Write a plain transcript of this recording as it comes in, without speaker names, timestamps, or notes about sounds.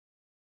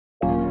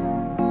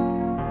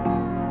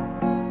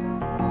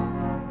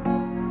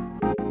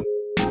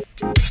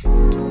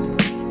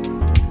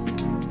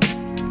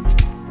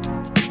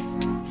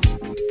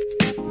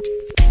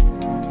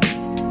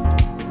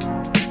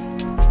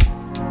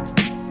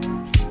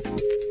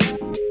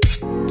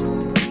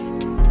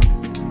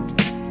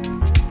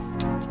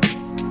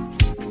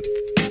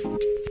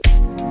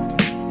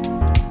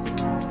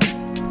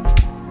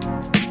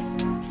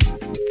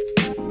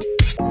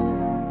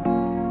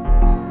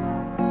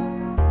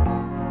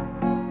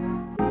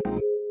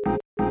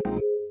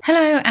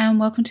Hello and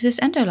welcome to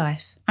this Endo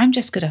Life. I'm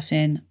Jessica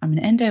Duffin. I'm an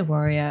endo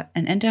warrior,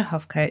 an endo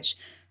health coach,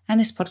 and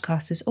this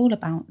podcast is all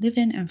about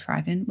living and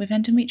thriving with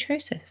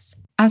endometriosis.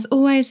 As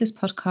always, this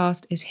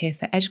podcast is here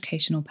for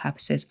educational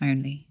purposes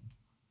only.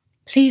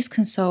 Please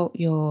consult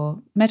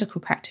your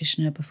medical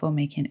practitioner before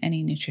making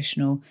any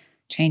nutritional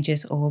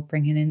changes or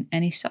bringing in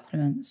any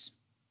supplements.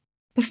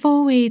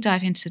 Before we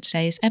dive into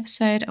today's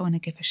episode, I want to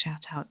give a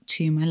shout out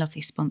to my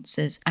lovely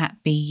sponsors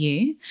at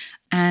BU.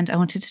 And I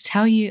wanted to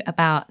tell you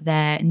about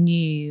their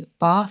new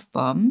bath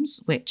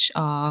bombs, which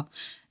are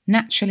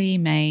naturally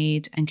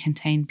made and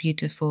contain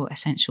beautiful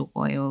essential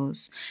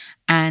oils.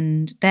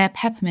 And their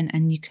peppermint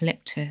and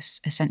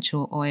eucalyptus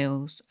essential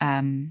oils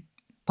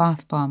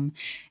bath bomb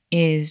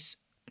is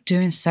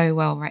doing so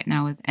well right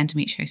now with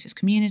endometriosis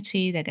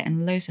community. They're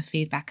getting loads of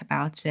feedback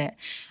about it.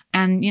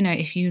 And,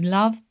 if you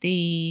love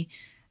the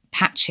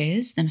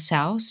patches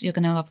themselves, you're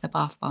going to love the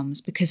bath bombs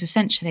because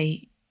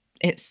essentially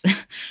it's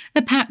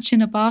the patch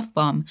in a bath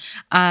bomb.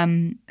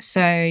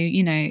 So,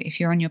 if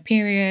you're on your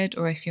period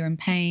or if you're in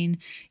pain,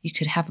 you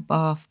could have a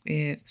bath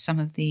with some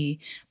of the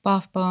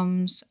bath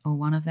bombs or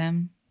one of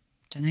them.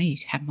 I don't know, you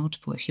could have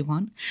multiple if you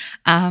want.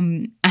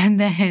 And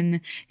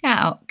then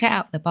get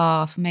out the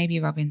bath,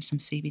 maybe rub in some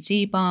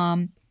CBD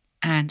balm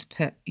and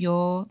put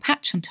your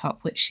patch on top,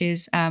 which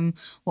is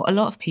what a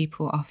lot of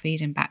people are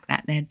feeding back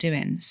that they're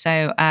doing.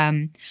 So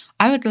I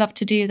would love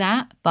to do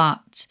that,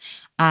 but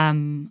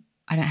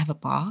I don't have a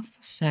bath,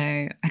 so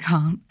I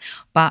can't.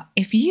 But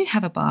if you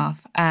have a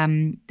bath,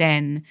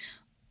 then,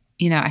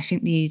 I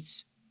think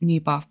these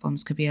new bath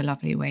bombs could be a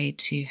lovely way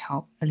to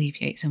help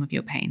alleviate some of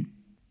your pain.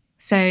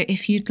 So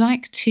if you'd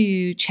like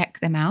to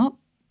check them out,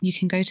 you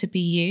can go to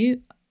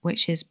BU,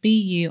 which is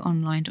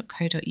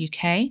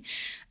buonline.co.uk.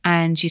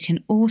 And you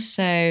can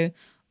also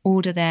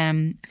order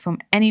them from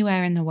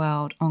anywhere in the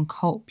world on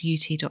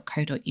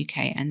cultbeauty.co.uk,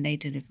 and they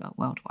deliver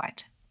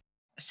worldwide.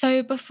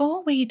 So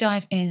before we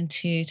dive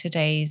into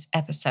today's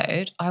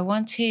episode, I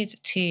wanted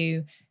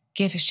to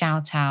give a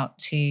shout out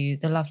to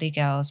the lovely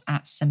girls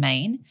at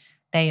Semaine.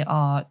 They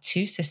are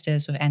two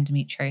sisters with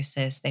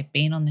endometriosis. They've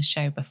been on the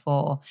show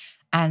before,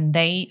 and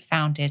they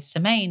founded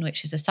Semaine,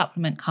 which is a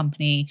supplement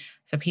company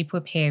for people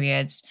with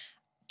periods.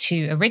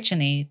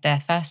 Originally, their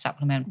first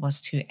supplement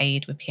was to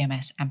aid with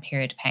PMS and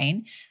period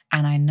pain.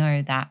 And I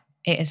know that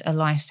it is a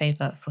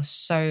lifesaver for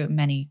so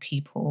many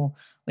people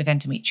with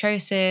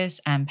endometriosis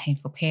and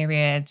painful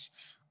periods.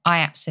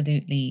 I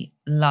absolutely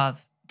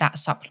love that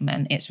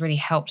supplement. It's really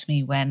helped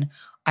me when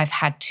I've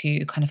had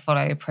to kind of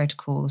follow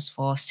protocols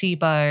for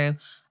SIBO,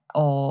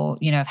 or,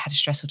 I've had a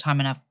stressful time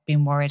and I've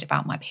been worried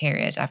about my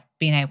period. I've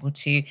been able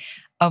to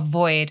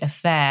avoid a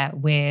flare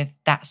with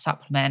that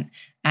supplement.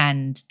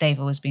 And they've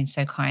always been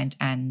so kind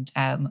and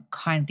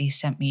kindly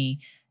sent me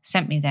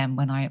them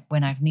when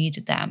I've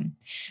needed them.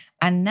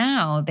 And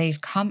now they've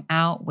come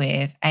out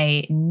with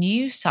a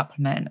new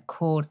supplement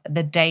called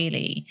the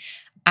Daily,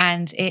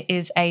 and it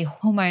is a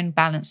hormone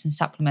balancing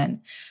supplement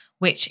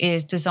which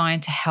is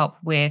designed to help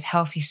with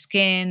healthy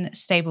skin,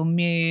 stable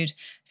mood,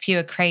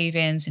 fewer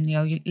cravings in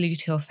your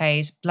luteal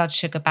phase, blood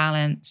sugar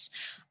balance.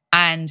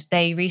 And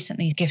they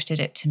recently gifted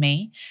it to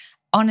me.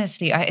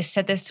 Honestly, I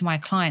said this to my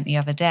client the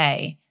other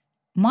day.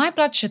 My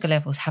blood sugar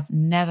levels have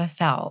never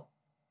felt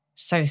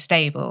so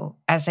stable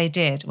as they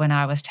did when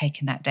I was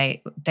taking that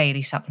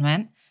daily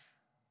supplement.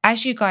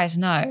 As you guys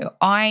know,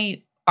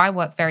 I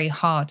work very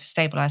hard to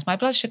stabilize my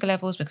blood sugar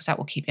levels because that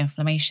will keep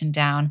inflammation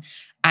down,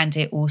 and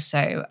it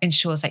also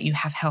ensures that you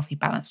have healthy,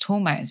 balanced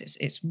hormones.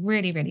 It's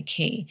really, really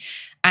key.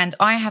 And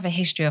I have a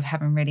history of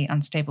having really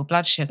unstable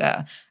blood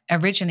sugar.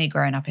 Originally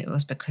growing up, it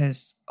was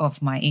because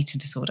of my eating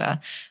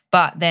disorder.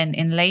 But then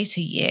in later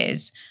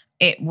years,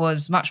 it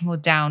was much more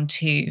down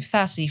to,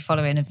 firstly,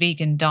 following a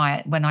vegan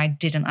diet when I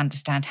didn't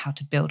understand how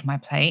to build my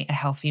plate, a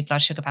healthy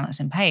blood sugar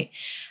balancing plate.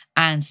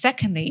 And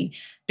secondly,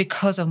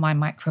 because of my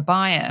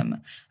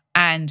microbiome.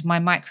 And my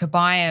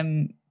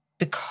microbiome,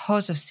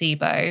 because of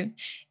SIBO,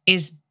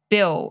 is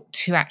built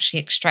to actually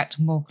extract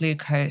more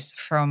glucose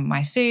from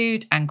my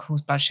food and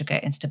cause blood sugar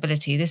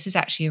instability. This is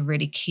actually a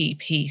really key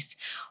piece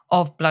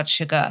of blood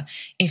sugar.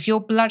 If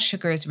your blood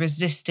sugar is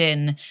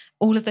resisting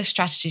all of the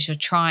strategies you're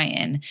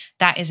trying,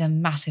 that is a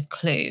massive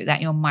clue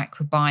that your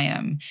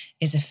microbiome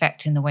is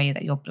affecting the way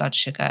that your blood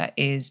sugar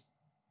is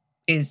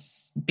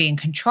being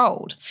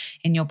controlled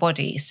in your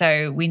body.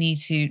 So we need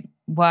to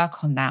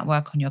work on that,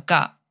 work on your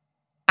gut.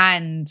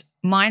 And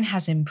mine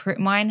has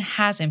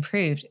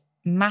improved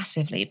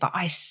massively, but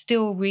I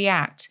still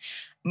react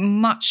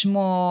much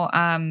more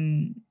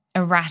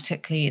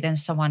erratically than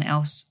someone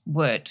else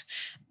would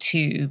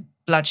to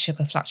blood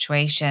sugar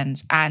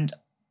fluctuations. And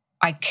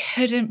I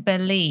couldn't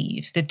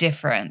believe the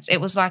difference.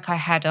 It was like I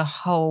had a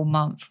whole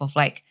month of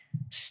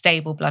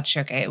stable blood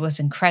sugar. It was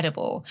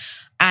incredible.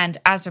 And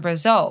as a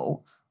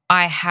result,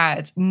 I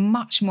had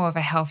much more of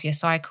a healthier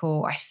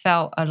cycle. I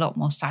felt a lot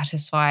more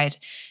satisfied.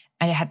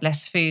 I had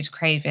less food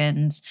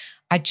cravings.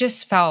 I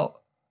just felt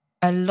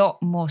a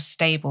lot more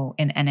stable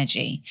in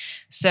energy.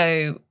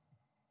 So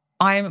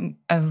I'm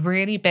a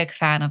really big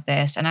fan of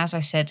this. And as I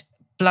said,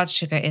 blood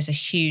sugar is a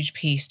huge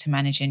piece to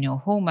managing your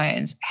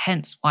hormones,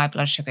 hence why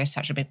blood sugar is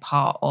such a big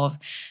part of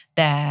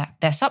their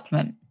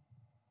supplement.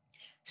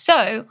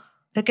 So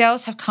the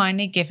girls have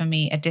kindly given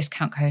me a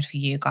discount code for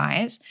you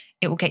guys.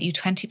 It will get you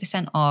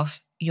 20% off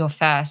your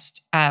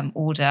first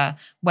order,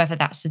 whether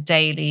that's the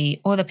daily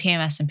or the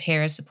PMS and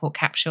period support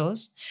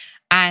capsules.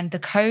 And the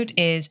code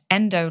is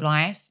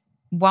ENDOLIFE,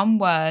 one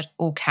word,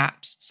 all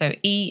caps. So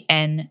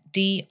ENDOLIFE.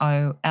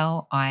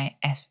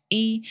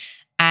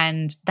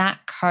 And that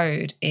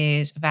code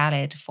is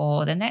valid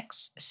for the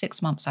next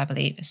 6 months, I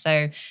believe.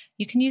 So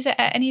you can use it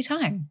at any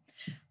time.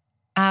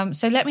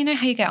 So let me know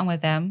how you get on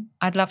with them.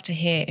 I'd love to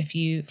hear if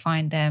you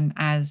find them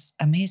as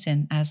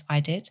amazing as I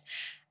did.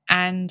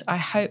 And I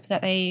hope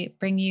that they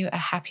bring you a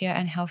happier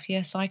and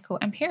healthier cycle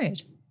and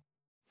period.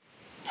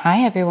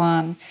 Hi,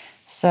 everyone.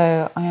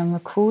 So I am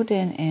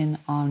recording in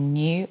our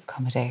new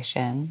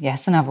accommodation.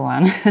 Yes, another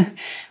one.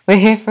 We're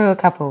here for a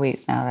couple of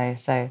weeks now, though.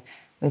 So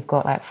we've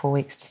got like 4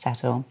 weeks to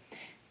settle.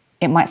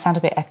 It might sound a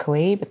bit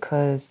echoey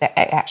because it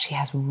actually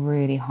has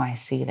really high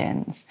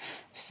ceilings.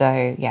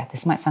 So yeah,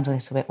 this might sound a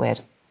little bit weird.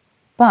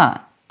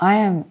 But I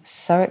am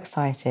so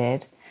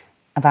excited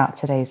about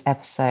today's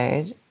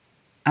episode.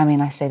 I mean,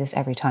 I say this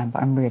every time,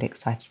 but I'm really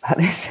excited about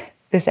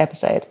this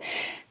episode.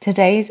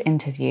 Today's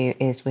interview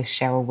is with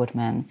Cheryl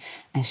Woodman,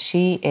 and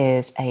she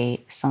is a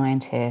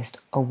scientist,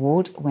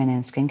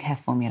 award-winning skincare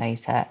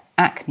formulator,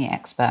 acne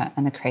expert,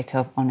 and the creator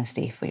of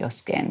Honesty for Your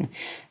Skin.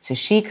 So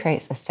she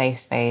creates a safe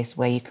space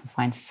where you can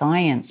find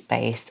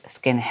science-based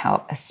skin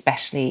help,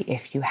 especially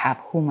if you have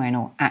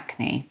hormonal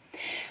acne.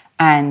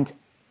 And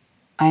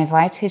I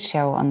invited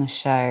Cheryl on the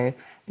show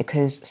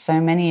because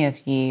so many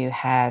of you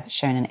have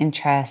shown an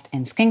interest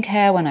in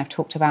skincare when I've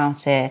talked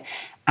about it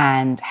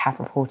and have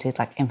reported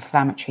like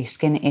inflammatory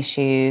skin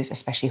issues,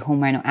 especially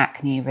hormonal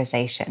acne,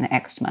 rosacea, and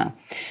eczema.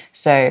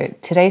 So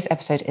today's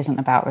episode isn't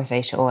about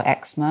rosacea or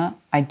eczema.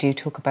 I do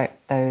talk about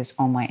those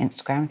on my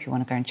Instagram if you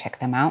want to go and check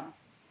them out.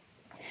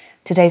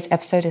 Today's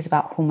episode is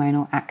about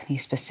hormonal acne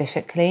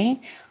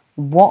specifically,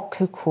 what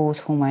could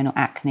cause hormonal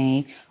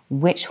acne,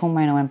 which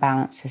hormonal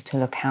imbalances to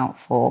look out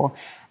for,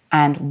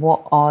 and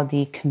what are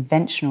the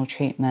conventional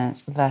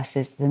treatments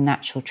versus the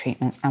natural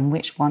treatments, and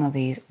which one of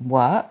these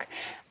work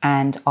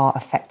and are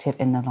effective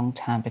in the long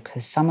term,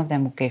 because some of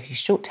them will give you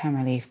short-term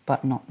relief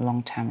but not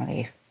long-term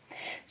relief.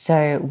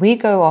 So we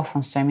go off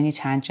on so many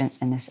tangents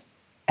in this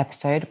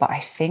episode, but I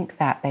think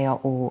that they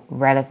are all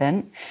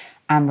relevant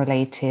and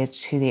related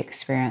to the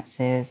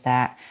experiences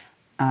that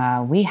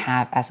we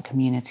have as a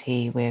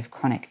community with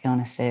chronic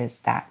illnesses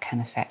that can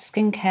affect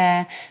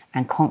skincare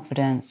and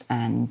confidence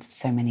and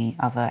so many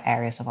other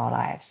areas of our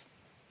lives.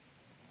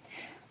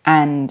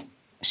 And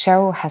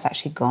Cheryl has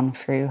actually gone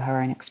through her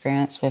own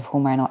experience with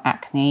hormonal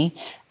acne,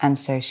 and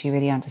so she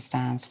really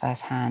understands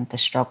firsthand the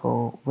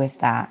struggle with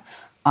that.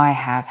 I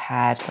have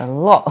had a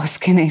lot of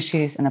skin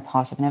issues in the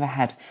past. I've never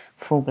had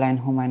full-blown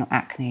hormonal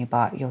acne,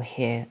 but you'll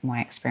hear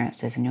my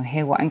experiences and you'll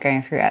hear what I'm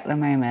going through at the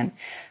moment.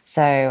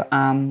 So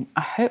I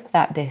hope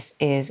that this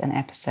is an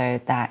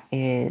episode that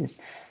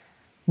is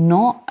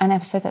not an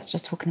episode that's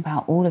just talking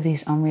about all of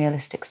these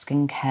unrealistic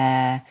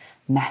skincare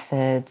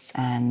methods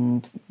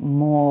and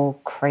more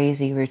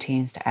crazy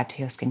routines to add to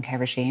your skincare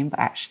regime, but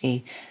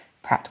actually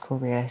practical,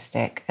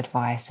 realistic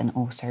advice and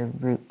also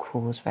root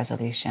cause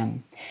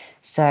resolution.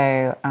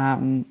 So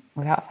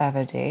without further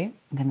ado,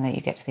 I'm going to let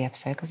you get to the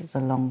episode because it's a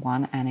long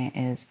one and it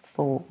is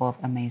full of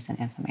amazing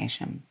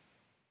information.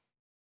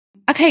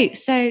 Okay,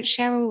 so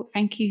Cheryl,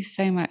 thank you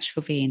so much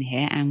for being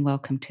here and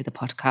welcome to the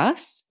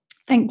podcast.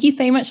 Thank you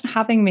so much for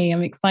having me.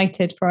 I'm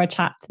excited for our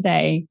chat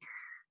today.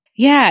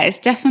 Yeah, it's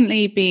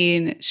definitely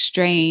been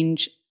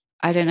strange.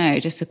 I don't know,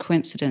 just a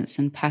coincidence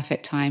and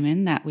perfect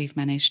timing that we've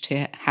managed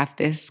to have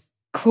this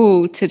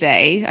call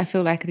today. I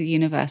feel like the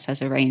universe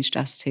has arranged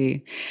us to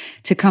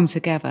come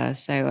together.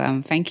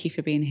 So thank you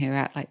for being here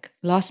at like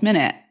last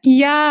minute.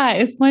 Yeah,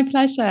 it's my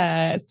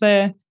pleasure. It's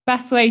the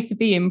best way to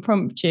be,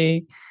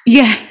 impromptu.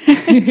 Yeah.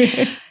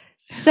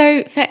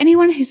 So for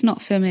anyone who's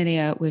not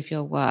familiar with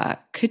your work,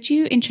 could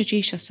you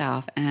introduce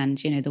yourself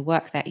and, you know, the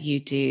work that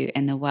you do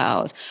in the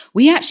world?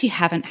 We actually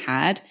haven't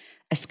had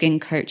a skin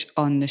coach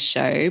on the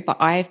show, but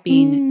I've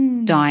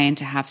been dying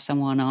to have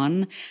someone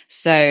on.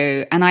 So,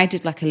 and I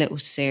did like a little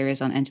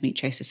series on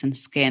endometriosis and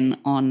skin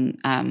on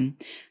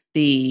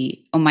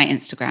my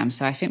Instagram.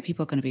 So I think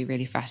people are going to be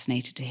really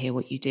fascinated to hear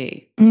what you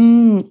do.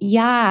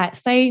 Yeah.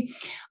 So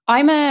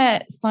I'm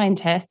a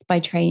scientist by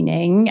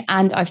training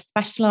and I've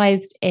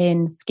specialized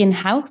in skin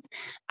health,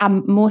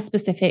 more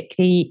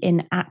specifically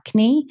in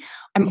acne.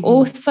 I'm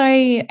also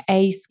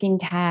a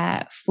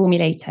skincare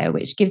formulator,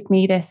 which gives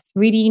me this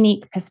really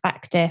unique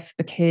perspective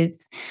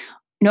because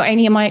not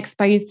only am I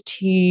exposed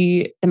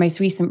to the most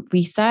recent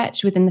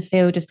research within the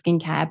field of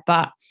skincare,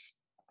 but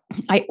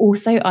I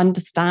also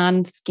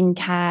understand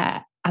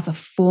skincare as a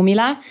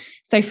formula.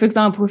 So, for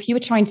example, if you were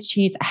trying to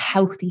choose a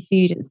healthy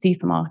food at the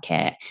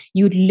supermarket,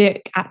 you would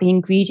look at the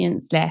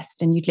ingredients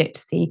list and you'd look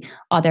to see,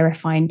 are there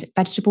refined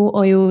vegetable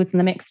oils in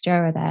the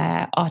mixture? Are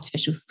there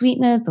artificial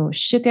sweeteners or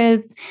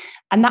sugars?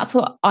 And that's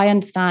what I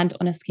understand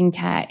on a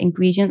skincare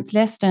ingredients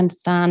list. I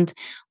understand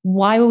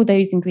why all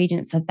those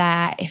ingredients are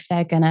there, if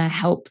they're going to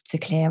help to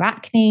clear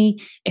acne,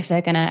 if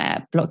they're going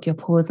to block your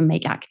pores and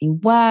make acne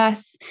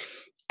worse.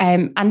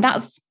 And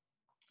that's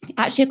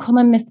actually a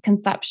common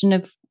misconception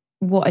of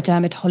what a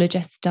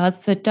dermatologist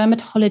does. So a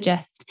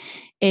dermatologist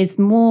is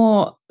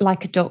more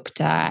like a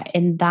doctor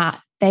in that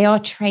they are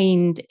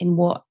trained in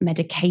what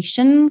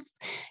medications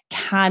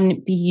can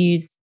be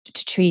used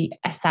to treat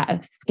a set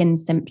of skin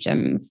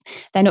symptoms.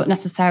 They're not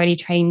necessarily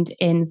trained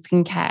in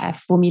skincare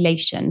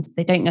formulations.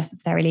 They don't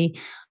necessarily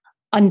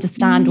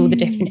understand all the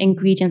different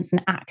ingredients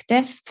and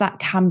actives that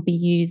can be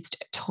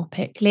used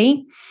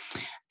topically.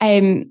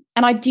 And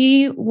I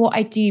do what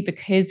I do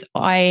because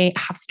I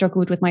have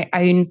struggled with my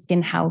own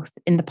skin health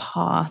in the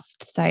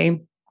past. So I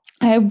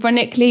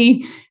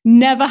ironically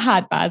never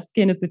had bad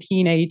skin as a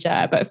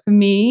teenager, but for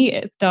me,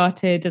 it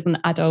started as an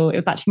adult. It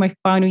was actually my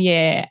final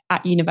year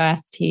at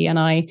university and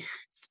I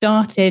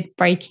started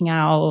breaking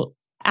out.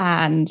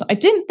 And I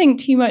didn't think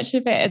too much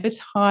of it at the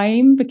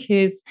time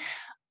because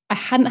I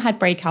hadn't had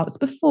breakouts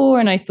before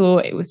and I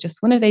thought it was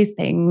just one of those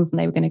things and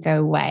they were going to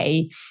go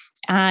away.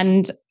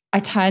 And I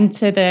turned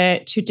to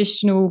the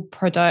traditional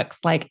products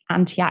like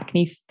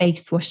anti-acne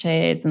face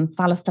washes and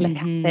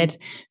salicylic acid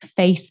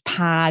face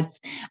pads.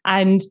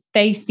 And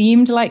they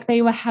seemed like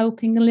they were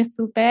helping a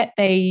little bit.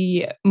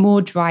 They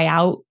more dry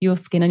out your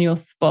skin and your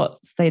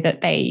spots so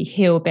that they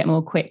heal a bit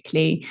more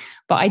quickly.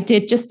 But I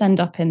did just end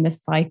up in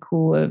this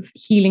cycle of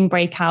healing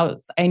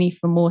breakouts, only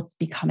for more to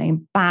be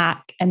coming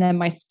back. And then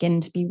my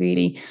skin to be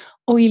really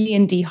oily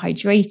and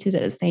dehydrated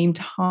at the same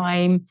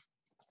time.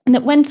 And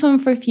it went on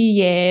for a few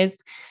years.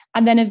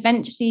 And then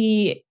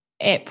eventually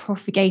it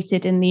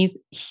propagated in these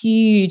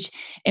huge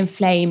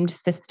inflamed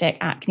cystic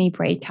acne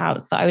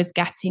breakouts that I was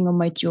getting on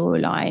my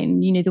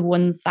jawline, you know, the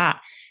ones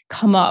that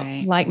come up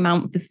like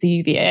Mount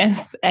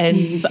Vesuvius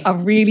and are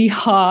really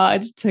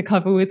hard to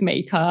cover with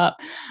makeup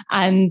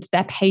and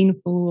they're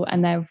painful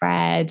and they're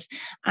red.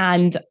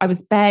 And I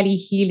was barely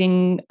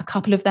healing a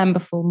couple of them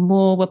before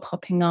more were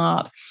popping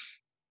up.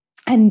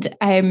 And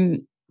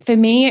for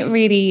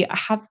me, I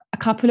have a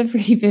couple of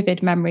really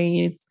vivid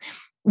memories.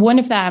 One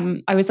of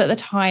them, I was at the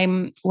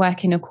time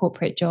working a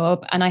corporate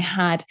job and I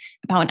had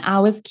about an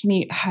hour's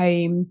commute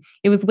home.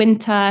 It was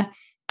winter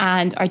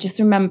and I just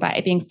remember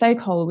it being so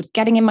cold,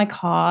 getting in my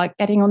car,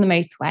 getting on the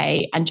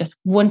motorway and just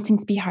wanting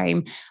to be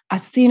home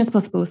as soon as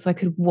possible so I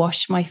could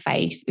wash my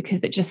face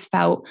because it just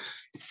felt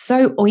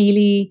so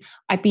oily.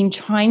 I'd been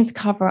trying to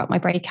cover up my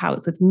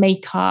breakouts with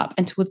makeup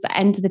and towards the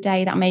end of the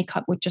day, that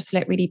makeup would just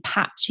look really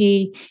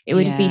patchy. It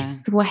would be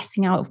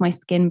sweating out of my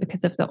skin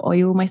because of the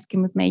oil my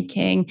skin was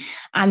making.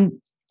 And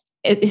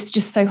it's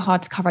just so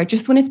hard to cover. I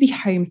just wanted to be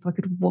home so I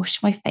could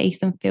wash my face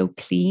and feel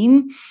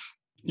clean.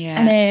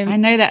 Yeah, and, I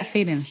know that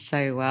feeling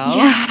so well.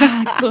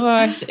 Yeah,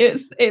 gosh,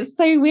 it's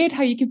so weird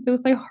how you can feel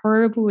so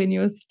horrible in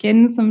your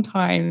skin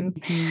sometimes.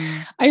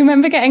 I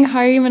remember getting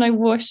home and I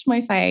washed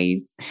my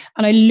face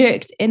and I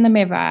looked in the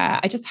mirror.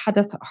 I just had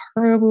this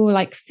horrible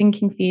like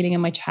sinking feeling in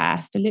my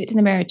chest. I looked in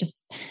the mirror,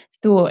 just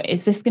thought,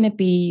 is this going to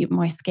be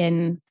my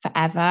skin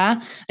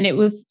forever? And it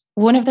was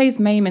one of those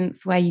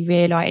moments where you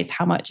realize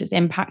how much it's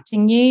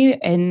impacting you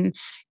and it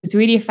was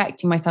really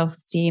affecting my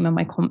self-esteem and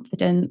my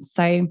confidence.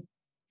 So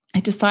I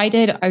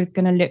decided I was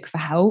going to look for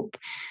help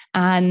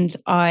and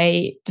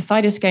I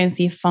decided to go and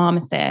see a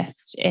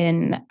pharmacist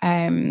in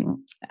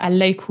a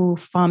local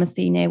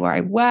pharmacy near where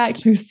I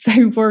worked. I was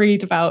so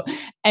worried about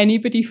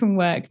anybody from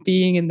work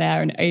being in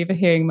there and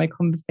overhearing my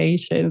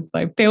conversations. So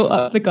I built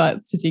up the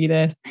guts to do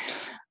this.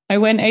 I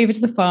went over to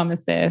the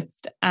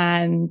pharmacist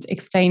and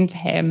explained to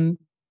him.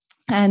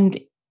 And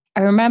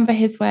I remember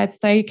his words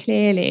so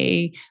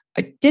clearly.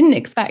 I didn't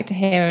expect to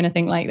hear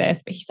anything like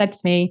this, but he said to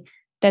me,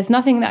 there's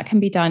nothing that can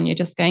be done. You're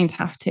just going to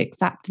have to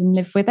accept and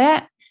live with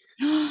it.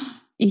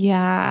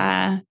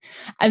 Yeah.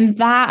 And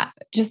that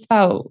just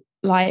felt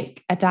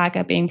like a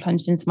dagger being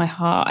plunged into my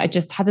heart. I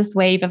just had this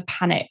wave of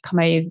panic come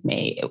over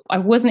me. I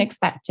wasn't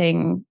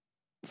expecting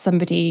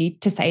somebody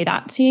to say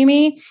that to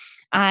me.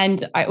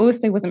 And I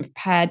also wasn't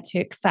prepared to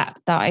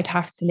accept that I'd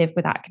have to live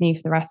with acne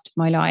for the rest of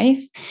my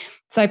life.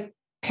 So I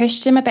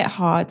pushed him a bit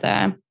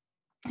harder.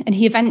 And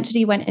he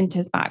eventually went into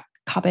his back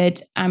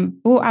cupboard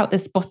and brought out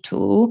this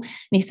bottle. And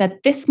he said,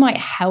 this might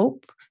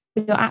help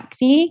with your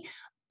acne,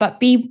 but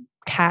be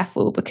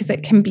careful because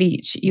it can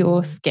bleach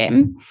your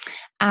skin.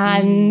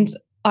 And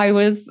I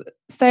was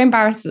so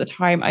embarrassed at the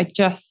time. I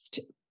just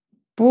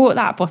bought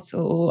that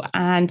bottle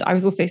and I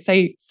was also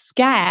so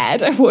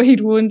scared of what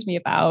he'd warned me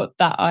about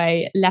that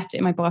I left it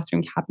in my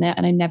bathroom cabinet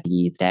and I never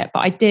used it.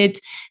 But I did.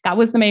 That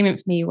was the moment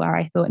for me where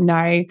I thought,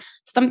 no,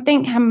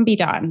 something can be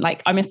done.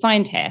 Like, I'm a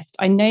scientist.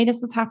 I know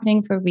this is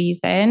happening for a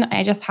reason.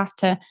 I just have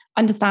to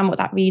understand what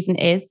that reason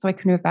is so I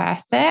can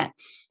reverse it.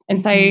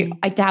 And so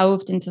I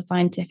delved into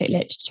scientific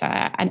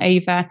literature, and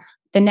over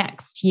the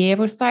next year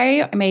or so,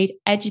 I made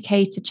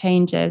educated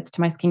changes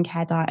to my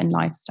skincare diet and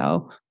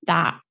lifestyle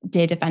that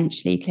did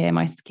eventually clear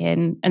my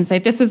skin. And so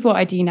this is what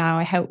I do now.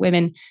 I help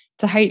women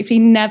to hopefully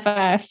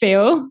never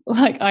feel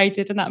like I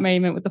did in that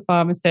moment with the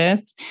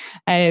pharmacist,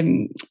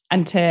 and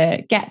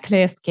to get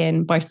clear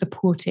skin by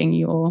supporting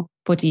your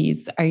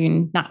body's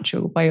own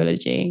natural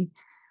biology.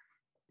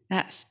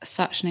 That's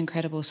such an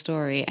incredible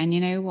story. And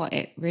you know what?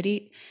 It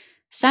really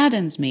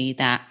saddens me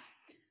that,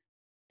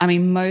 I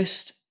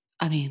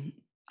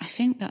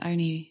think the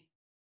only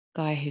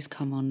guy who's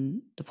come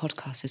on the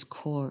podcast is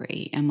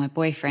Corey and my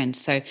boyfriend.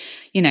 So,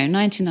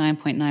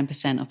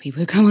 99.9% of people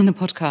who come on the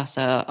podcast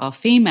are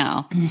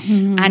female.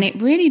 Mm-hmm. And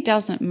it really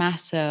doesn't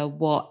matter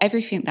what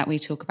everything that we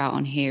talk about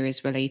on here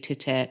is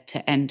related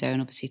to endo. And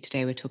obviously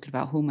today we're talking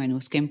about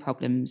hormonal skin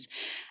problems.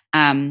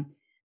 But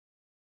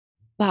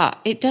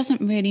it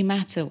doesn't really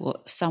matter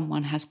what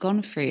someone has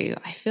gone through.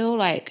 I feel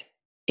like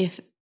if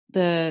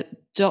the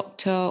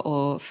doctor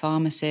or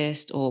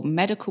pharmacist or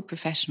medical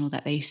professional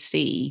that they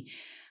see,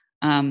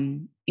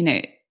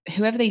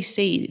 whoever they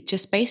see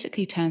just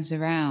basically turns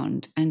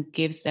around and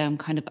gives them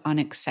kind of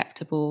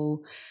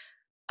unacceptable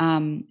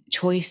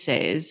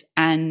choices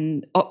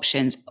and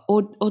options,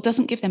 or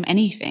doesn't give them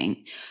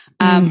anything,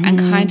 and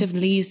kind of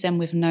leaves them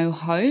with no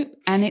hope.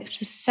 And it's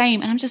the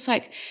same. And I'm just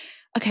like,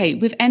 okay,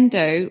 with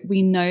endo,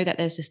 we know that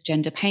there's this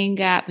gender pain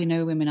gap. We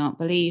know women aren't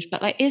believed,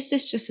 but like, is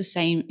this just the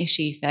same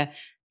issue for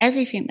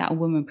everything that a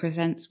woman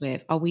presents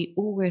with? Are we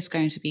always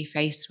going to be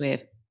faced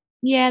with,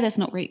 there's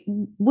not really,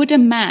 would a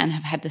man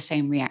have had the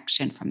same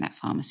reaction from that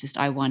pharmacist?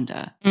 I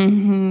wonder.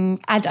 Mm-hmm.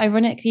 And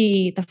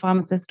ironically, the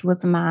pharmacist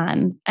was a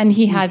man and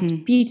he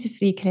had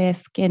beautifully clear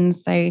skin.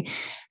 So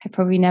had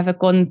probably never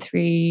gone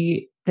through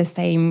the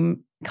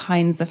same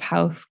kinds of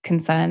health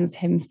concerns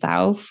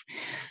himself.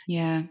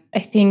 Yeah. I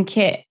think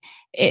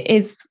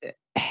it's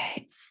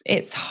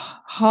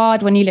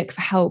hard when you look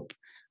for help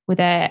with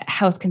a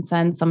health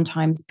concern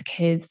sometimes,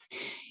 because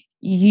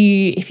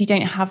if you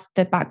don't have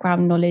the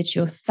background knowledge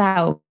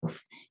yourself,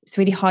 it's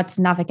really hard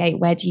to navigate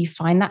where do you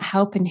find that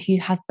help and who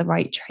has the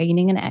right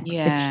training and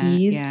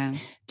expertise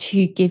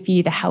to give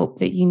you the help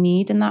that you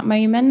need in that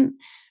moment,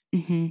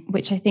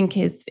 which I think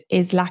is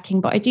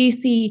lacking. But I do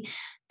see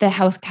the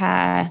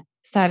healthcare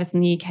service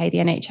in the UK, the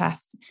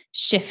NHS,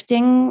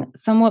 shifting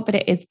somewhat, but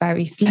it is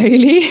very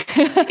slowly.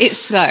 It's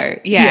slow.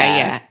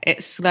 Yeah.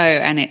 It's slow.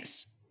 And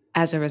it's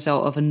as a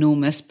result of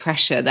enormous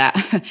pressure that,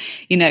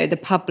 the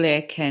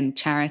public and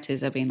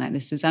charities are being like,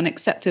 this is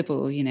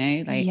unacceptable,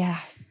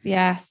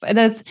 Yes.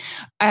 There's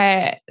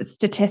a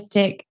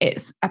statistic.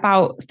 It's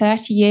about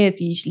 30 years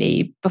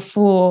usually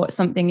before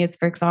something is,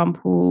 for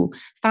example,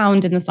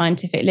 found in the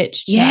scientific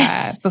literature,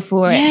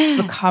 before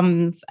it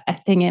becomes a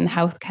thing in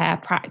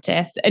healthcare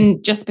practice.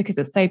 And just because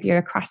it's so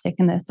bureaucratic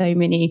and there's so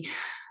many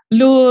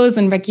laws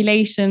and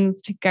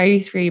regulations to go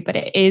through, but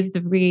it is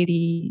a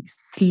really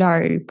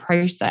slow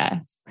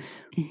process.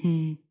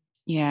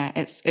 Yeah,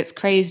 it's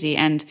crazy.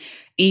 And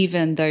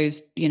even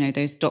those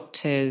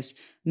doctors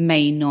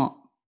may not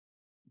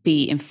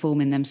be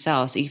informing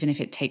themselves, even if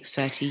it takes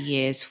 30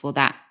 years for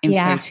that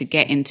info to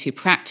get into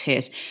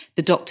practice.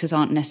 The doctors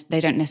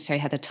they don't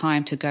necessarily have the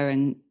time to go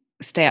and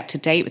stay up to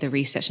date with the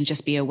research and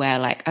just be aware,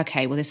 like,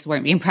 okay, well, this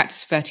won't be in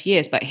practice for 30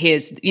 years, but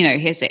here's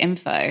the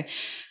info.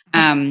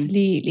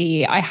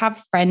 Absolutely. I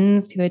have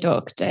friends who are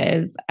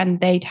doctors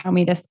and they tell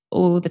me this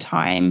all the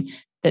time,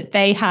 that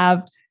they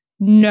have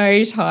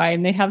no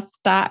time. They have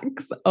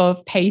stacks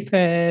of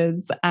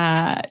papers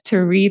to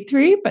read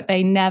through, but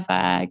they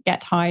never get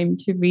time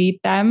to read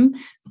them.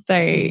 So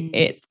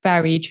it's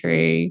very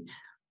true.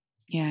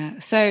 Yeah.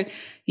 So,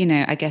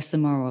 I guess the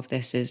moral of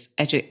this is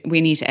we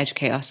need to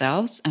educate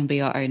ourselves and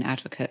be our own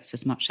advocates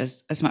as much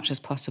as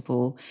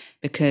possible,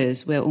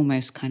 because we're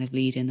almost kind of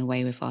leading the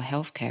way with our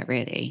healthcare,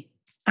 really.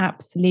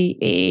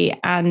 Absolutely.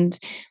 And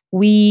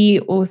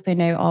we also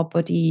know our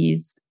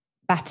bodies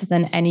better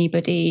than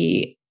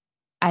anybody.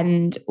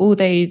 And all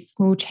those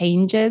small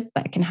changes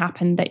that can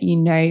happen that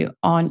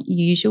aren't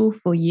usual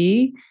for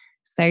you.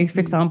 So,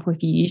 for example,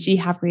 if you usually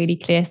have really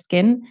clear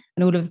skin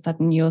and all of a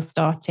sudden you're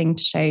starting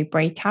to show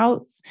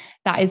breakouts,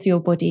 that is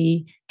your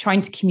body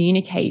trying to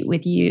communicate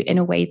with you in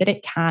a way that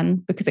it can,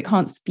 because it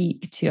can't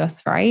speak to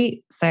us,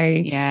 right? So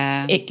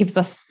it gives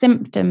us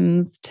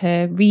symptoms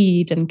to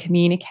read and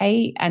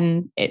communicate.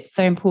 And it's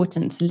so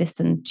important to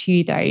listen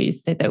to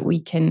those so that we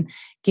can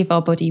give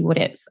our body what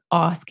it's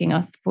asking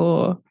us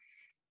for.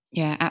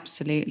 Yeah,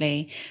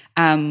 absolutely.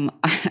 I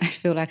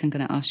feel like I'm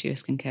going to ask you a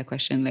skincare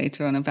question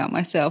later on about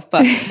myself,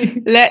 but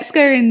let's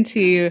go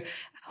into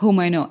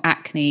hormonal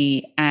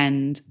acne.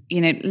 And,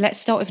 let's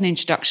start with an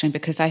introduction,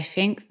 because I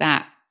think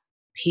that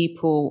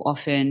people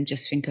often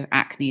just think of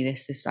acne,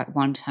 this is like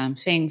one-term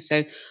thing.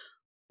 So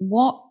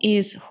what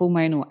is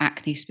hormonal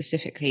acne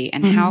specifically,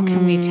 and how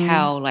can we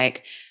tell,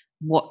 like,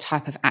 what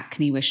type of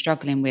acne we're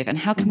struggling with, and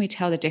how can we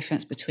tell the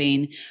difference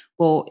between,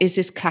 well, is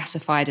this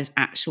classified as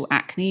actual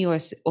acne or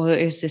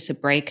is this a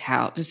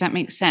breakout? Does that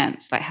make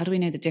sense? Like, how do we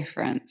know the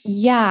difference?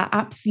 Yeah,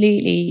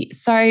 absolutely.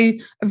 So a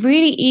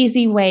really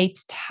easy way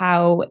to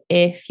tell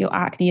if your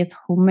acne is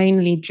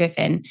hormonally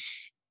driven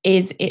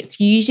is it's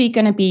usually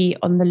going to be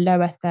on the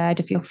lower third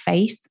of your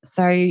face.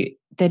 So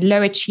the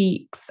lower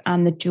cheeks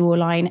and the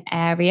jawline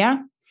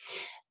area.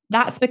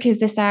 That's because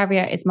this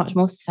area is much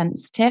more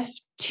sensitive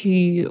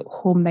to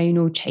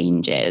hormonal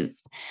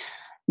changes.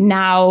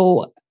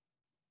 Now,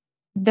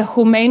 the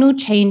hormonal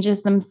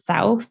changes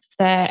themselves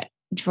that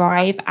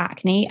drive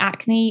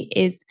acne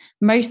is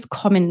most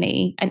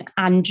commonly an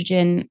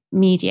androgen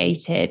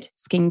mediated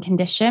skin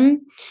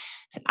condition.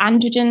 So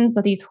androgens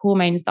are these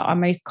hormones that are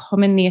most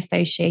commonly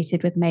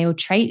associated with male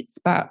traits,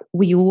 but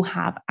we all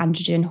have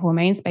androgen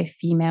hormones, both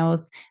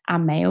females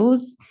and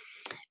males.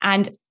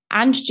 And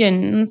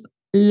androgens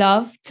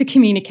love to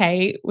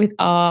communicate with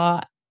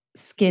our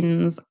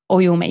skin's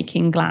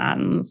oil-making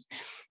glands.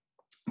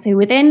 So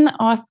within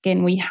our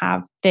skin, we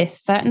have this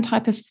certain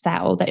type of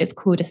cell that is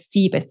called a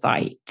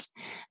sebocyte.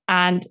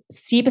 And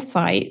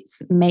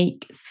sebocytes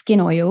make skin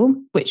oil,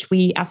 which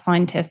we as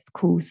scientists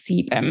call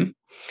sebum.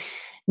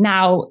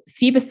 Now,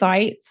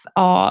 sebocytes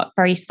are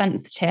very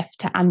sensitive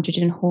to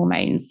androgen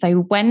hormones. So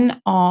when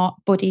our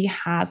body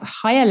has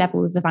higher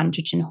levels of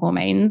androgen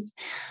hormones,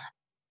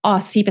 our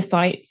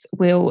sebocytes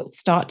will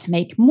start to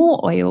make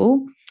more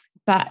oil,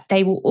 but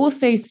they will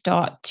also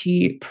start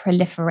to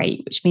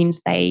proliferate, which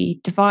means they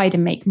divide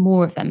and make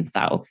more of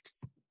themselves.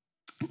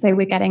 So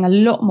we're getting a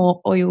lot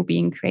more oil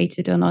being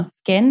created on our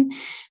skin.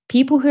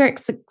 People who are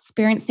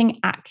experiencing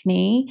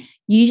acne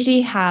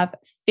usually have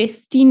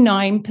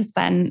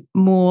 59%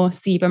 more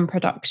sebum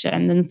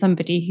production than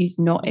somebody who's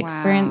not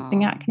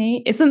experiencing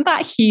acne. Isn't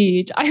that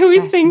huge? I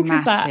always think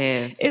of that.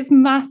 It's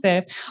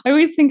massive. I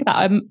always think that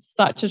I'm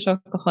such a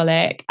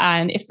chocoholic.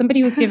 And if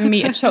somebody was giving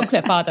me a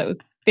chocolate bar that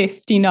was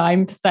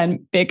 59%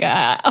 bigger,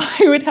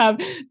 I would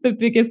have the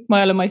biggest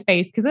smile on my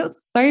face because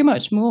it's so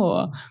much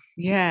more.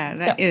 Yeah,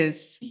 that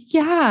is.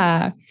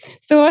 Yeah.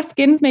 So our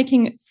skin's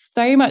making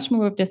so much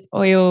more of this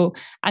oil,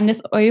 and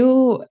this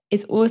oil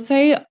is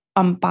also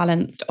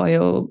unbalanced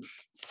oil.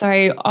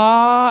 So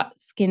our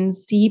skin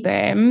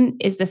sebum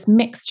is this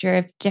mixture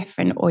of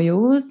different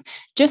oils,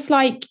 just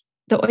like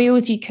the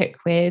oils you cook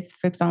with,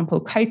 for example,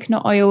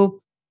 coconut oil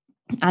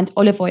and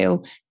olive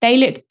oil. They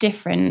look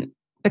different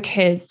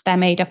because they're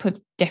made up of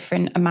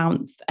different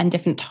amounts and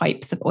different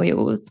types of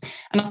oils.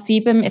 And our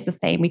sebum is the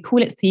same. We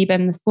call it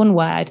sebum, this one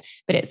word,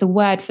 but it's a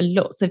word for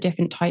lots of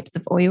different types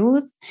of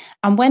oils.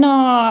 And when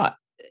our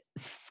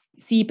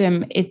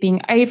sebum is being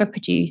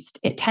overproduced,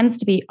 it tends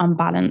to be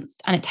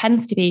unbalanced, and it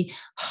tends to be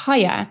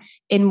higher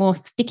in more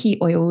sticky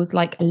oils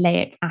like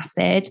oleic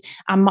acid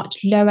and much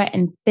lower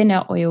in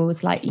thinner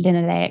oils like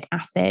linoleic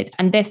acid.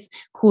 And this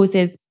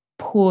causes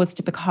pores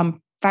to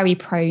become very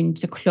prone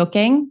to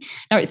clogging.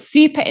 Now, it's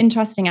super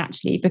interesting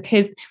actually,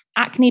 because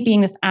acne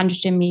being this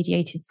androgen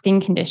mediated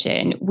skin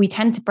condition, we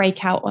tend to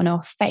break out on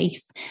our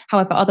face.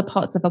 However, other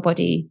parts of our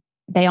body,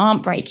 they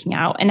aren't breaking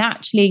out. And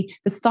actually,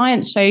 the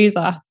science shows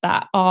us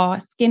that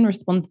our skin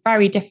responds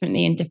very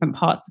differently in different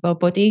parts of our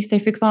body. So,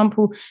 for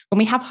example, when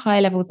we have high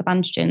levels of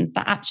androgens,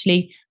 that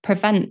actually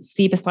prevents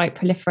sebocyte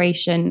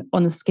proliferation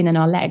on the skin in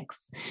our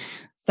legs.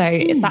 So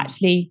it's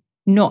actually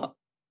not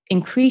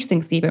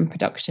increasing sebum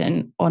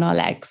production on our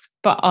legs,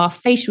 but our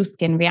facial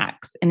skin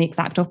reacts in the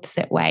exact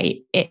opposite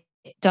way. It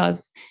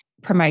does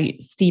promote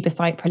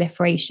sebocyte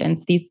proliferation.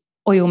 So these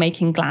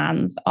oil-making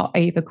glands are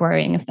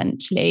overgrowing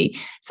essentially.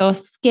 So our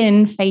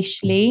skin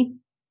facially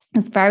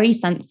is very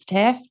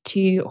sensitive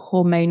to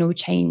hormonal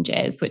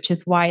changes, which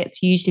is why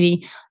it's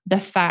usually the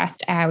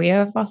first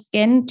area of our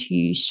skin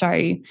to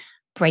show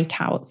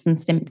breakouts and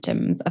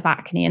symptoms of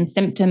acne, and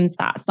symptoms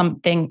that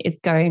something is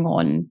going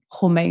on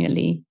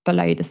hormonally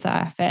below the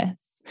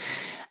surface.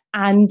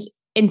 And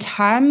in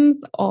terms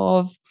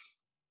of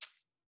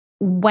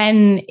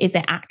when is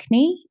it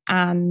acne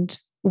and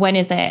when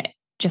is it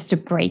just a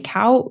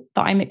breakout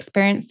that I'm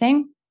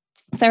experiencing,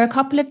 so there are a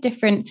couple of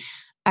different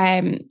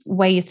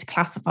ways to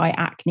classify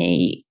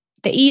acne.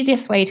 The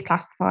easiest way to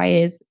classify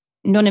is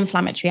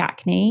non-inflammatory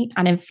acne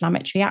and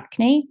inflammatory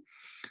acne.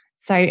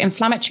 So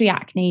inflammatory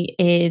acne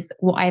is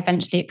what I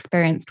eventually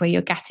experienced, where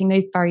you're getting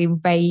those very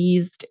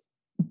raised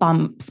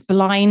bumps,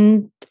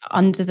 blind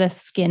under the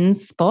skin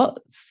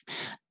spots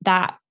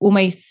that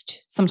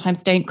almost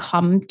sometimes don't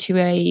come to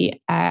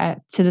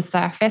the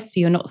surface. So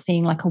you're not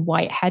seeing like a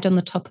white head on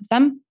the top of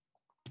them.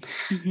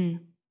 Mm-hmm.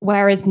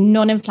 Whereas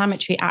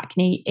non-inflammatory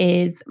acne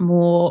is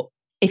more,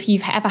 if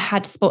you've ever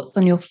had spots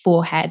on your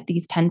forehead,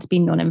 these tend to be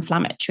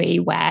non-inflammatory,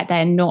 where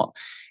they're not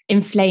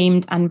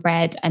inflamed and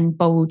red and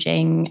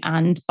bulging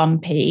and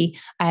bumpy.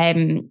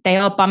 They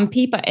are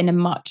bumpy, but in a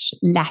much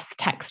less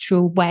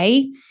textural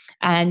way.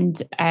 And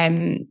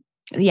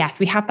yes,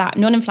 we have that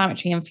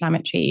non-inflammatory,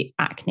 inflammatory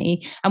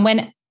acne. And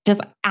when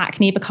does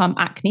acne become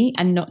acne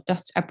and not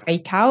just a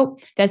breakout?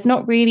 There's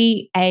not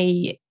really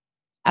a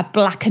a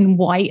black and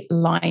white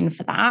line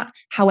for that.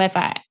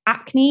 However,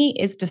 acne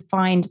is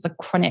defined as a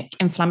chronic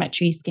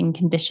inflammatory skin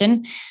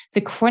condition. So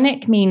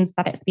chronic means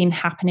that it's been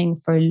happening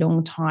for a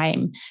long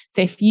time.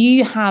 So if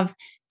you have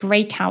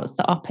breakouts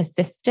that are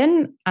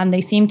persistent and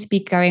they seem to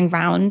be going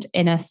round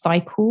in a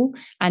cycle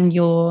and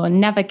you're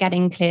never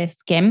getting clear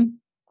skin,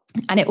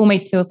 and it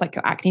almost feels like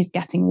your acne is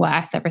getting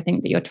worse,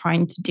 everything that you're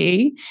trying to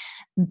do,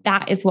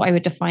 that is what I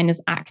would define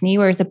as acne.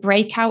 Whereas a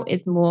breakout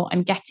is more,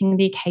 I'm getting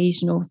the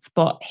occasional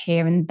spot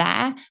here and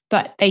there,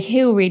 but they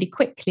heal really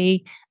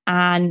quickly.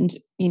 And,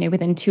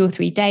 within 2 or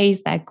 3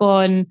 days, they're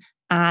gone.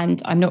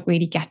 And I'm not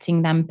really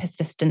getting them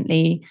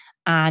persistently.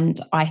 And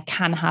I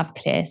can have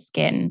clear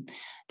skin.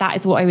 That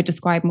is what I would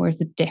describe more as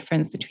the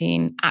difference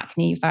between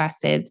acne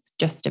versus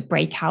just a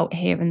breakout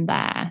here and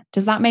there.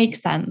 Does that make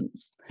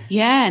sense?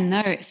 Yeah,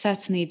 no, it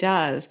certainly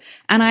does.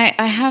 And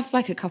I have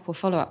like a couple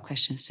follow-up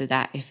questions to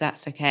that, if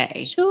that's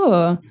okay.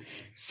 Sure.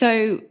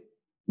 So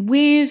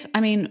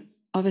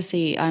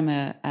obviously I'm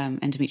a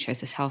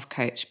endometriosis health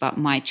coach, but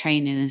my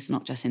training is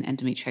not just in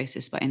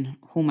endometriosis, but in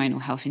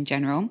hormonal health in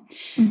general.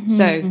 Mm-hmm.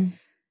 So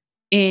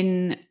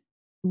in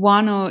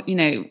one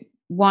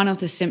of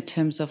the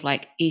symptoms of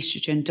like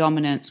estrogen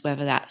dominance,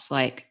 whether that's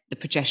like the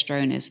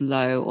progesterone is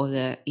low or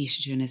the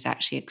estrogen is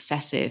actually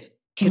excessive,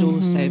 could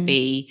also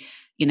be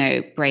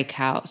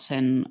breakouts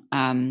and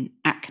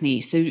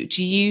acne. So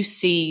do you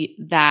see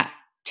that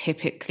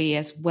typically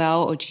as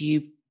well, or do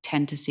you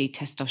tend to see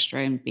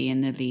testosterone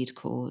being the lead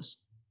cause?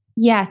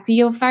 Yeah, so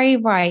you're very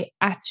right.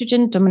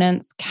 Estrogen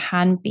dominance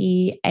can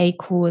be a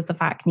cause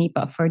of acne,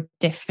 but for a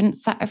different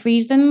set of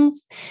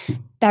reasons.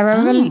 There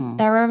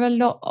are a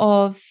lot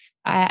of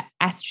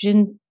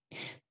estrogen,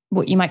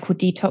 what you might call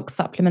detox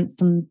supplements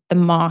on the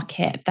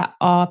market that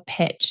are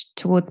pitched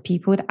towards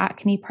people with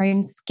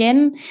acne-prone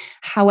skin.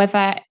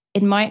 However,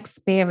 in my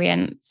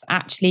experience,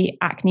 actually,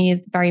 acne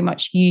is very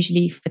much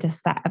usually for the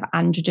set of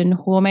androgen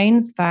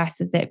hormones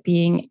versus it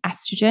being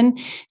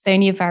estrogen. So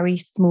only a very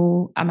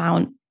small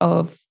amount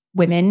of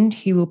women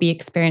who will be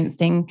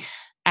experiencing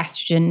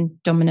estrogen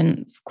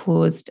dominance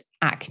caused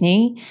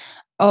acne.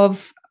 I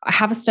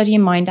have a study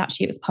in mind,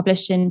 actually, it was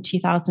published in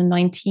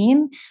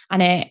 2019,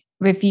 and it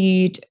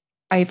reviewed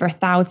over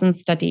 1,000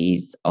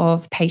 studies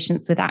of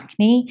patients with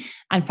acne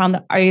and found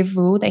that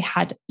overall they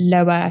had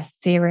lower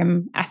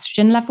serum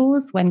estrogen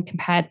levels when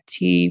compared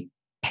to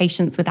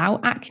patients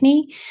without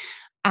acne.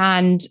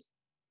 And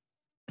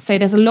so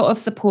there's a lot of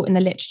support in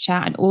the literature,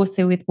 and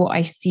also with what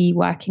I see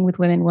working with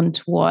women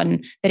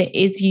one-to-one, that it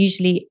is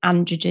usually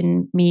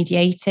androgen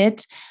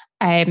mediated.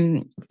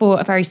 For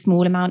a very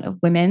small amount of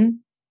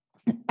women,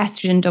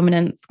 estrogen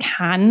dominance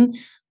can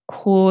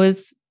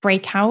cause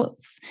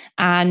breakouts.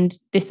 And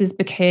this is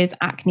because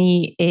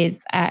acne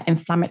is an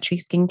inflammatory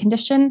skin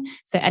condition.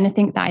 So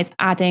anything that is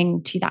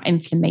adding to that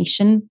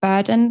inflammation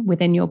burden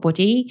within your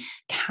body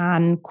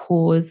can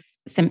cause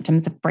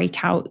symptoms of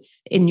breakouts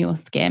in your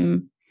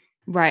skin.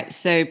 Right.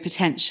 So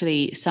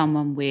potentially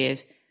someone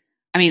with,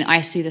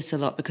 I see this a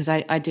lot because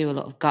I do a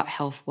lot of gut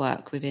health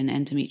work within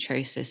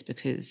endometriosis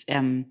because,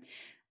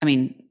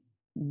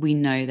 we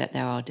know that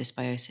there are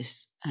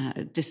dysbiosis,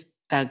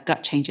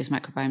 gut changes,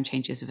 microbiome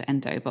changes with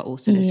endo, but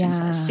also there's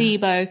things like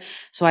SIBO.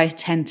 So I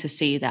tend to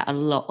see that a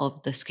lot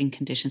of the skin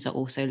conditions are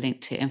also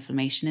linked to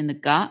inflammation in the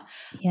gut,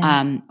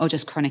 or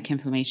just chronic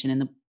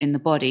inflammation in the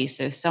body.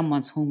 So if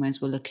someone's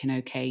hormones were looking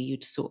okay,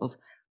 you'd sort of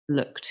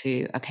look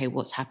to, okay,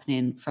 what's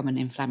happening from an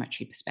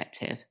inflammatory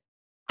perspective.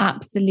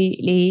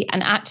 Absolutely.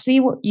 And actually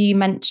what you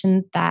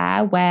mentioned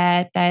there,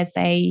 where there's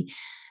a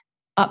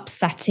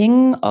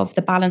upsetting of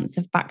the balance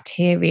of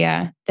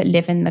bacteria that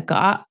live in the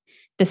gut,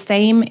 the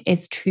same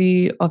is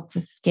true of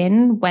the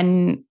skin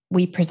when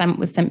we present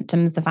with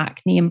symptoms of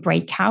acne and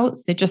breakouts.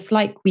 So just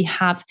like we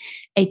have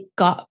a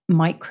gut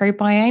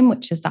microbiome,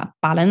 which is that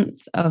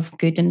balance of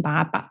good and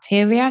bad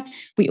bacteria,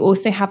 we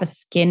also have a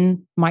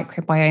skin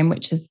microbiome,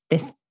 which is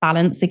this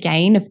balance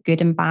again of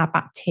good and bad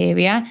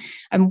bacteria.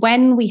 And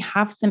when we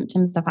have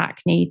symptoms of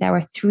acne, there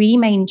are 3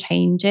 main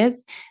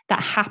changes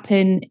that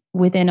happen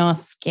within our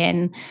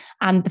skin.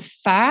 And the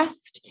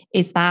first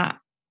is that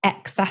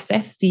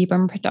excessive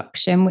sebum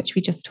production, which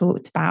we just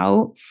talked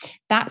about.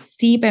 That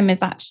sebum is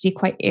actually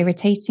quite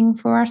irritating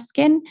for our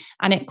skin,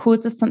 and it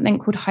causes something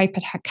called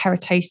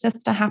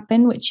hyperkeratosis to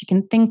happen, which you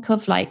can think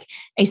of like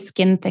a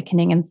skin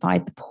thickening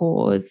inside the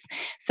pores.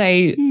 So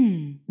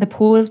the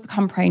pores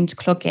become prone to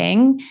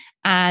clogging,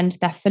 and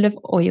they're full of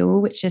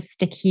oil, which is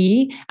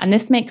sticky. And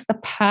this makes the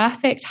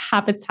perfect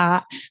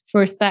habitat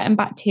for a certain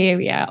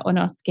bacteria on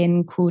our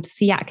skin called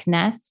C.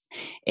 acnes.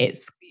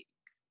 It's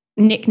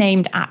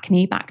nicknamed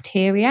acne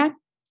bacteria.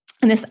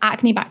 And this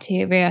acne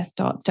bacteria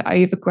starts to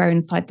overgrow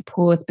inside the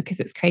pores because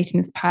it's creating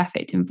this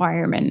perfect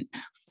environment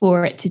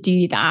for it to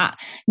do that.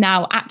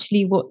 Now,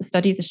 actually, what the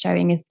studies are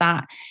showing is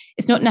that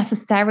it's not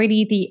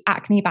necessarily the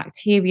acne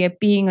bacteria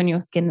being on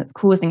your skin that's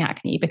causing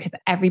acne, because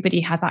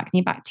everybody has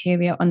acne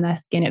bacteria on their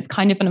skin. It's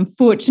kind of an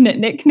unfortunate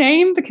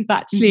nickname because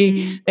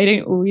actually they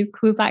don't always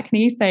cause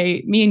acne. So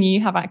me and you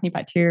have acne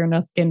bacteria on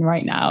our skin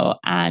right now,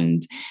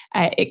 and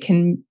it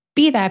can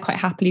be there quite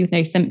happily with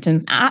no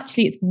symptoms.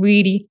 Actually, it's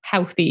really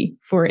healthy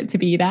for it to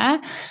be there.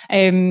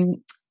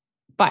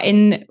 But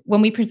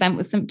when we present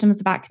with symptoms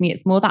of acne,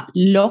 it's more that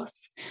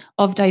loss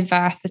of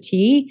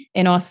diversity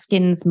in our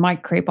skin's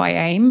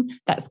microbiome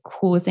that's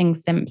causing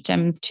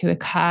symptoms to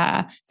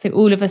occur. So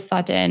all of a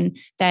sudden,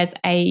 there's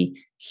a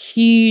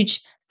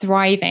huge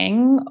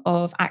thriving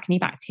of acne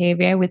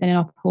bacteria within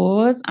our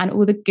pores, and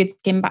all the good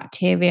skin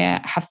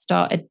bacteria have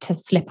started to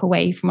slip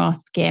away from our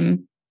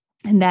skin.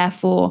 And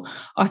therefore,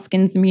 our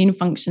skin's immune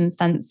function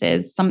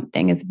senses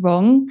something is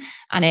wrong,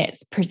 and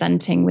it's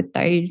presenting with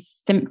those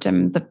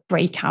symptoms of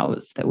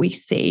breakouts that we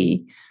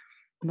see.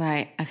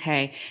 Right.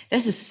 Okay.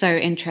 This is so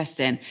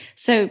interesting.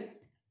 So,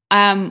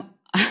 I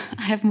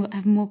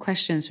have more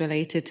questions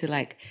related to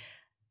like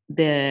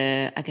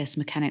the, I guess,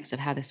 mechanics of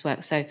how this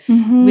works. So,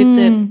 with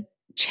the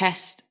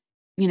chest,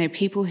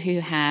 people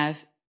who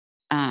have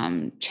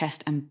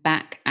chest and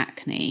back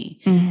acne,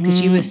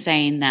 because you were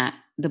saying that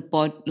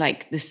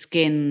the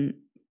skin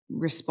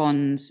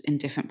responds in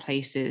different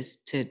places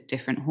to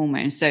different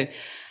hormones. So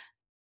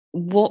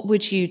what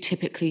would you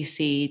typically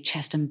see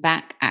chest and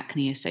back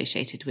acne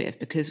associated with?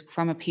 Because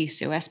from a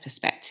PCOS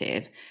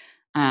perspective,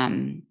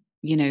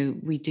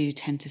 we do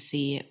tend to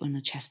see it on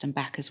the chest and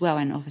back as well.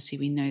 And obviously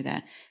we know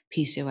that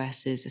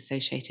PCOS is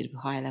associated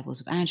with higher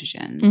levels of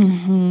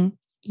androgens.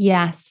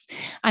 Yes.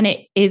 And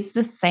it is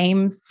the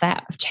same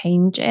set of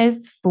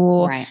changes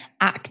for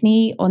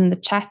acne on the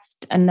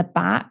chest and the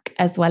back,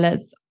 as well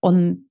as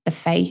on the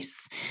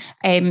face.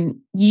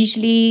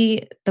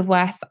 Usually the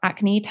worst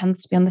acne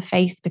tends to be on the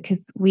face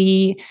because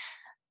we,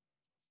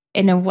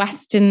 in a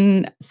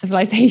Western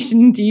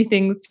civilization, do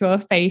things to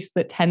our face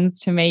that tends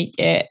to make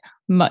it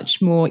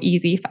much more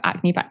easy for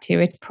acne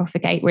bacteria to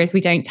propagate, whereas we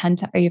don't tend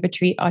to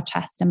overtreat our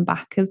chest and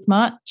back as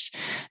much.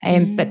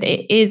 But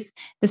it is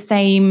the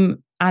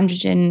same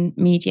androgen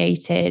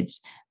mediated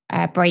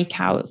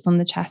breakouts on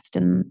the chest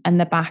and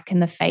the back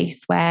and the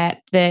face, where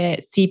the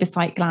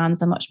sebocyte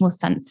glands are much more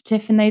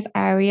sensitive in those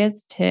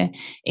areas to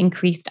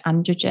increased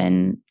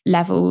androgen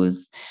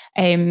levels.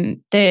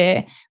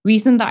 The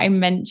reason that I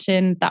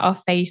mentioned that our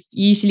face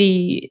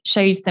usually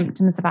shows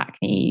symptoms of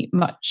acne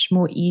much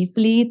more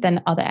easily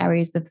than other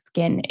areas of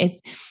skin is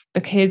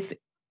because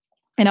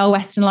in our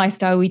Western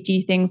lifestyle, we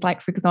do things like,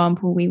 for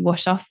example, we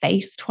wash our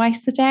face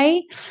twice a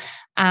day.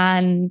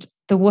 And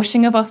the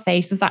washing of our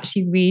face is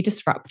actually really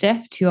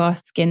disruptive to our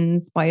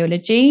skin's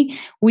biology.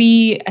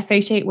 We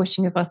associate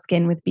washing of our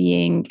skin with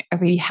being a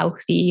really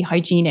healthy,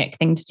 hygienic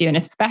thing to do. And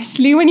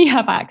especially when you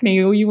have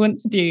acne, all you want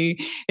to do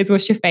is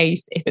wash your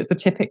face if it's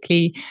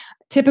a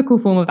typical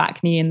form of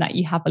acne and that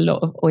you have a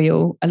lot of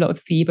oil, a lot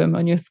of sebum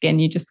on your skin.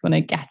 You just want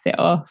to get it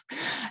off.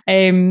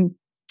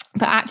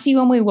 But actually,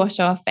 when we wash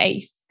our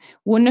face,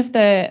 one of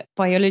the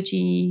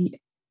biology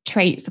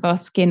traits of our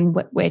skin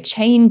we're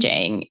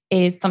changing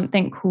is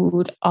something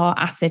called our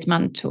acid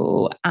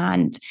mantle.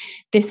 And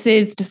this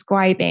is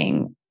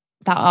describing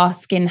that our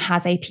skin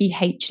has a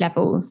pH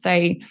level.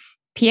 So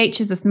pH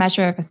is this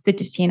measure of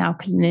acidity and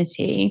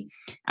alkalinity,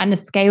 and the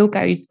scale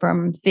goes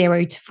from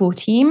 0 to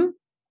 14.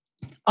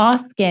 Our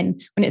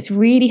skin, when it's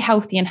really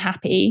healthy and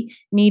happy,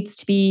 needs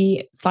to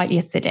be slightly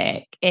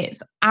acidic.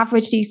 It's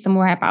averagely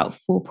somewhere about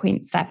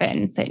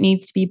 4.7. So it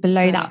needs to be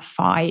below that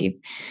 5.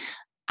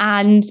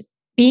 And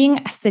being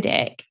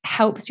acidic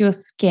helps your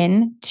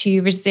skin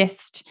to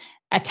resist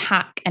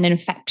attack and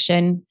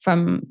infection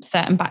from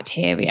certain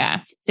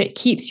bacteria. So it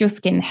keeps your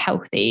skin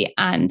healthy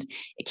and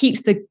it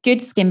keeps the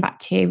good skin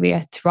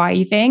bacteria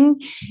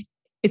thriving.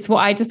 It's what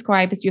I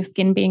describe as your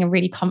skin being a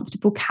really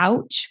comfortable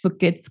couch for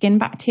good skin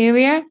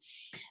bacteria.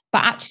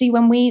 But actually,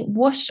 when we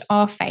wash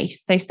our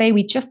face, so say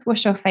we just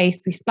wash our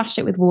face, we splash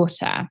it with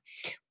water.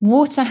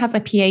 Water has a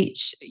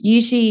pH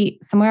usually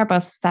somewhere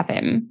above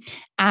 7.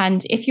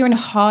 And if you're in a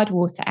hard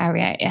water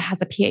area, it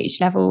has a pH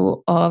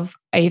level of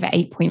over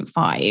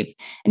 8.5.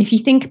 And if you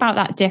think about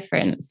that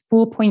difference,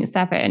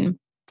 4.7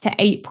 to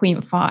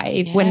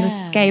 8.5, when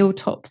the scale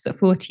tops at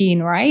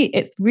 14, right?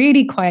 It's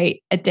really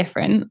quite a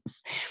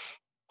difference.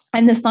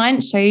 And the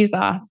science shows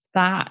us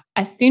that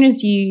as soon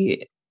as you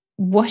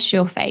wash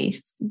your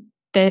face,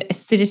 the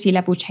acidity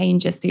level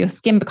changes, so your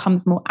skin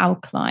becomes more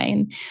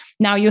alkaline.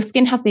 Now, your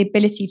skin has the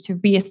ability to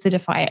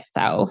reacidify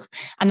itself,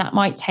 and that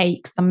might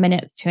take some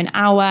minutes to an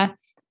hour.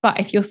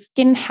 But if your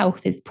skin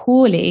health is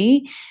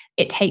poorly,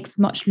 it takes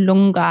much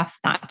longer for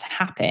that to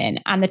happen.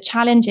 And the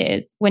challenge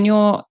is when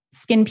your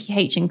skin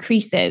pH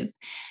increases,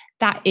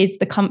 that is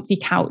the comfy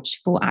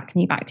couch for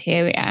acne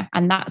bacteria.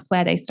 And that's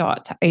where they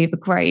start to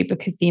overgrow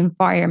because the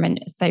environment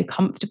is so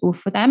comfortable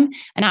for them.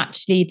 And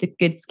actually, the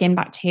good skin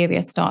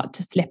bacteria start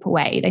to slip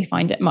away. They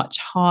find it much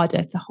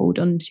harder to hold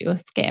on to your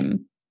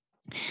skin.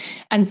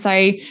 And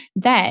so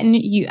then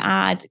you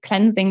add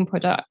cleansing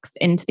products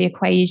into the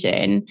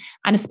equation.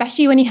 And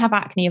especially when you have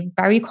acne, a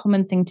very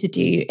common thing to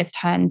do is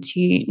turn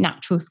to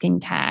natural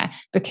skincare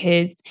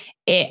because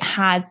it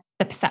has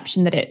the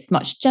perception that it's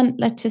much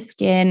gentler to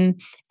skin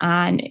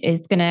and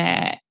is going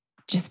to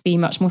just be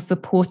much more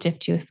supportive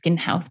to your skin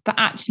health. But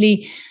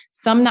actually,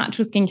 some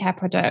natural skincare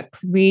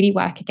products really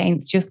work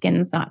against your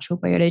skin's natural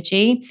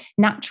biology.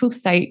 Natural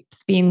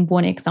soaps, being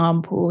one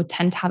example,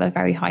 tend to have a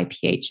very high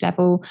pH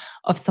level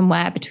of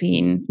somewhere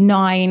between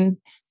 9.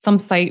 Some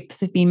soaps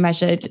have been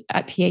measured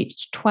at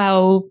pH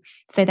 12.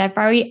 So they're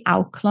very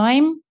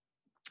alkaline.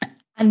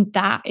 And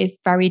that is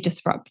very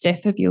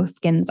disruptive of your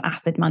skin's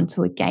acid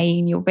mantle.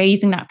 Again, you're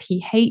raising that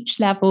pH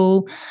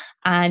level,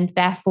 and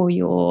therefore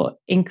you're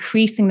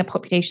increasing the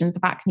populations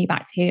of acne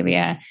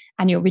bacteria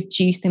and you're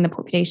reducing the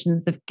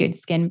populations of good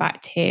skin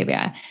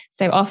bacteria.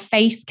 So our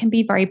face can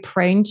be very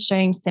prone to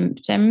showing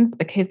symptoms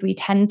because we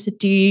tend to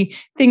do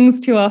things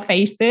to our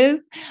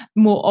faces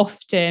more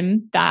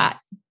often that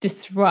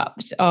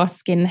disrupt our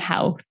skin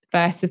health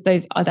versus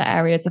those other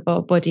areas of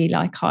our body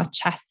like our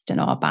chest and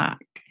our back.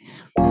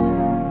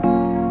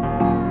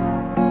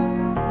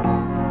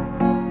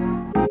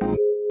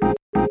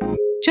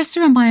 Just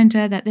a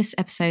reminder that this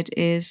episode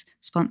is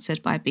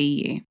sponsored by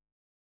BU.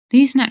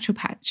 These natural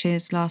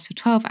patches last for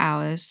 12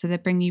 hours, so they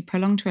bring you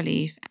prolonged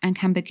relief and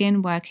can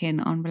begin working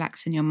on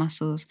relaxing your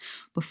muscles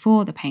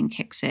before the pain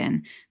kicks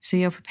in, so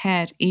you're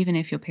prepared even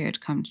if your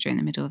period comes during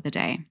the middle of the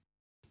day.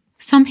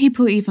 Some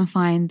people even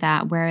find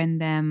that wearing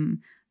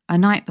them a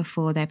night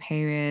before their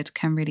period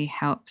can really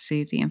help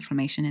soothe the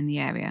inflammation in the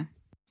area.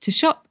 To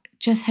shop,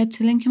 just head to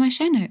the link in my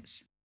show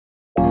notes.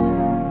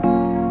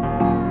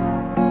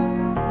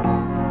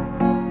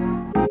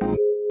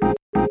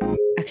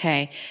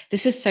 Okay,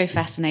 this is so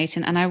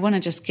fascinating, and I want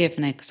to just give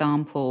an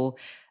example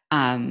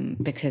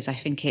because I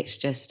think it's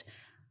just,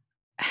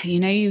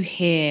 you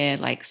hear,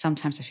 like,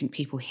 sometimes I think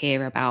people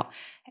hear about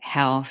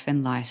health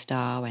and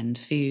lifestyle and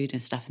food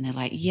and stuff, and they're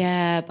like,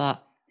 yeah,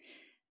 but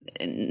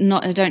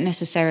I don't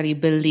necessarily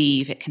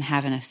believe it can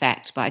have an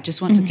effect. But I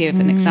just want to give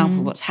an example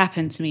of what's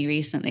happened to me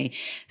recently.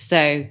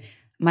 So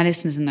my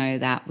listeners know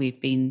that we've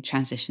been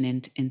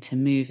transitioning into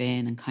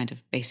moving and kind of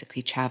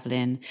basically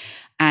traveling.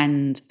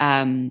 And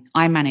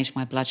I manage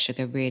my blood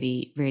sugar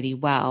really, really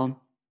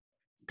well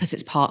because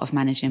it's part of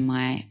managing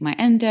my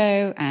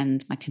endo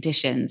and my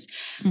conditions.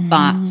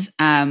 But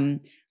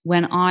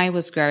when I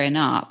was growing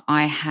up,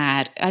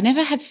 I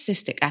never had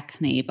cystic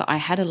acne, but I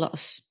had a lot of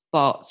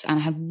spots and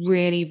I had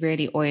really,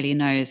 really oily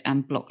nose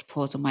and blocked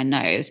pores on my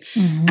nose.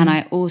 And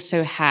I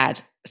also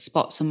had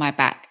spots on my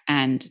back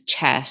and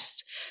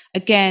chest.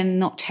 Again,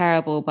 not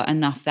terrible, but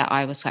enough that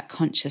I was like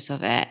conscious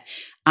of it.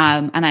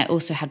 And I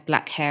also had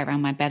black hair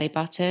around my belly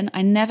button.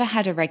 I never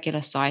had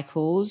irregular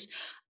cycles.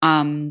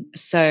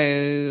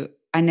 So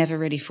I never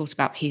really thought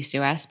about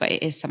PCOS, but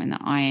it is something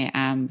that I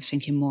am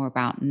thinking more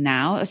about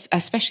now,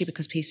 especially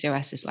because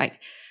PCOS is like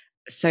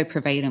so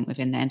prevalent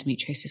within the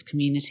endometriosis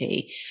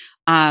community.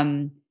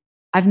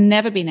 I've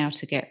never been able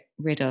to get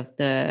rid of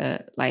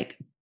the like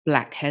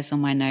black hairs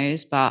on my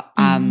nose, but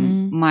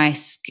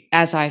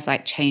as I've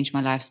like changed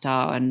my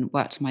lifestyle and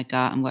worked on my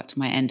gut and worked on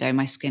my endo,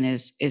 my skin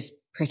is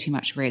pretty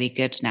much really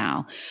good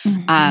now.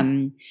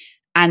 And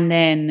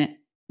then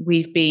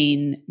we've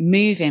been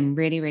moving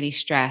really, really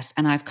stressed,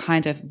 and I've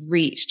kind of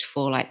reached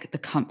for like the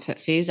comfort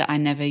foods that I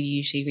never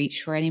usually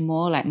reach for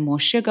anymore, like more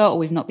sugar, or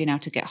we've not been able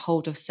to get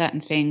hold of certain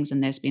things,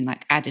 and there's been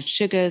like added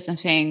sugars and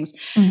things,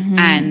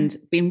 and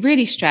been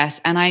really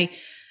stressed. And I'd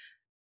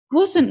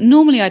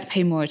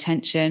pay more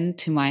attention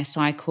to my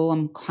cycle.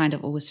 I'm kind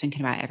of always thinking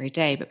about it every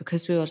day, but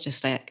because we were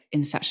just like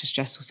in such a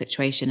stressful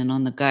situation and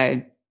on the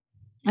go,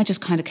 I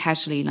just kind of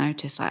casually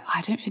noticed, like,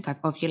 I don't think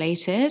I've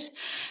ovulated.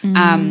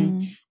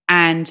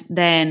 And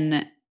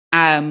then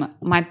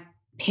my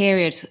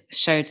period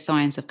showed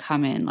signs of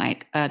coming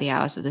like early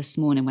hours of this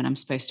morning when I'm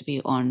supposed to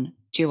be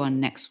due on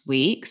next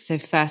week. So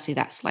firstly,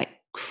 that's like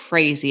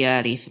crazy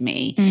early for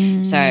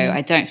me. So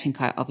I don't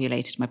think I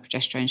ovulated. My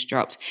progesterone's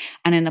dropped.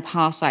 And in the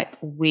past like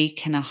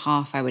week and a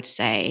half, I would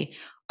say,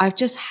 I've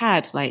just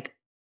had like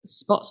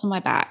spots on my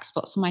back,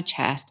 spots on my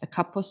chest, a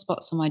couple of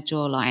spots on my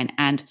jawline,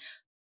 and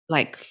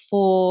like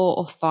 4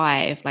 or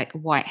 5 like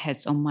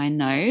whiteheads on my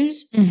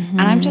nose. And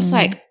I'm just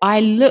like,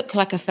 I look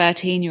like a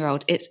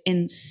 13-year-old. It's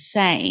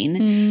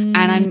insane.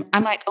 And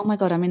I'm like, oh my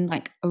God, I'm in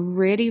like a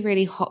really,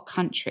 really hot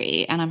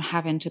country and I'm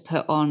having to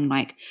put on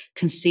like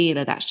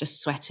concealer that's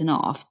just sweating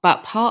off.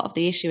 But part of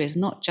the issue is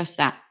not just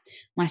that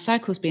my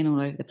cycle's been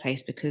all over the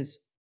place,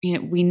 because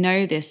we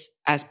know this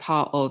as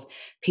part of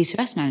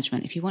PCOS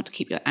management. If you want to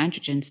keep your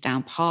androgens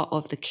down, part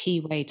of the key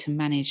way to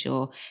manage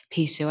your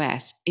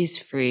PCOS is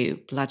through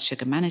blood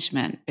sugar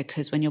management,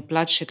 because when your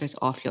blood sugar is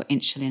off, your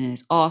insulin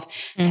is off,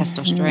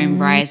 testosterone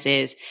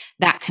rises.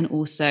 That can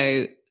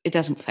also, it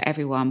doesn't for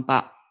everyone,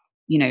 but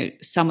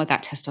some of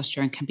that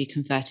testosterone can be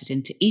converted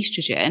into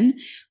estrogen,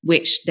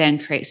 which then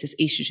creates this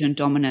estrogen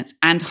dominance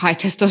and high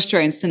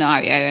testosterone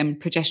scenario,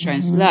 and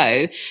progesterone's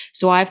low.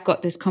 So I've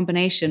got this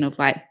combination of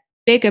like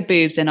bigger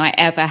boobs than I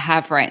ever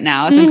have right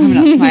now as I'm coming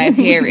up to my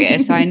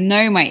period. So I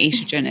know my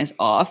estrogen is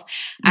off.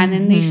 And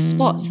then these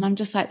spots, and I'm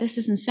just like, this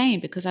is insane,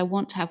 because I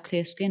want to have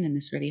clear skin in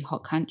this really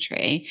hot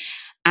country.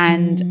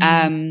 And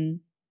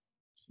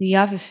the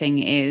other thing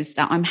is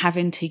that I'm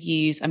having to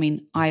use,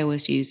 I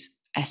always use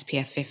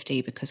SPF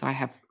 50 because I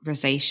have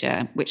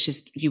rosacea, which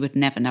is, you would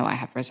never know I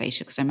have rosacea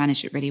because I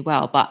manage it really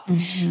well. But,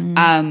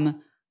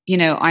 you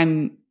know,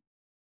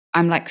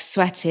 I'm like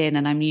sweating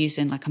and I'm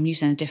using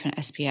a different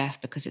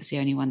SPF because it's the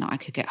only one that I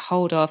could get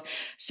hold of.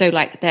 So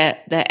like the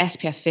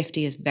SPF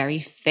 50 is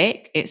very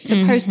thick. It's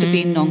supposed to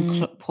be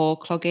non-pore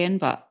clogging,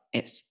 but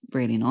it's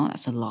really not.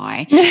 That's a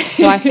lie.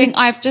 So I think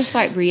I've just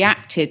like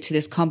reacted to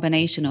this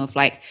combination of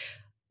like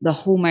the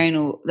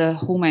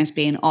hormones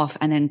being off,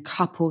 and then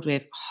coupled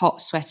with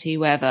hot, sweaty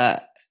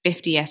weather,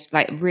 50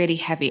 like really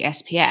heavy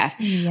SPF.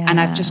 Yeah. And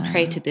I've just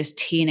created this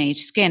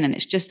teenage skin, and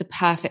it's just the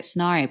perfect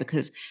scenario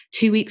because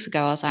 2 weeks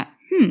ago I was like,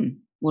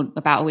 well,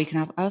 about a week and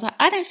a half, I was like,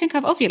 I don't think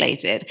I've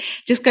ovulated.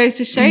 Just goes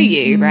to show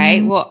you,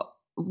 right,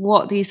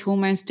 what these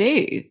hormones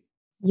do.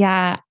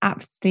 Yeah,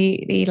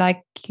 absolutely.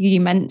 Like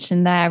you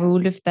mentioned there,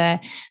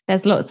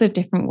 there's lots of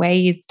different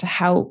ways to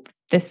help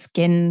the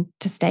skin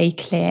to stay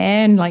clear.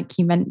 And like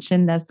you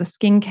mentioned, there's the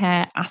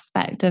skincare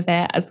aspect of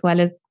it, as well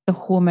as the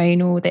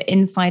hormonal, the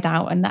inside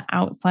out and the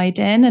outside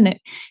in. And it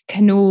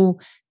can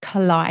all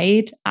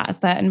collide at a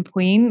certain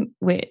point,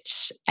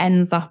 which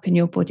ends up in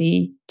your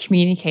body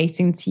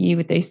communicating to you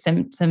with those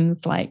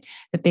symptoms like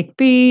the big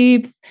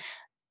boobs,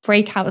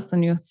 breakouts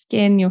on your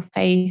skin, your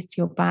face,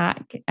 your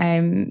back,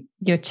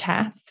 your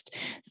chest.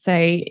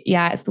 So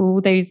yeah, it's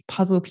all those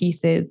puzzle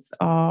pieces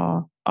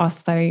are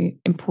so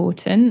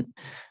important.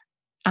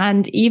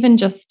 And even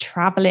just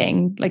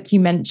traveling, like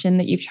you mentioned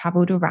that you've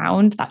traveled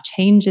around, that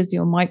changes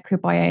your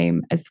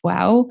microbiome as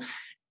well.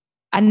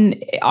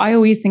 And I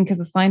always think as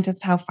a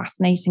scientist how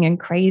fascinating and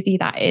crazy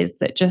that is,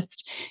 that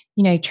just,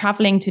 you know,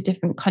 traveling to a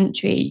different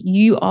country,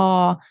 you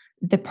are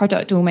the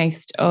product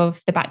almost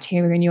of the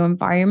bacteria in your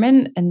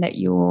environment and that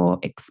you're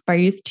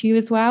exposed to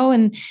as well.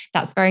 And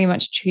that's very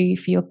much true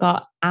for your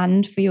gut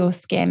and for your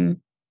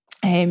skin.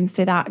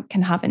 So that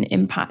can have an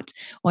impact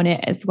on it,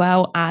 as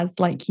well as,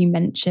 like you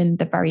mentioned,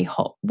 the very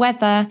hot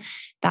weather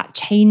that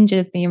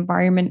changes the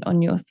environment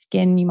on your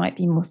skin. You might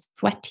be more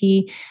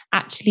sweaty.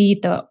 Actually,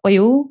 the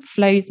oil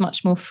flows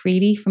much more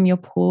freely from your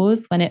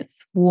pores when it's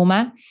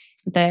warmer.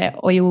 The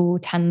oil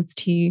tends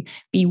to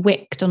be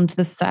wicked onto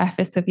the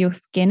surface of your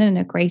skin in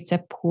a greater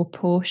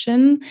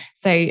proportion.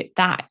 So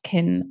that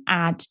can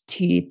add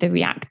to the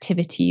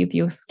reactivity of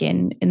your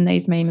skin in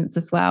those moments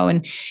as well.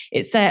 And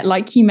it's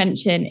like you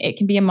mentioned, it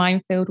can be a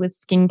minefield with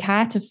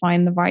skincare to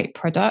find the right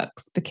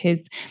products,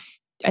 because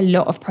a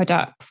lot of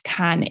products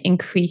can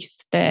increase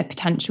the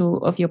potential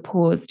of your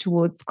pores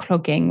towards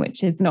clogging,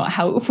 which is not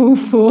helpful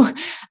for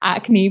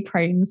acne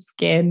prone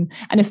skin.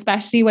 And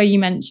especially where you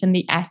mentioned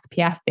the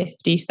SPF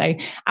 50. So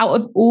out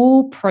of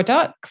all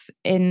products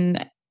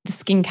in the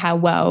skincare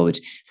world,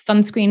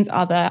 sunscreens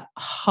are the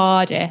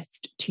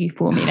hardest to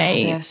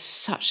formulate. They're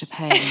such a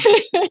pain.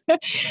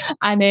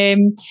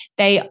 And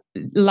they,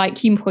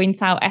 like you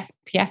point out,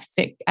 SPF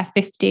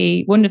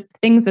 50, one of the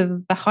things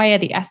is the higher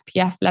the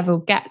SPF level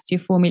gets, your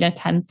formula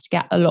tends to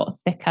get a lot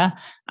thicker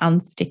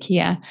and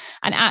stickier.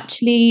 And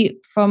actually,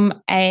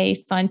 from a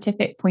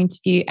scientific point of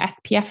view,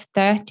 SPF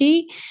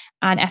 30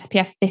 and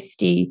SPF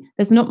 50,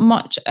 there's not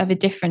much of a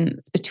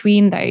difference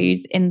between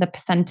those in the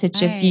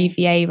percentage of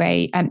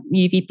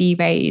UVB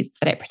rays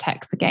that it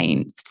protects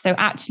against. So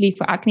actually,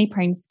 for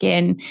acne-prone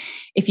skin,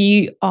 if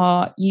you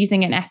are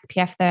using an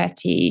SPF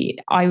 30,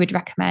 I would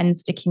recommend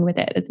sticking with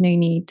it. There's no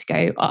need to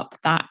go up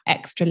that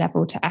extra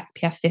level to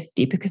SPF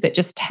 50, because it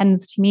just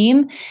tends to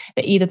mean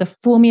that either the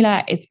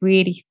formula is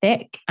really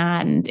thick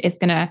and is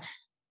going to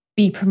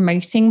be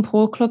promoting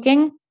pore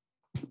clogging,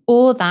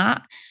 or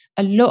that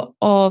a lot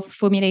of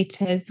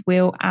formulators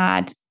will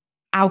add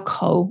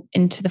alcohol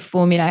into the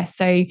formula.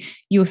 So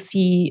you'll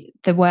see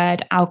the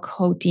word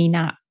alcohol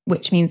denat,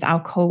 which means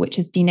alcohol which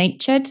is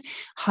denatured,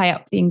 high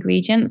up the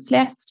ingredients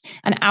list.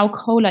 And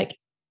alcohol, like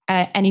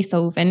any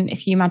solvent,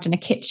 if you imagine a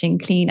kitchen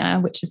cleaner,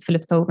 which is full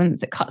of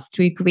solvents, it cuts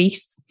through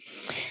grease.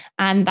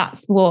 And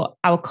that's what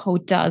alcohol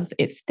does.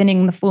 It's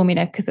thinning the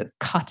formula because it's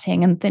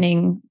cutting and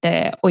thinning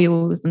the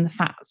oils and the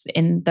fats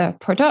in the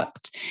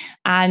product.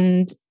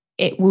 And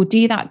it will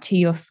do that to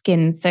your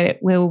skin. So it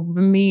will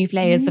remove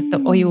layers of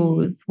the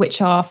oils,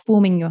 which are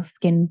forming your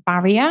skin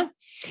barrier.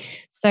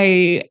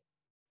 So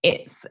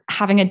it's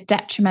having a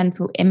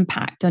detrimental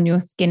impact on your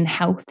skin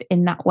health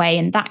in that way.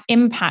 And that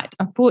impact,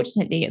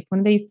 unfortunately, it's one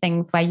of those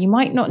things where you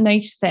might not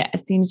notice it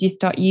as soon as you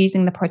start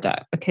using the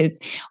product, because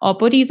our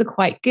bodies are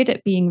quite good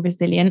at being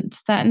resilient to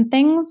certain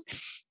things.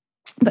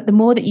 But the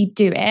more that you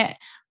do it,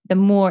 the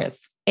more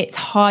it's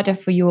harder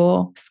for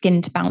your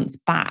skin to bounce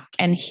back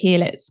and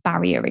heal its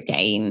barrier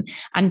again.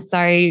 And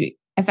so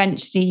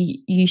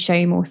eventually you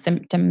show more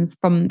symptoms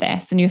from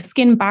this, and your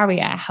skin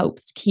barrier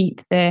helps to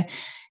keep the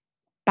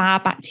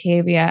bad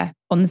bacteria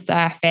on the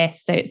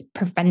surface. So it's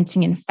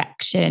preventing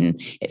infection,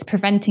 it's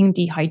preventing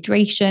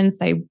dehydration,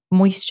 so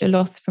moisture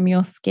loss from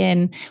your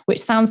skin, which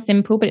sounds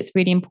simple, but it's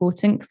really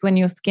important because when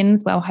your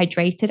skin's well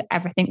hydrated,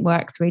 everything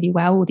works really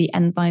well. All the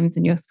enzymes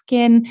in your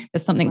skin,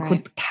 there's something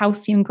called the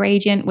calcium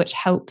gradient, which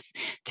helps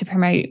to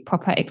promote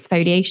proper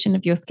exfoliation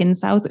of your skin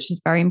cells, which is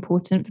very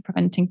important for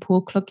preventing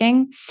pore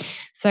clogging.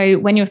 So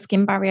when your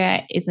skin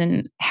barrier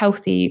isn't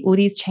healthy, all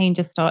these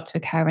changes start to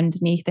occur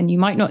underneath, and you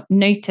might not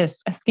notice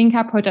a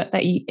skincare product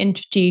that you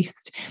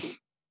introduced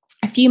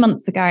a few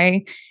months ago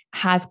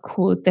has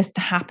caused this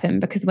to happen,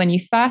 because when you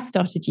first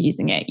started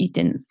using it, you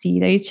didn't see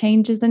those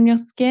changes in your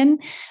skin.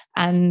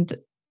 And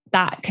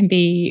that can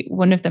be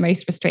one of the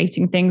most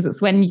frustrating things.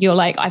 It's when you're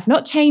like, I've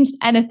not changed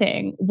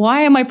anything.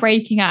 Why am I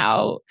breaking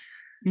out?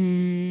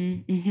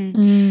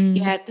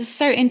 Yeah, this is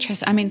so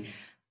interesting.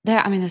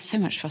 There's so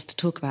much for us to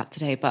talk about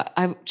today, but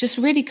I just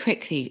really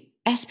quickly,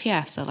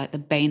 SPFs are like the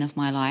bane of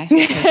my life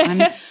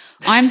because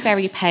I'm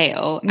very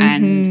pale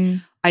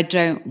and I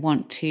don't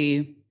want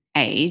to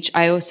age.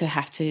 I also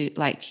have to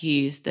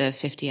use the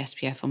 50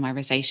 SPF on my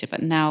rosacea,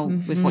 but now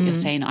with what you're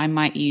saying, I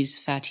might use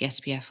 30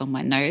 SPF on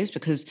my nose,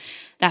 because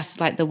that's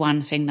the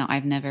one thing that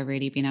I've never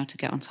really been able to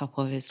get on top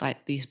of is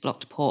these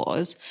blocked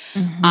pores.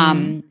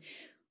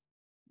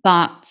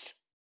 But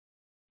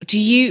do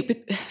you,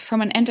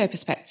 from an endo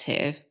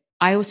perspective,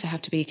 I also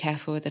have to be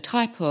careful with the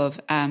type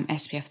of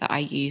SPF that I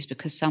use,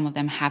 because some of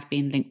them have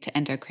been linked to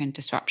endocrine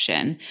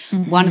disruption.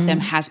 One of them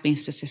has been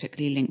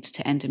specifically linked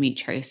to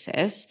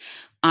endometriosis.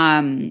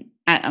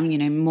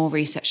 More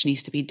research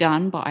needs to be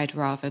done, but I'd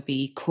rather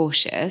be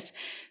cautious.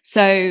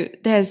 So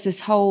there's this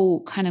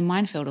whole kind of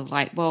minefield of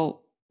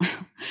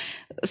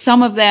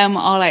some of them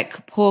are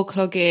pore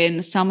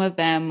clogging, some of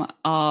them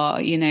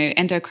are,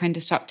 endocrine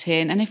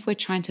disrupting. And if we're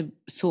trying to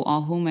sort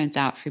our hormones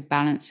out through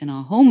balancing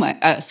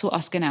sort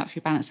our skin out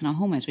through balancing our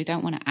hormones, we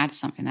don't want to add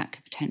something that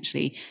could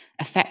potentially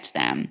affect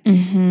them.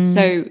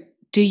 So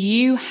do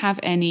you have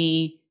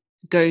any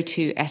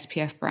go-to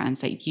SPF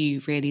brands that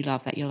you really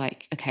love that you're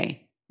like,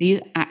 okay, these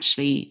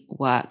actually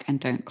work and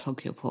don't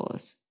clog your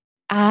pores?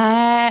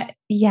 Yeah,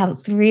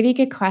 that's a really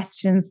good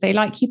question. So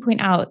like you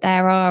point out,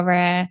 there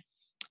are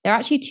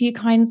actually two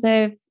kinds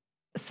of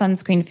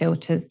sunscreen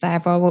filters.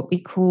 There are what we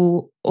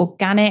call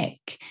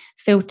organic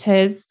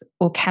filters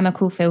or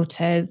chemical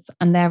filters,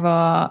 and there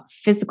are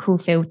physical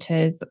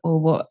filters, or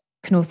what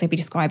can also be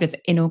described as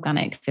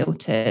inorganic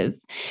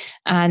filters.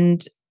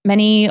 And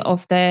many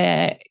of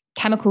the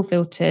chemical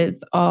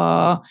filters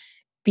are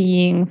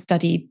being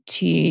studied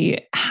to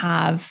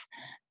have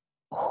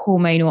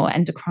hormonal or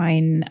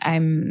endocrine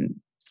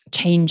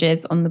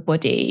changes on the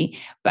body,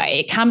 but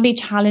it can be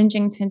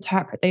challenging to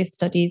interpret those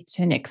studies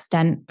to an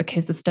extent,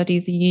 because the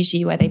studies are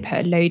usually where they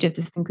put a load of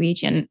this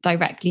ingredient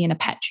directly in a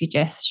petri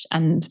dish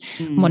and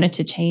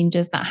monitor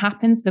changes that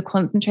happen. So the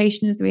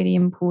concentration is really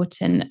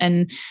important,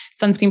 and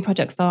sunscreen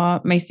products are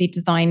mostly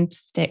designed to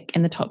stick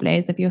in the top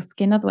layers of your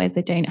skin, otherwise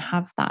they don't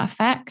have that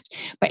effect.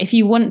 But if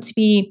you want to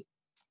be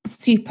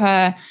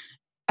super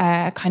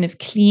kind of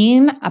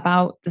clean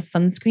about the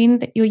sunscreen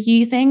that you're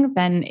using,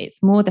 then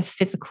it's more the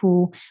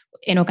physical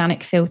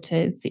inorganic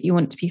filters that you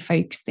want to be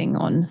focusing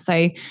on.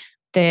 So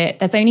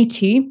there's only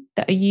two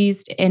that are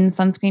used in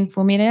sunscreen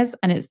formulas,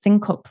 and it's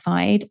zinc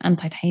oxide and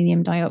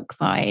titanium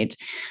dioxide.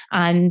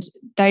 And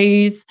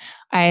those,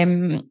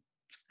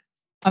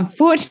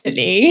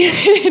 unfortunately,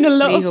 in a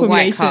lot of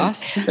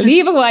formulations,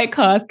 leave a white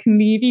cast, can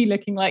leave you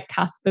looking like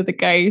Casper the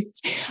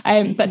Ghost.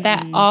 But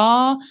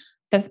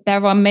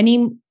there are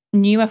many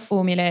newer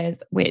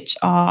formulas which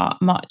are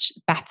much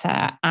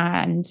better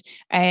and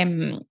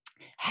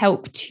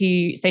help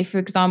to, say, for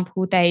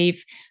example,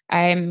 they've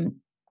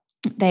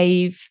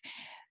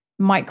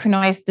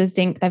micronized the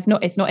zinc.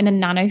 It's not in a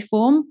nano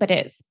form, but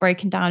it's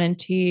broken down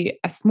into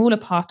a smaller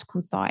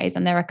particle size,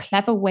 and there are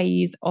clever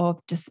ways of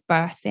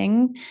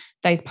dispersing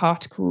those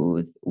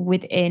particles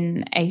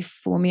within a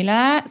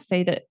formula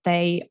so that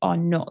they are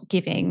not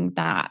giving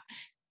that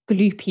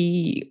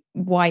gloopy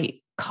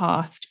white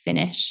cast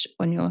finish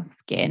on your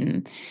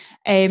skin.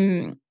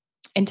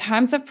 In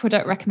terms of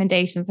product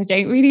recommendations, I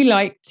don't really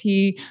like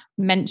to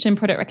mention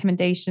product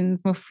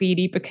recommendations more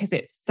freely, because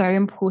it's so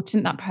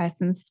important, that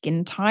person's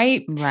skin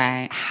type,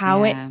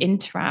 how it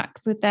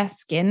interacts with their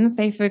skin.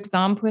 So for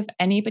example, if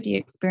anybody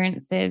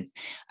experiences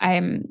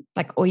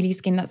oily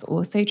skin that's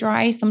also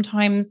dry,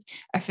 sometimes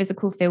a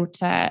physical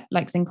filter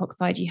like zinc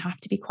oxide you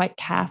have to be quite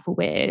careful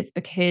with,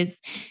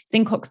 because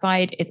zinc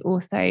oxide is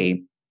also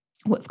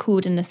what's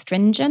called an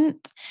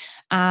astringent,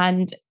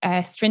 and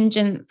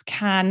astringents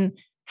can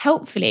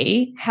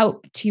helpfully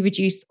help to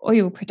reduce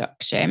oil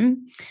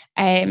production,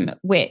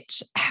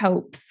 which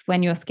helps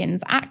when your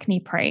skin's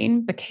acne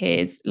prone,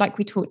 because like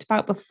we talked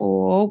about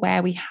before,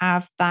 where we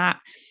have that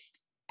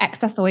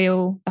excess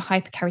oil, the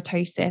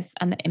hyperkeratosis,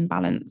 and the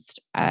imbalanced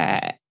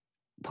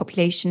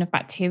population of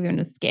bacteria on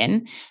the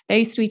skin,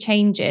 those three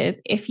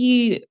changes, if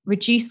you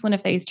reduce one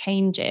of those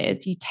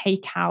changes, you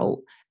take out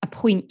a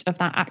point of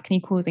that acne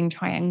causing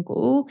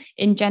triangle,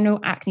 in general,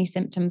 acne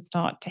symptoms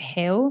start to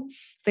heal.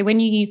 So when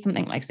you use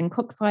something like zinc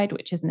oxide,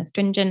 which is an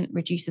astringent,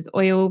 reduces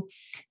oil,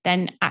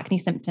 then acne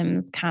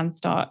symptoms can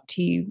start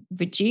to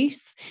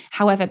reduce.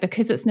 However,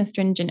 because it's an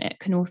astringent, it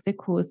can also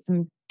cause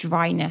some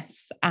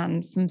dryness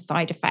and some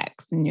side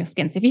effects in your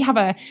skin. So if you have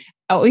a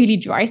oily,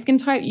 dry skin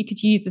type, you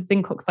could use a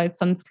zinc oxide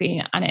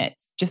sunscreen and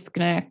it's just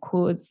going to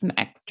cause some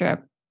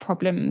extra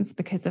problems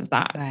because of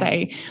that.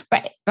 Right. So,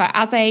 but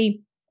as a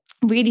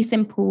really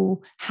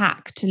simple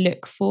hack to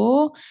look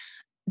for,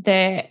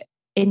 the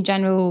in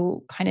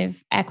general kind of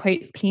air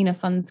quotes cleaner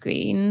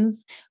sunscreens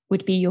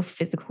would be your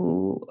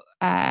physical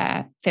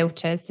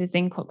filters, so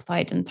zinc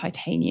oxide and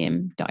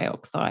titanium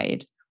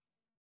dioxide.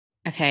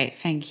 Okay,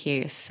 thank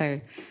you.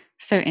 So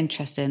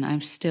interesting.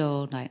 I'm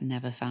still like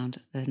never found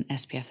an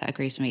SPF that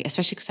agrees with me,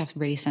 especially because I have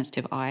really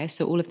sensitive eyes.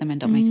 So all of them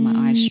end up making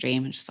my eyes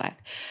stream and just like,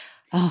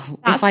 oh,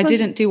 if I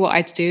didn't do what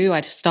I'd do,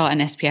 I'd start an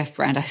SPF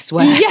brand, I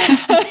swear.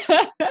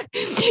 Yeah.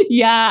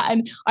 Yeah.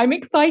 And I'm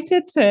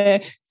excited to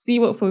see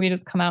what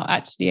formulas come out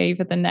actually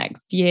over the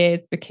next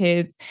years,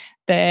 because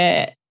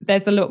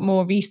there's a lot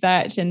more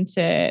research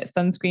into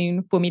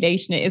sunscreen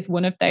formulation. It is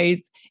one of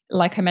those,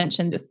 like I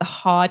mentioned, it's the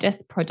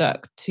hardest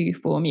product to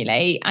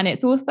formulate. And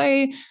it's also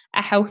a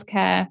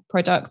healthcare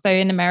product. So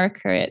in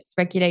America, it's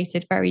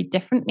regulated very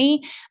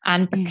differently.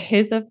 And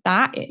because of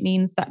that, it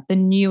means that the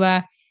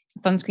newer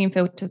sunscreen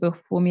filters or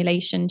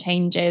formulation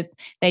changes,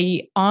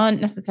 they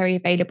aren't necessarily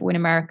available in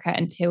America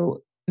until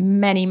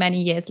many,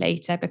 many years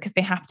later, because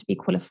they have to be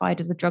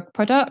qualified as a drug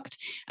product.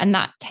 And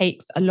that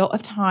takes a lot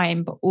of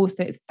time, but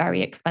also it's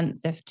very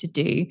expensive to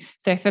do.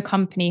 So if a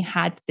company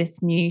had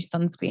this new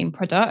sunscreen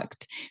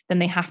product, then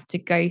they have to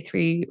go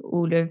through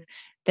all of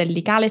the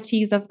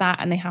legalities of that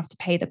and they have to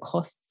pay the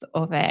costs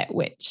of it,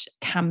 which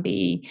can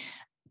be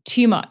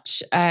too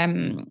much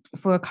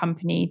for a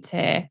company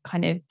to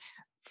kind of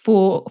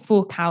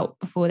fork out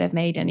before they've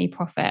made any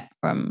profit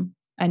from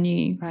a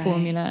new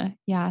formula.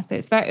 Yeah. So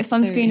it's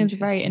sunscreen is a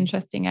very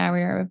interesting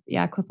area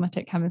of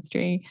cosmetic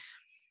chemistry.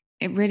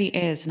 It really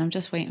is. And I'm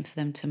just waiting for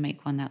them to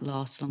make one that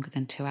lasts longer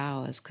than 2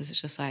 hours, because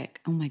it's just like,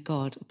 oh my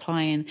God,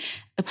 applying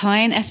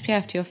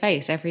SPF to your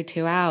face every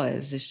 2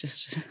 hours is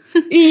just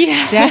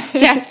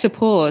death to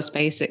pores,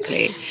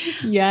 basically.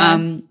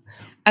 Yeah.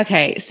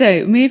 Okay,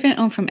 so moving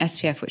on from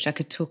SPF, which I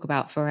could talk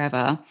about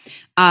forever,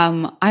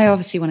 I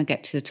obviously want to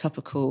get to the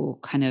topical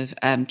kind of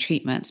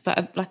treatments,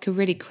 but like a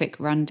really quick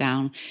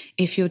rundown.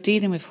 If you're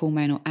dealing with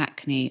hormonal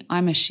acne,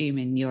 I'm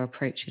assuming your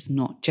approach is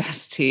not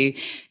just to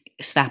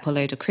slap a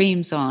load of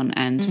creams on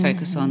and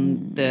focus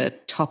on the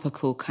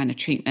topical kind of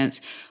treatments.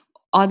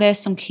 Are there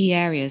some key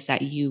areas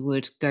that you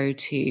would go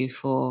to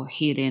for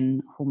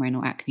healing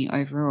hormonal acne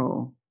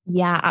overall?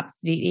 Yeah,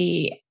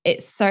 absolutely.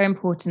 It's so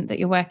important that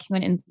you're working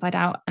on inside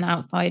out and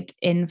outside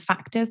in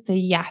factors. So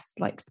yes,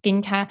 like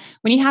skincare,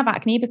 when you have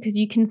acne, because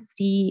you can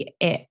see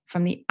it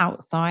from the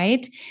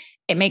outside,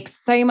 it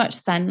makes so much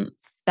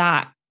sense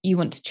that you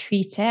want to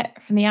treat it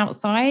from the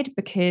outside,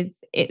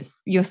 because it's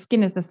your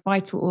skin is this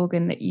vital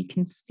organ that you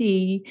can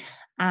see,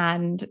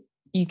 and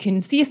you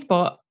can see a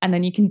spot and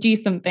then you can do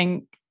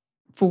something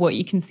for what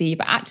you can see,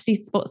 but actually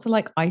spots are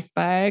like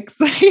icebergs.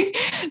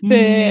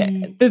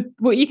 the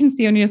what you can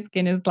see on your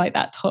skin is like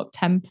that top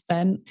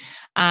 10%,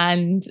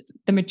 and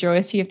the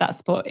majority of that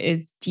spot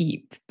is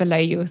deep below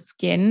your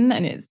skin,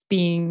 and it's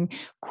being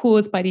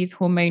caused by these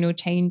hormonal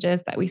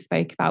changes that we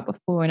spoke about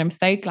before. And I'm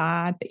so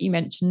glad that you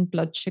mentioned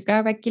blood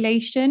sugar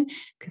regulation,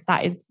 because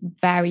that is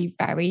very,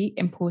 very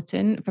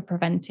important for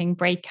preventing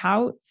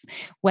breakouts.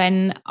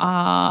 When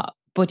our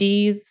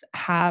bodies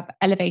have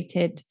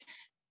elevated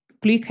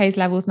glucose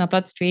levels in our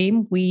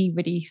bloodstream, we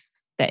release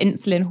the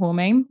insulin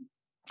hormone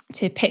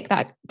to pick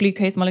that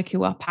glucose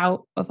molecule up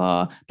out of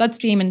our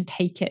bloodstream and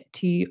take it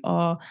to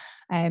our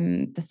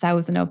the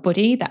cells in our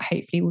body that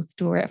hopefully will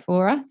store it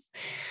for us.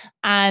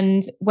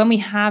 And when we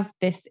have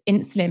this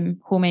insulin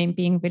hormone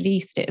being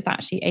released, it is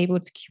actually able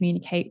to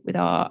communicate with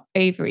our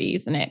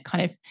ovaries, and it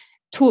kind of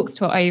talks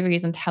to our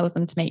ovaries and tells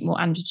them to make more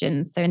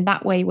androgens. So in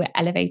that way, we're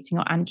elevating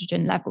our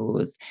androgen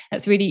levels.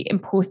 That's really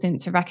important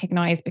to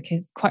recognize,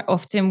 because quite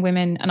often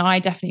women, and I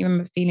definitely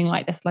remember feeling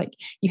like this, like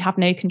you have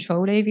no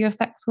control over your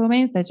sex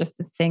hormones. They're just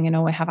this thing, and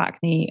I have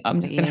acne,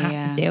 I'm just going to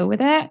have to deal with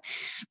it.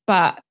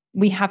 But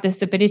we have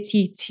this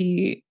ability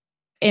to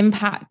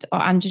impact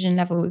our androgen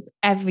levels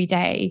every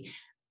day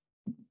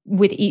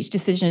with each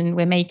decision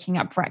we're making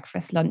at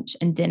breakfast, lunch,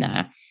 and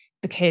dinner,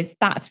 because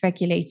that's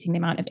regulating the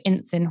amount of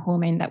insulin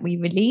hormone that we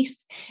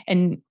release.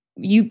 And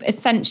you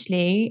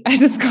essentially, I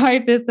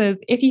describe this as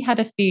if you had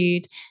a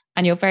food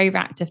and you're very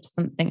reactive to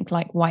something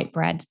like white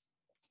bread,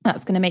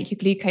 that's going to make your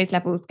glucose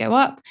levels go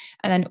up.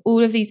 And then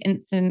all of these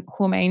insulin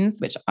hormones,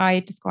 which I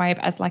describe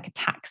as like a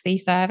taxi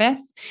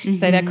service.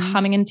 So they're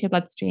coming into your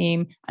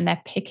bloodstream and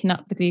they're picking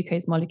up the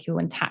glucose molecule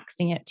and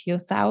taxing it to your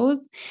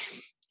cells.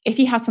 If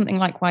you have something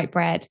like white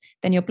bread,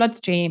 then your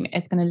bloodstream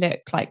is going to look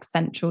like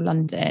central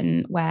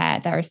London, where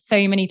there are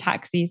so many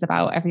taxis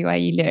about everywhere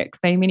you look,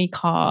 so many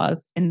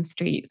cars in the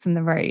streets and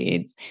the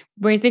roads.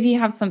 Whereas if you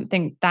have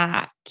something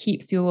that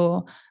keeps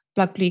your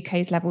blood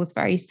glucose levels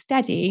very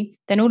steady,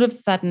 then all of a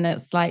sudden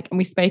it's like, and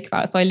we spoke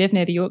about it, so I live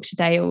near the Yorkshire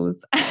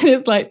Dales, and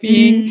it's like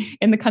being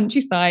in the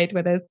countryside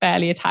where there's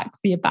barely a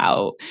taxi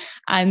about.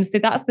 And so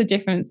that's the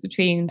difference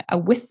between a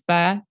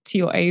whisper to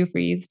your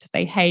ovaries to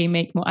say, hey,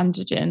 make more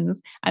androgens,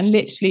 and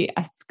literally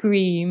a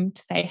scream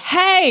to say,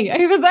 hey,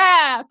 over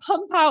there,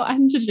 pump out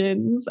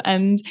androgens.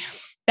 And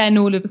then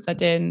all of a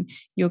sudden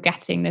you're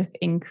getting this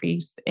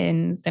increase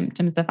in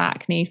symptoms of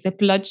acne. So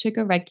blood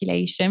sugar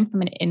regulation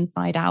from an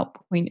inside out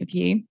point of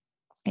view,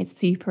 it's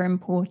super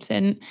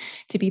important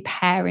to be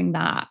pairing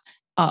that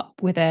up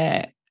with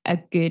a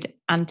good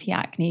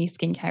anti-acne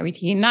skincare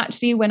routine. And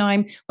actually, when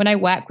I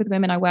work with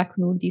women, I work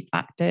on all these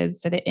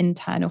factors, so the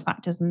internal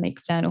factors and the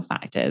external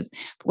factors.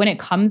 But when it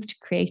comes to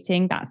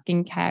creating that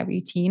skincare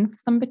routine for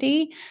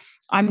somebody,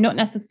 I'm not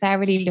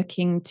necessarily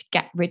looking to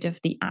get rid of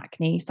the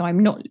acne. So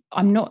I'm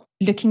not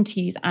looking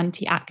to use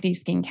anti-acne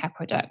skincare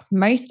products.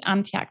 Most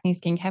anti-acne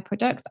skincare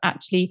products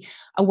actually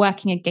are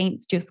working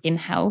against your skin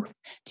health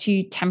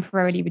to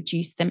temporarily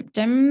reduce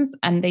symptoms,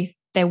 and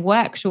they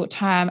work short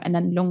term, and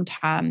then long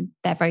term,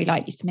 they're very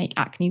likely to make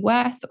acne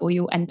worse, or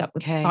you'll end up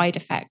with side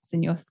effects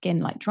in your skin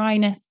like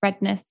dryness,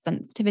 redness,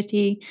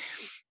 sensitivity.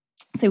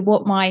 So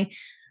what my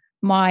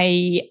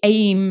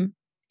aim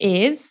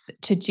is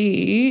to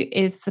do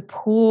is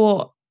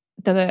support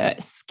the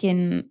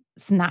skin's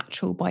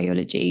natural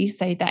biology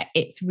so that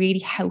it's really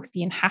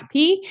healthy and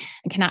happy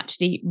and can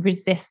actually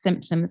resist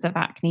symptoms of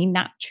acne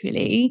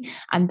naturally.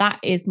 And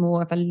that is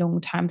more of a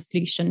long-term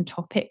solution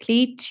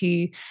topically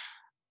to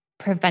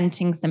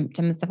preventing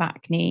symptoms of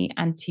acne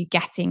and to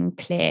getting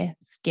clear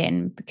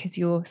skin, because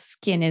your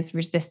skin is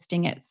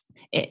resisting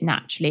it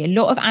naturally. A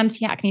lot of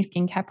anti-acne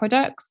skincare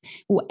products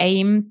will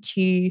aim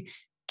to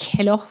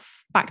kill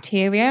off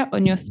bacteria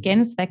on your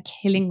skin. So they're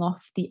killing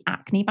off the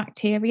acne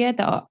bacteria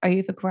that are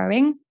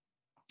overgrowing.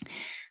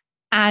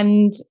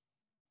 And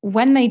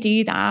when they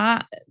do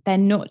that, they're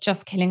not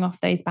just killing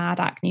off those bad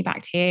acne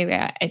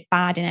bacteria,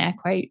 bad in air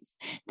quotes,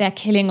 they're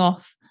killing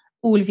off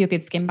all of your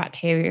good skin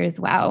bacteria as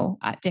well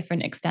at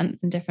different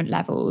extents and different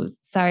levels.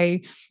 So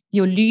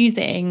you're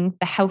losing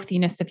the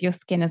healthiness of your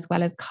skin as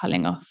well as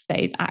culling off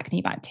those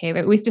acne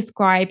bacteria. I always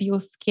describe your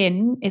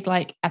skin is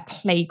like a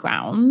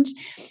playground,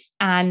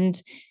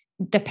 and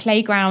the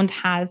playground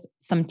has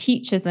some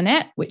teachers in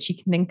it, which you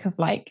can think of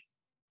like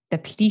the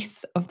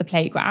police of the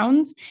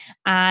playground.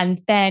 And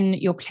then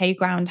your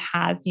playground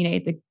has,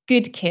 the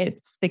good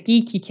kids, the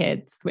geeky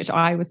kids, which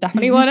I was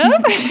definitely one of,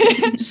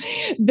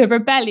 the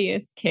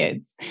rebellious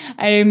kids,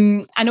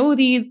 and all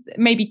these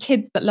maybe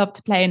kids that love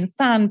to play in the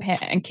sandpit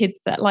and kids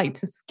that like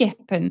to skip.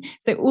 And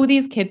so all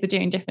these kids are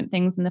doing different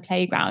things in the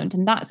playground.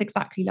 And that's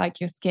exactly like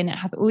your skin. It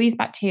has all these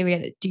bacteria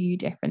that do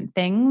different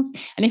things.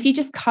 And if you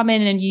just come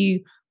in and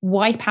you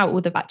wipe out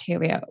all the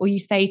bacteria, or you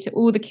say to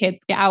all the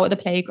kids, get out of the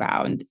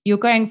playground, you're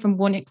going from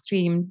one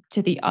extreme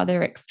to the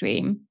other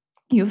extreme.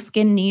 Your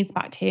skin needs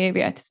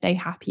bacteria to stay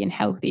happy and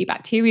healthy.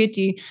 Bacteria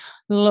do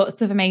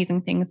lots of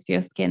amazing things for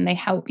your skin. They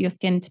help your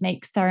skin to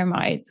make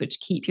ceramides, which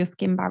keep your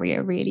skin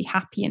barrier really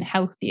happy and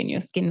healthy and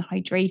your skin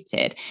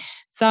hydrated.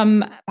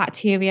 Some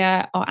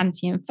bacteria are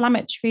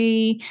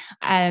anti-inflammatory.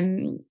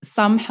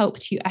 Some help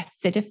to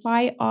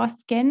acidify our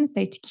skin,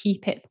 so to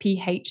keep its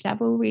pH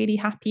level really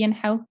happy and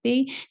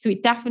healthy. So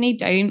we definitely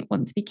don't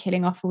want to be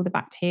killing off all the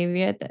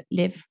bacteria that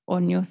live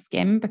on your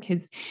skin,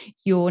 because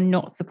you're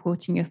not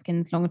supporting your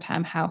skin's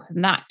long-term health.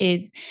 And that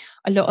is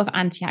a lot of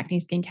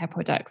anti-acne skincare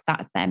products.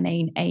 That's their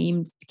main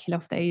aim, to kill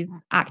off those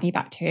acne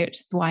bacteria,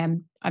 which is why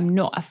I'm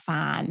not a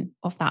fan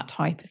of that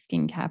type of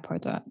skincare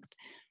product.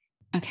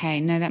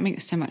 Okay, no, that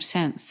makes so much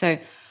sense. So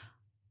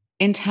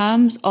in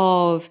terms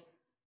of,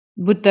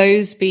 would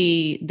those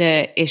be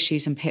the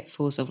issues and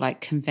pitfalls of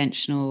like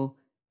conventional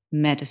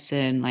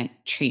medicine, like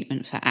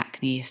treatment for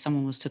acne? If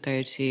someone was to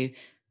go to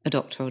a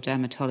doctor or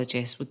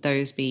dermatologist, would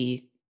those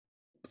be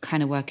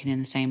kind of working in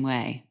the same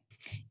way?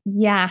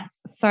 Yes.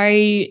 So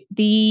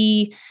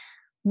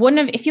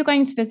if you're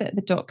going to visit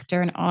the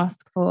doctor and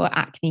ask for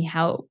acne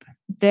help,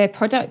 the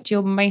product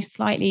you're most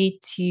likely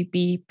to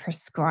be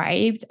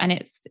prescribed, and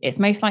it's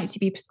most likely to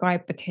be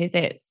prescribed because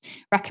it's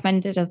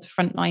recommended as a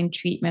frontline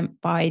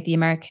treatment by the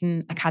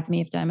American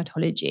Academy of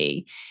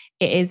Dermatology.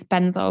 It is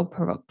benzoyl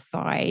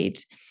peroxide.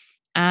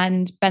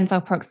 And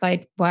benzoyl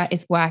peroxide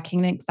is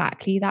working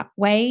exactly that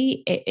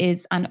way. It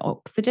is an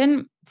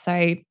oxidant.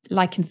 So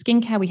like in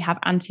skincare, we have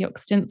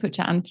antioxidants, which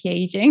are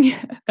anti-aging.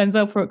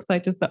 Benzoyl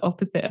peroxide is the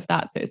opposite of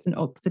that. So it's an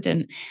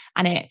oxidant,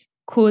 and it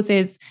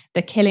causes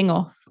the killing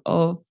off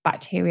of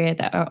bacteria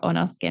that are on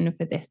our skin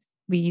for this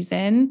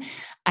reason.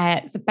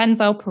 So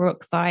benzoyl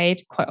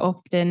peroxide, quite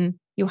often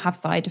you'll have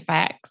side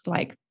effects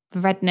like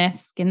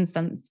redness, skin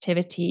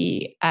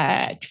sensitivity,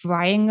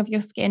 drying of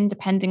your skin,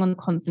 depending on the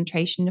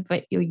concentration of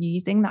it you're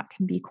using. That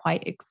can be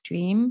quite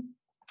extreme.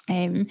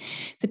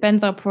 So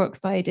benzoyl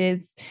peroxide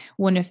is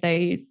one of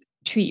those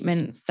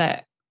treatments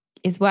that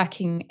is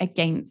working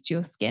against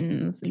your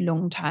skin's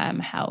long-term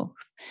health.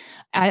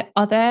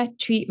 Other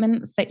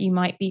treatments that you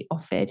might be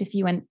offered if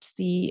you went to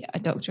see a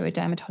doctor or a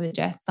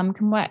dermatologist, some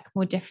can work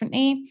more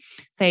differently.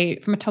 So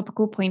from a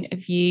topical point of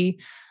view,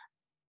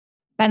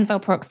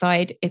 Benzoyl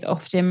peroxide is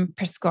often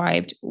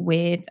prescribed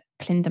with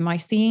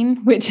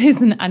clindamycin, which is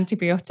an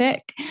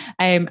antibiotic.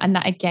 And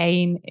that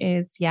again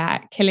is,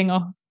 killing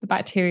off the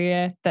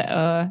bacteria that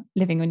are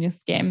living on your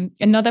skin.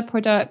 Another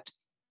product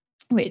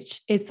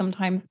which is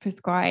sometimes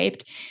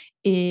prescribed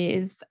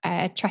is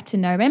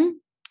tretinoin.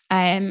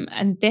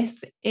 And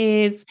this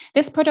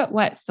product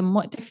works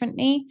somewhat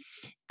differently,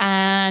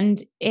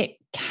 and it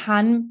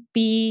can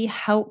be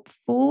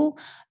helpful,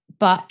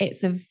 but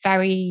it's a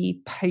very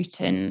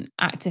potent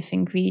active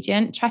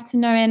ingredient.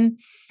 Tretinoin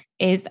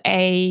is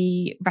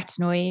a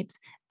retinoid,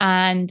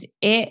 and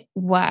it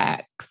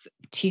works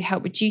to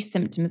help reduce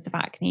symptoms of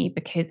acne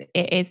because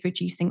it is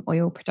reducing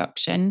oil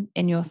production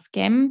in your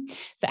skin.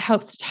 So it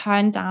helps to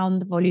turn down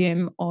the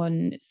volume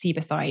on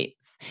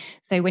sebocytes.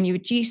 So when you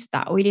reduce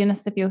that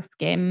oiliness of your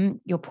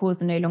skin, your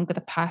pores are no longer the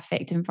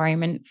perfect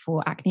environment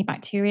for acne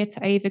bacteria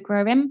to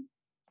overgrow in.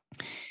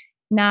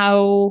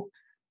 Now,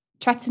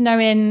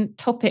 tretinoin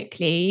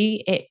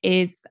topically, it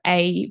is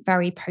a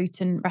very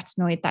potent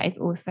retinoid that is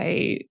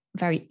also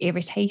very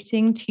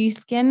irritating to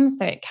skin.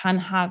 So it can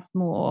have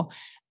more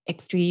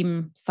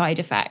extreme side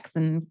effects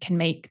and can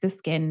make the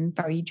skin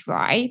very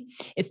dry.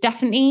 It's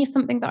definitely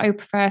something that I would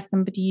prefer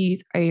somebody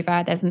use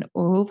over. There's an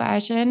oral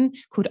version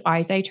called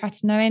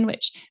isotretinoin,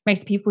 which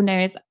most people know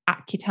as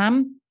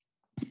Accutane.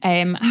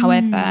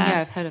 However,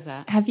 yeah, I've heard of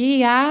that. Have you?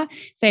 Yeah.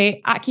 So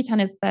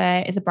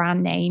Accutane is a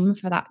brand name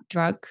for that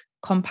drug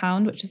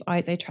compound, which is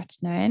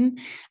isotretinoin,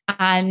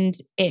 and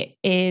it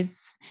is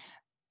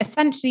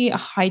essentially a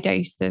high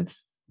dose of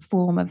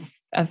form of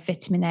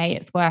vitamin A.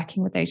 It's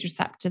working with those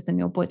receptors in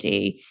your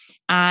body,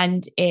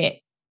 and it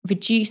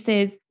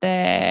reduces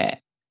the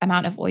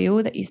amount of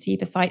oil that your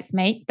sebocytes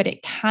make, but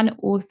it can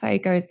also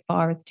go as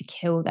far as to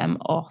kill them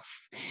off.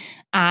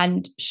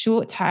 And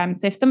short term,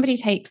 so if somebody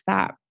takes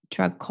that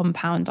drug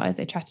compound,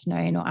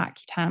 isotretinoin or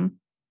Accutane,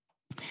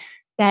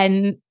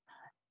 then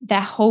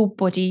their whole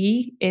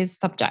body is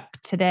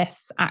subject to this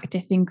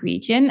active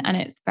ingredient, and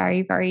it's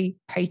very, very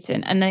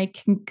potent. And they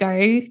can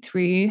go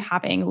through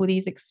having all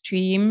these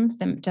extreme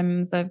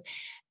symptoms of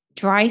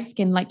dry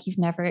skin like you've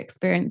never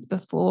experienced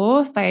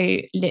before. So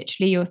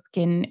literally your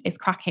skin is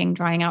cracking,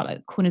 drying out, like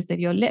the corners of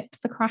your lips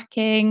are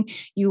cracking.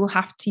 You will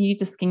have to use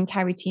a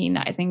skincare routine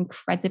that is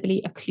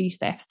incredibly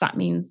occlusive. So that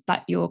means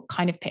that you're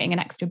kind of putting an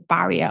extra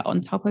barrier on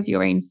top of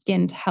your own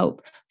skin to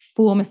help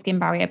form a skin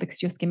barrier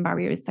because your skin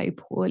barrier is so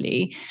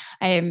poorly.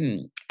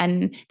 And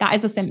that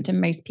is a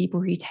symptom most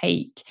people who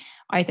take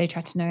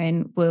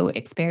isotretinoin will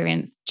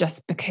experience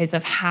just because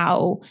of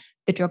how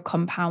the drug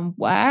compound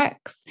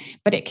works.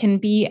 But it can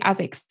be as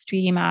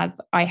extreme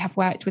as I have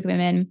worked with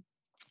women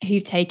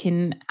who've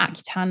taken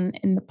Accutane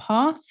in the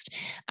past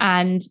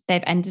and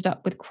they've ended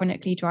up with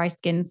chronically dry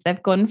skin. So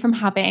they've gone from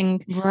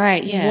having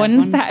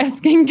one set of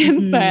skin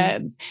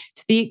concerns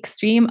to the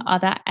extreme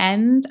other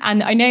end.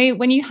 And I know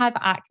when you have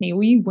acne,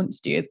 all you want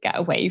to do is get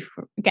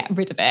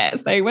rid of it.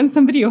 So when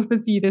somebody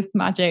offers you this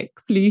magic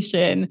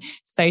solution,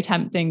 so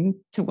tempting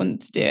to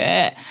want to do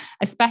it,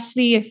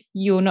 especially if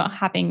you're not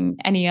having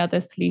any other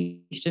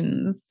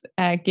solutions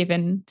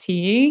given to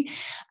you.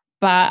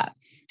 But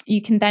you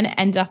can then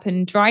end up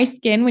in dry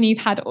skin when you've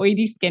had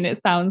oily skin.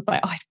 It sounds like,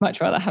 I'd much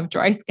rather have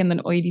dry skin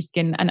than oily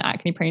skin and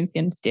acne prone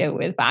skin to deal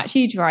with, but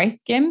actually dry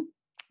skin.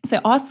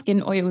 So our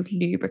skin oils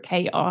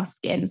lubricate our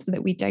skin so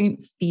that we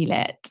don't feel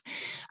it.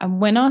 And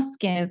when our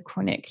skin is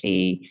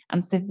chronically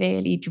and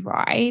severely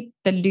dry,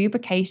 the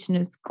lubrication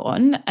is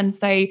gone. And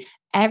so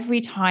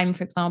every time,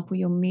 for example,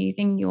 you're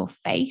moving your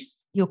face,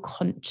 you're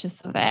conscious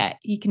of it.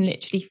 You can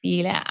literally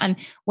feel it. And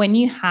when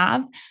you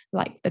have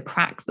like the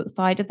cracks at the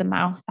side of the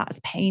mouth, that's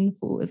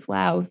painful as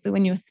well. So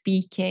when you're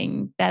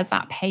speaking, there's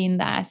that pain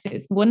there. So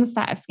it's one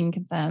set of skin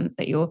concerns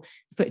that you're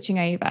switching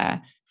over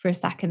for a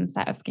second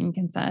set of skin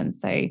concerns.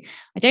 So I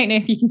don't know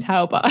if you can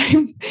tell, but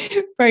I'm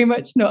very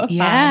much not a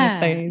fan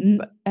of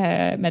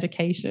those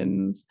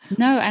medications.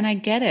 No, and I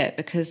get it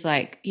because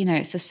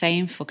it's the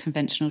same for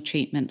conventional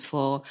treatment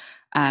for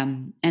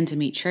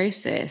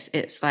endometriosis.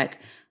 It's like,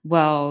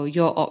 well,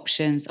 your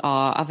options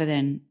are other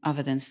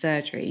than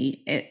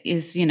surgery. It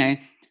is, certain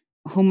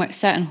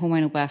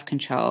hormonal birth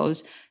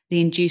controls, the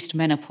induced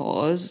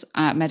menopause,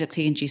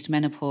 medically induced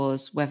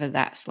menopause, whether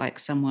that's like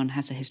someone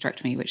has a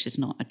hysterectomy, which is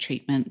not a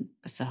treatment,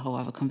 that's a whole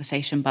other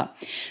conversation. But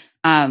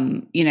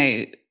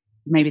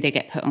maybe they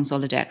get put on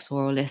Zoladex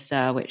or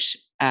Olissa, which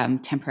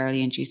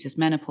temporarily induces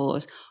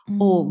menopause,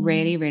 or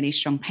really, really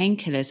strong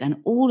painkillers,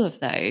 and all of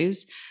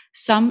those.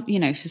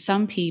 For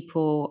some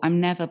people, I'm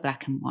never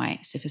black and white.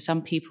 So for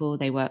some people,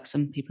 they work,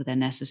 some people they're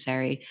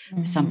necessary.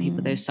 For some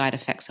people, those side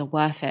effects are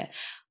worth it.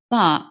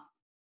 But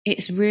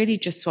it's really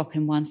just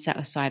swapping one set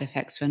of side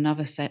effects for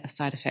another set of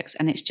side effects.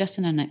 And it's just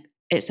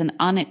it's an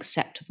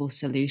unacceptable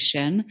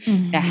solution.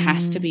 There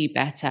has to be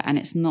better, and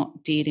it's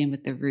not dealing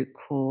with the root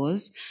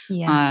cause.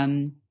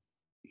 Yes.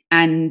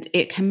 And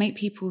it can make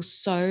people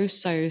so,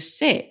 so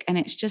sick. And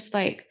it's just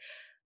like,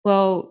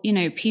 well,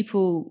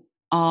 people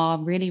are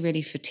really,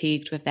 really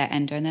fatigued with their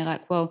endo, and they're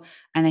like, well,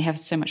 and they have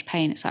so much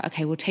pain. It's like,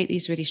 okay, we'll take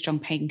these really strong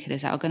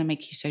painkillers that are going to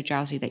make you so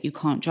drowsy that you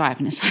can't drive.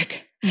 And it's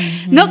like,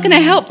 not going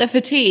to help the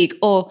fatigue.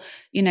 Or,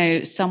 you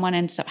know, someone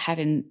ends up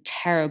having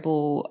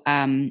terrible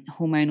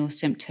hormonal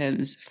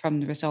symptoms from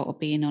the result of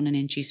being on an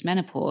induced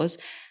menopause,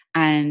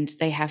 and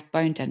they have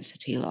bone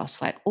density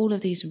loss, like all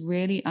of these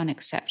really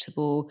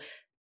unacceptable,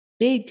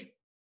 big,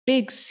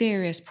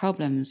 serious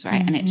problems,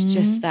 right? And it's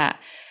just that.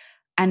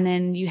 And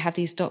then you have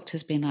these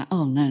doctors being like,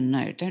 "Oh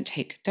no, don't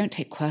take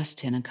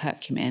quercetin and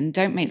curcumin.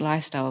 Don't make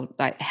lifestyle,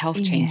 like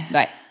health change,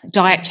 like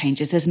diet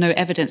changes. There's no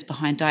evidence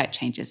behind diet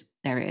changes."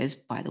 There is,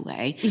 by the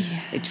way.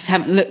 They just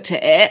haven't looked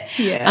at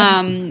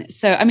it.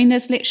 So I mean,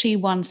 there's literally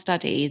one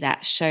study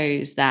that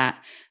shows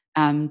that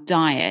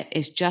diet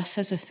is just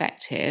as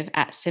effective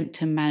at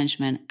symptom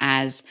management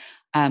as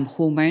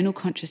hormonal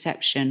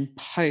contraception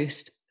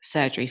post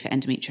surgery for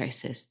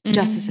endometriosis,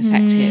 just as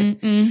effective.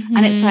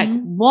 And it's like,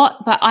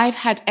 what? But I've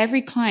had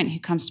every client who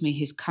comes to me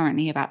who's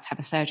currently about to have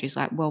a surgery is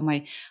like, well,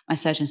 my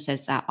surgeon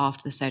says that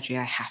after the surgery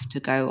I have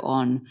to go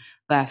on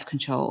birth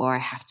control, or I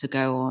have to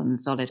go on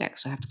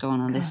Zoladex, or I have to go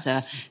on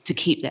Alyssa to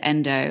keep the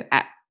endo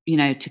at, you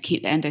know, to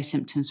keep the endo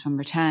symptoms from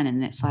returning.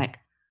 And it's like,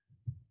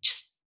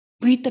 just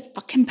read the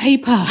fucking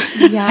paper.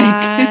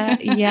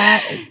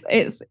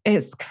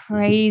 It's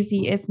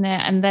crazy, isn't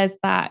it? And there's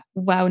that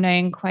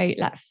well-known quote,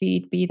 "Let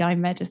food be thy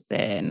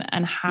medicine,"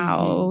 and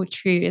how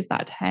true is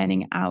that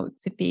turning out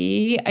to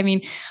be? I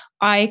mean,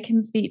 I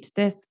can speak to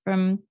this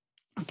from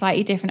a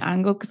slightly different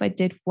angle because I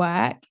did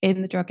work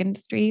in the drug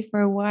industry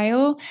for a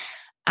while,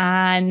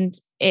 and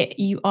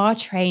you are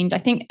trained, I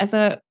think, as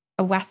a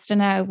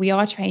Westerner, we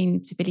are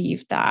trained to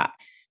believe that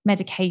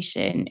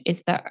medication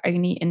is the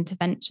only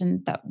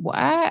intervention that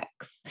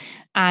works.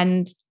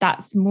 And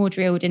that's more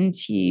drilled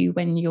into you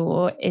when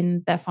you're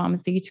in the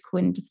pharmaceutical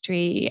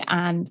industry.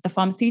 And the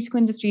pharmaceutical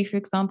industry, for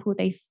example,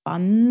 they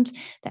fund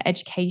the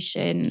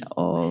education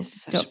of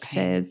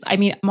doctors. I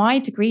mean, my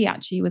degree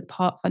actually was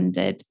part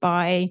funded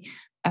by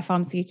a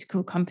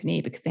pharmaceutical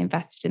company because they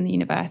invested in the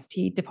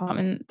university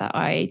department that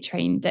I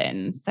trained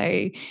in.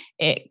 So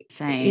it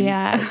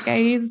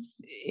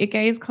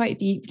goes quite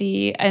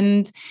deeply.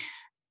 And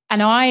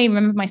I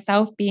remember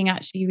myself being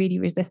actually really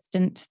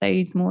resistant to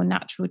those more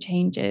natural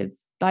changes,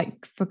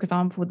 like, for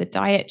example, the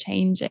diet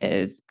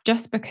changes,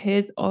 just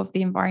because of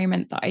the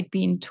environment that I'd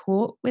been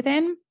taught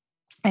within.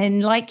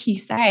 And like you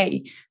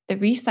say, the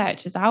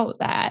research is out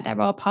there. There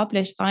are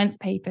published science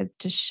papers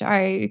to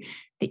show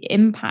the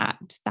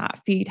impact that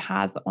food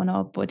has on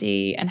our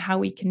body and how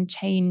we can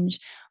change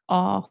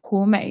our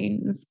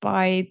hormones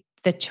by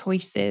the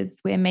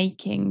choices we're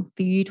making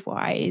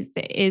food-wise.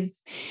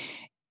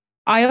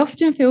 I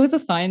often feel as a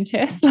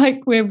scientist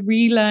like we're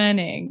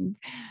relearning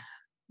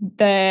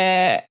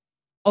the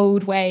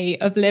old way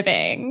of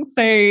living.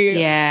 So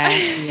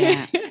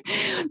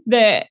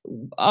that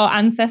our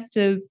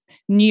ancestors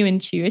knew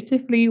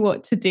intuitively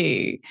what to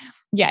do.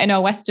 Yeah, in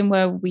our Western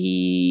world,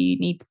 we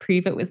need to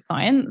prove it with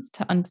science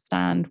to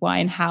understand why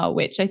and how,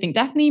 which I think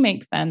definitely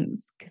makes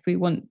sense because we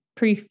want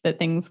proof that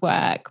things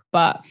work.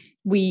 But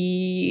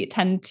we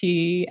tend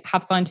to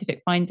have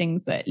scientific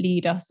findings that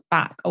lead us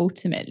back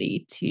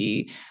ultimately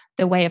to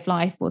the way of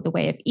life or the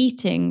way of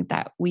eating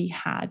that we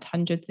had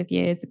hundreds of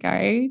years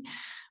ago,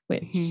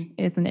 which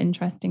is an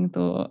interesting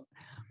thought.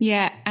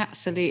 Yeah,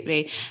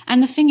 absolutely.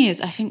 And the thing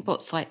is, I think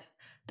what's like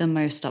the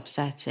most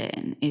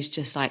upsetting is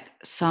just like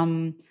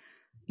some,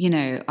 you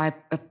know, I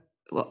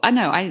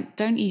know I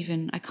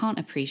can't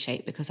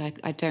appreciate because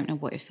I don't know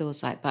what it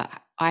feels like, but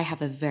I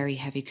have a very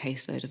heavy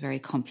caseload, a very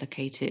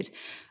complicated,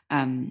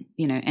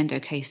 you know, endo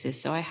cases.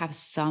 So I have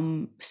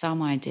some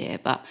idea,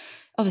 but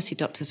obviously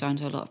doctors are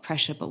under a lot of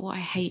pressure. But what I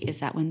hate is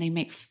that when they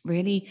make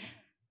really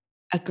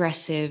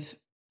aggressive,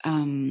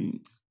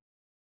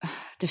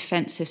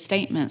 defensive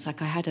statements.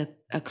 Like I had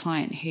a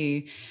client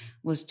who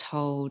was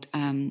told,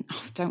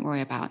 don't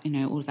worry about, you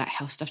know, all of that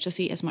health stuff. Just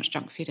eat as much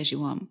junk food as you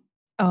want.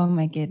 Oh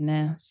my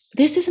goodness.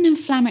 This is an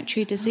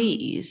inflammatory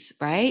disease,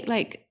 right?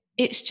 Like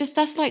it's just,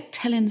 that's like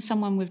telling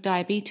someone with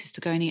diabetes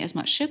to go and eat as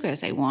much sugar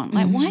as they want.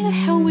 Like, why the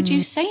hell would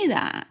you say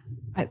that?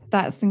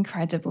 That's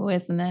incredible,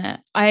 isn't it?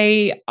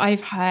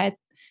 I've heard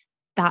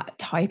that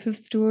type of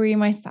story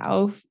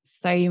myself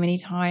so many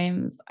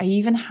times.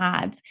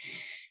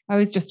 I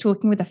was just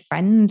talking with a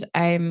friend.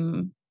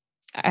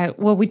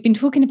 Well, we've been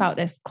talking about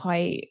this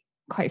quite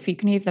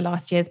frequently over the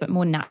last years, but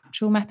more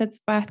natural methods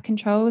of birth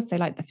control. So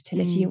like the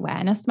fertility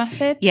awareness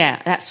method. Yeah,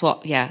 that's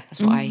what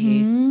I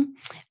use.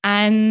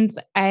 And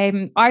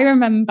I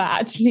remember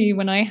actually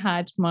when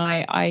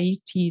I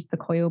used to use the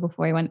coil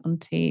before I went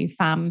onto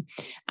FAM,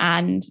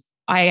 and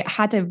I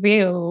had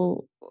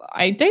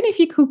I don't know if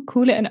you could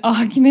call it an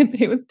argument,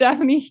 but it was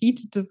definitely a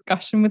heated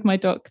discussion with my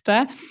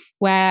doctor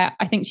where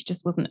I think she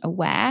just wasn't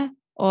aware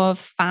of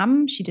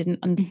FAM. She didn't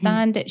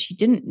understand it. She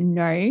didn't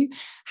know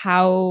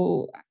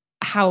how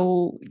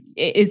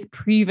it is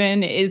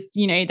proven. It is,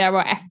 you know, there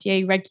are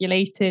FDA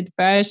regulated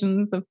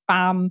versions of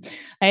FAM.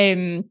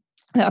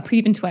 that are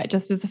proven to work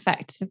just as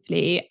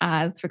effectively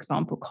as, for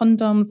example,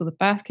 condoms or the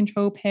birth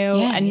control pill.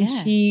 And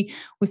she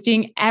was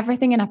doing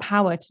everything in her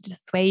power to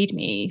dissuade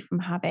me from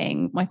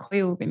having my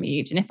coil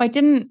removed. And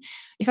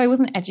if I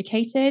wasn't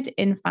educated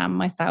in FAM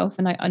myself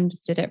and I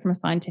understood it from a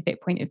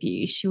scientific point of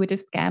view, she would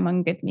have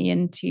scaremongered me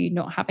into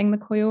not having the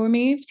coil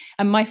removed.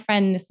 And my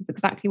friend, this is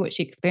exactly what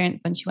she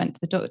experienced when she went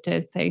to the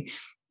doctors. So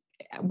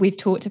we've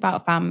talked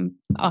about FAM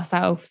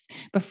ourselves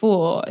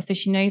before, so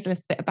she knows a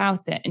little bit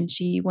about it and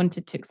she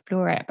wanted to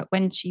explore it. But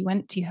when she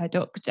went to her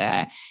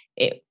doctor,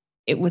 it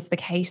was the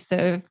case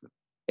of,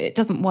 it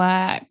doesn't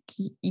work,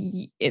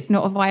 it's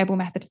not a viable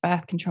method of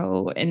birth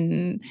control,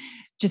 and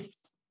just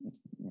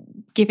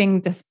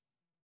giving this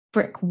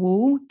brick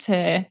wall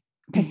to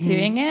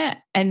pursuing it.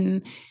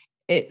 And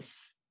it's,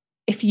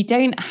 if you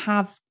don't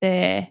have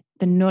the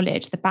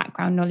knowledge, the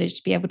background knowledge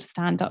to be able to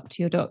stand up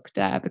to your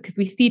doctor, because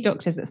we see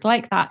doctors, it's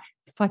like that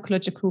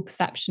psychological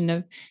perception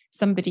of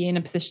somebody in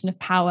a position of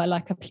power,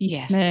 like a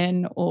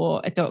policeman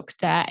or a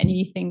doctor, and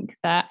you think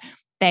that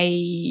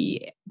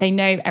they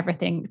know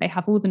everything, they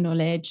have all the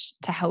knowledge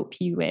to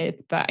help you with.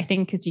 But I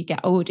think as you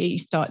get older, you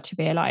start to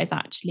realize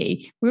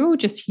actually we're all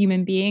just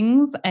human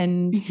beings,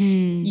 and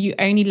you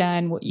only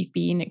learn what you've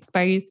been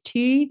exposed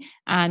to.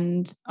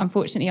 And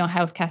unfortunately, our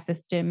healthcare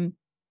system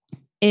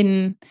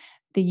in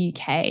the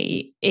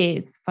UK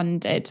is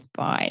funded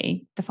by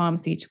the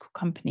pharmaceutical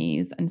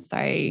companies. And so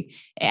it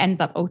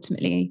ends up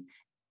ultimately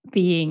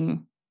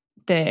being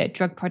the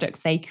drug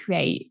products they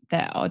create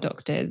that our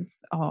doctors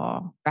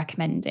are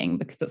recommending,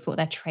 because that's what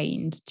they're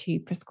trained to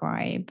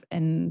prescribe.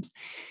 And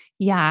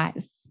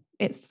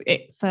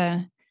it's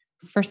a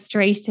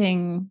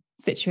frustrating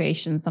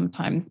situation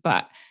sometimes,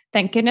 but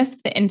thank goodness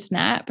for the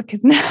internet,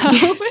 because now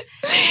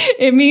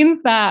it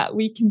means that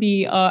we can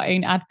be our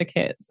own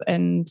advocates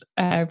and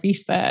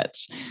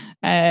research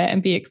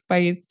and be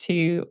exposed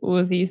to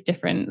all these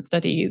different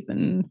studies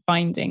and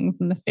findings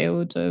in the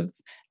field of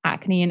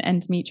acne and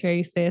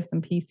endometriosis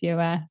and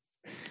PCOS.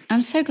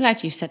 I'm so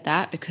glad you said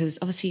that, because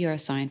obviously you're a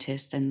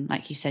scientist, and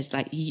like you said,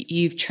 like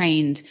you've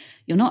trained,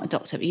 you're not a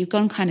doctor, but you've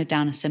gone kind of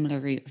down a similar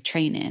route of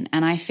training.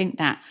 And I think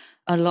that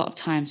a lot of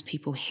times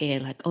people hear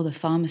like, oh, the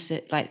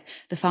pharmacists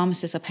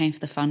are paying for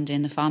the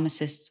funding, the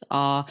pharmacists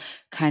are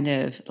kind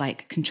of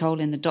like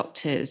controlling the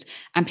doctors,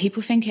 and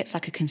people think it's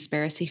like a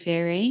conspiracy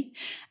theory.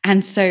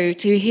 And so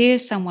to hear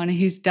someone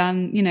who's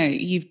done,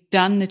 you've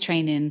done the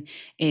training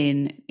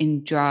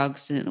in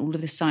drugs and all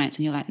of the science,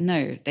 and you're like,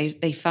 no,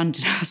 they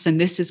funded us,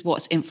 and this is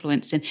what's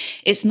influencing.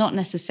 It's not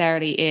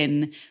necessarily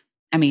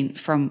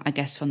from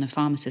the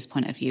pharmacist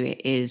point of view,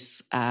 it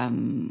is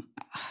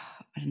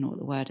I don't know what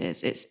the word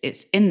is.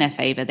 It's in their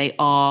favor. They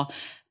are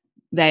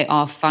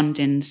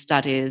funding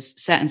studies,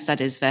 certain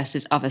studies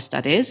versus other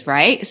studies,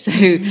 right? So,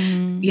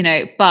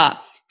 but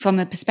from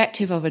the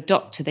perspective of a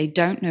doctor, they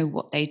don't know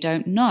what they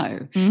don't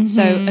know.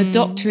 So a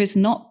doctor is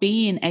not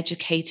being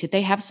educated.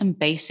 They have some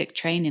basic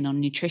training on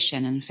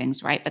nutrition and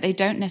things, right? But they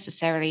don't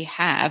necessarily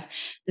have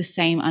the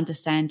same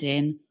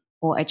understanding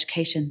or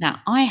education that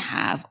I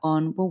have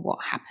on, well, what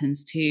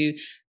happens to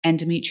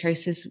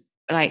endometriosis,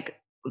 like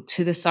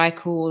to the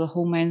cycle or the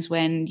hormones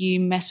when you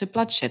mess with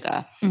blood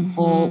sugar,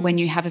 or when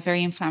you have a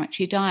very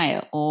inflammatory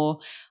diet, or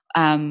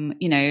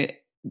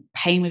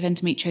pain with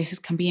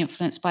endometriosis can be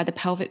influenced by the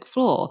pelvic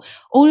floor.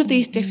 All of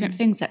these different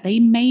things that they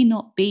may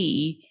not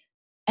be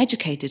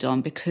educated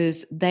on,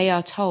 because they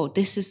are told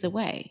this is the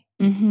way,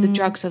 the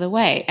drugs are the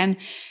way. And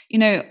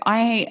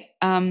I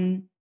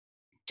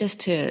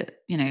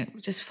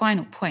just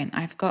final point,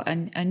 I've got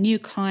a new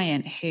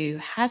client who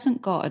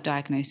hasn't got a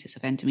diagnosis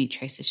of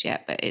endometriosis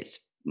yet, but it's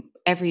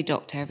every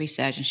doctor, every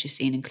surgeon she's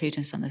seen,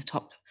 including some of the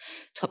top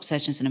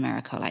surgeons in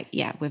America, like,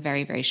 yeah, we're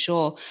very, very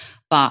sure.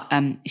 But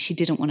she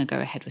didn't want to go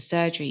ahead with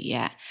surgery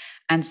yet.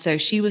 And so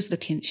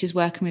she's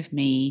working with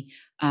me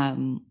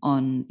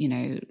on,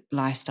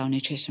 lifestyle,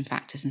 nutrition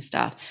factors and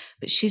stuff.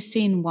 But she's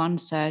seen one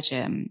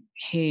surgeon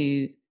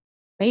who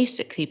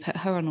basically put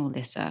her on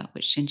Orlissa,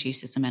 which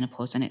induces the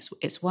menopause, and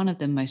it's one of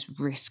the most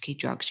risky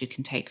drugs you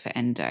can take for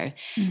endo.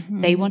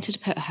 They wanted to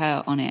put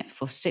her on it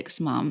for 6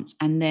 months,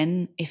 and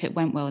then if it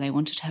went well, they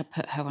wanted to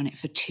put her on it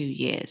for 2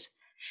 years.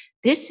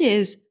 This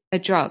is a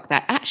drug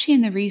that actually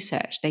in the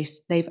research,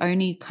 they've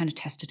only kind of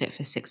tested it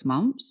for 6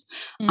 months,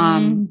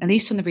 at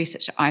least from the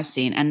research that I've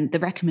seen, and the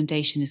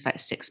recommendation is like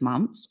 6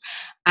 months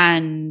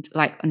and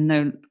like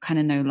no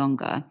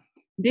longer.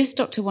 This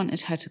doctor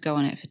wanted her to go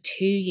on it for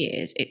 2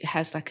 years. It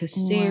has like a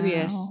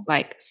serious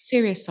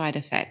side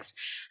effects.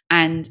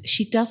 And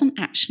she doesn't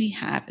actually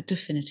have a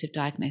definitive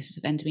diagnosis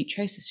of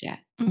endometriosis yet.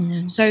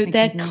 So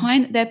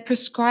they're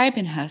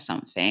prescribing her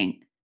something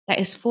that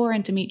is for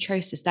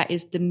endometriosis. That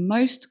is the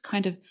most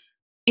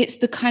it's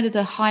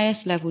the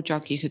highest level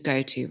drug you could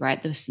go to,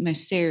 right? The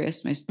most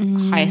serious,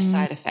 highest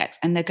side effects.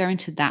 And they're going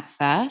to that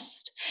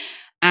first.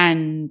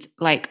 And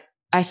like,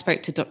 I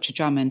spoke to Dr.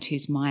 Drummond,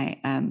 who's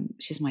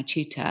she's my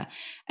tutor,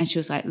 and she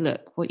was like,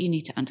 look, what you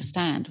need to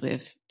understand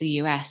with the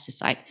US is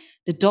like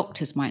the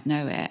doctors might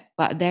know it,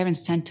 but they're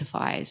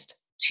incentivized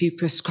to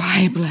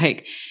prescribe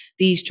like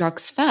these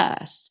drugs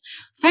first.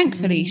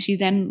 Thankfully, she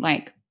then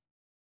like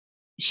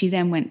she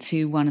then went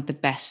to one of the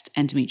best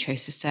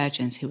endometriosis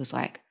surgeons who was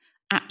like,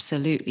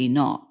 absolutely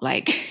not.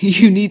 Like,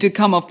 you need to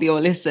come off the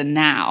Orlissa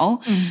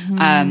now.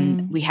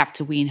 We have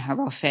to wean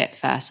her off it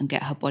first and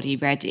get her body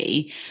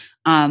ready.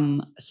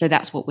 So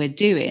that's what we're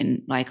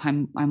doing. Like,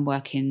 I'm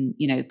working,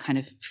 kind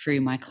of through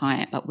my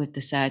client, but with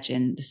the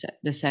surgeon.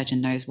 The surgeon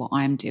knows what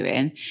I'm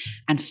doing,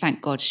 and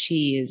thank God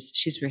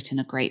she's written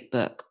a great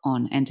book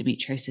on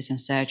endometriosis and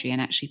surgery, and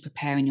actually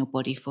preparing your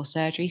body for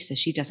surgery. So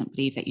she doesn't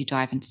believe that you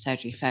dive into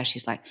surgery first.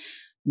 She's like,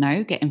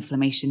 no, get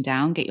inflammation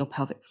down, get your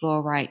pelvic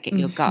floor right, get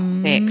your gut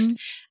fixed,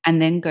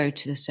 and then go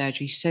to the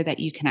surgery so that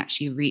you can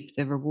actually reap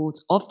the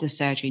rewards of the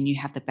surgery and you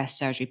have the best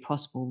surgery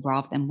possible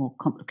rather than more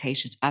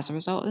complications as a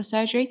result of the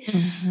surgery.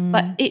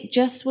 But it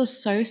just was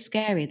so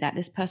scary that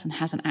this person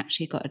hasn't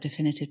actually got a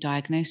definitive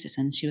diagnosis,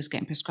 and she was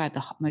getting prescribed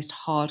the most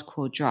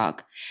hardcore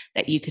drug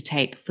that you could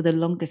take for the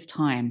longest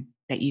time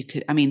that you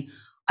could. I mean,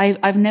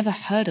 I've never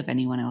heard of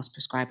anyone else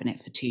prescribing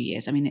it for 2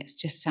 years. I mean, it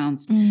just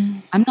sounds,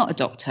 I'm not a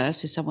doctor.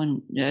 So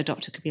a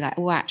doctor could be like,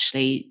 oh,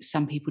 actually,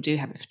 some people do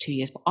have it for 2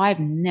 years, but I've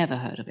never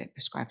heard of it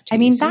prescribed for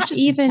 2 years. So that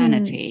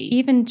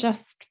even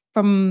just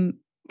from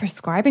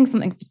prescribing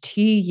something for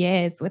 2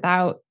 years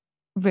without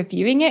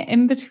reviewing it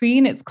in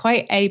between, it's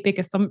quite a big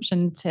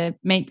assumption to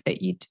make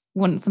that you'd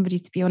want somebody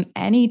to be on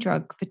any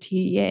drug for 2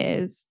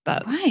 years.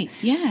 That's right.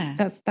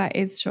 Yeah. That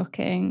is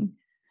shocking.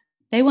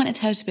 They wanted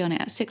her to be on it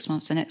at 6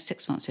 months. The next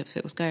 6 months, if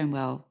it was going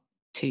well,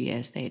 2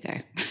 years, there you go.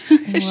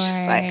 It's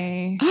just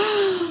like,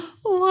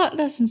 what?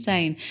 That's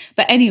insane.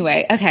 But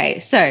anyway, okay,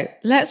 so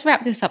let's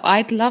wrap this up.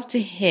 I'd love to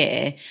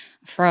hear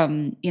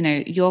from,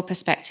 your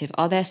perspective.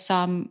 Are there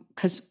some,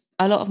 because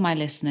a lot of my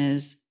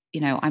listeners,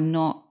 I'm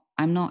not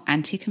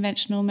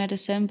anti-conventional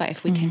medicine, but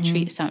if we can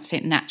treat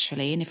something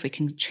naturally and if we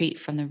can treat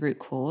from the root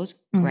cause,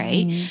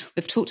 great.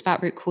 We've talked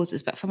about root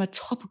causes, but from a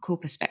topical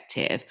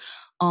perspective,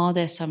 are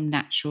there some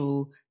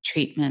natural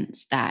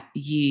treatments that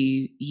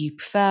you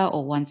prefer,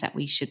 or ones that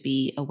we should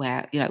be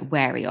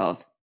wary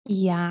of?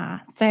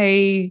 Yeah.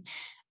 So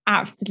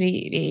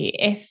absolutely.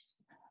 If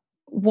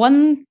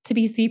one to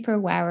be super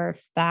aware of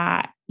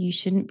that, you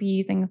shouldn't be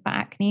using for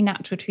acne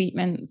natural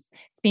treatments.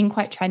 It's been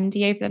quite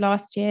trendy over the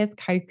last years,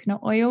 coconut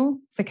oil.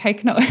 So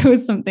coconut oil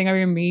is something I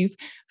remove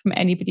from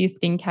anybody's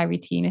skincare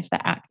routine if they're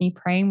acne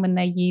prone when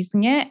they're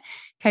using it.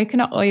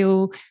 Coconut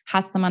oil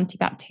has some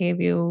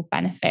antibacterial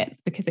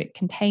benefits because it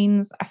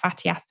contains a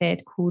fatty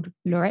acid called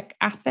lauric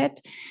acid.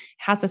 It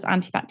has this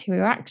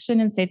antibacterial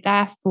action, and so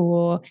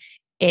therefore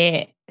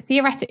it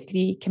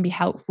theoretically can be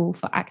helpful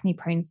for acne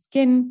prone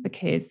skin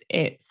because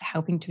it's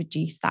helping to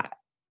reduce that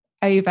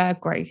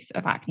overgrowth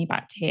of acne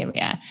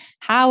bacteria.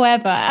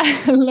 However,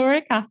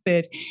 lauric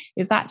acid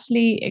is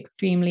actually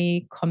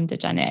extremely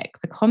comedogenic.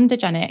 So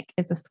comedogenic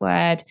is this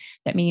word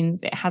that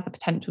means it has a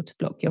potential to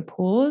block your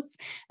pores.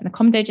 And the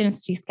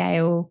comedogenicity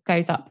scale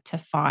goes up to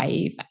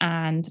 5,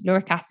 and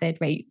lauric acid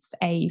rates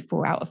a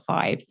 4 out of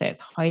 5. So it's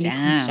highly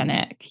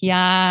comedogenic.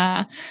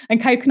 Yeah. And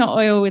coconut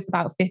oil is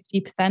about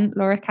 50%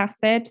 lauric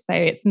acid. So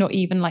it's not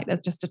even like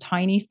there's just a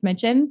tiny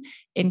smidgen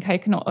in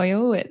coconut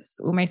oil. It's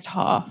almost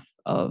half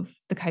of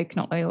the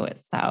coconut oil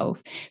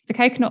itself. So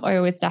coconut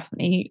oil is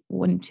definitely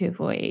one to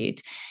avoid.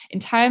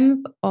 In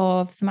terms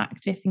of some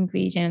active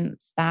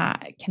ingredients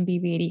that can be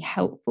really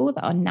helpful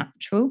that are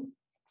natural,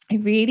 I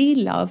really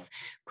love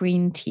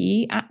green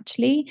tea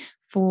actually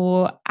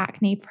for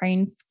acne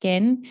prone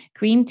skin.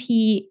 Green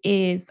tea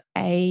is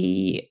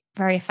a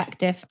very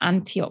effective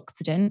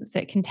antioxidant. So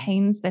it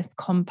contains this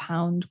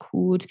compound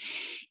called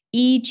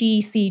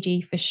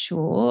EGCG for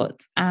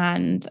short,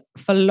 and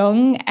for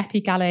long,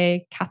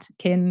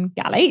 epigallocatechin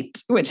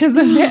gallate, which is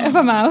a bit of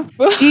a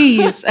mouthful.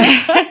 Jeez.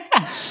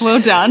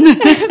 Well done.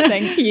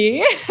 Thank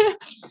you.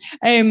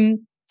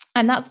 And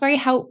that's very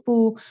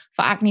helpful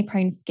for acne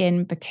prone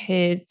skin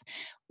because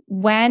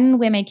when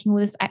we're making all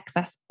this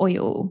excess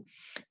oil,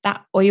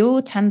 that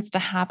oil tends to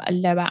have a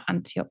lower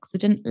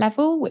antioxidant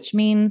level, which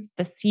means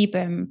the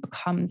sebum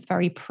becomes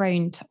very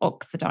prone to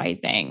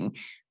oxidizing.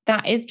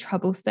 That is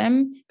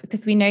troublesome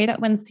because we know that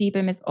when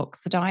sebum is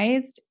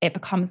oxidized, it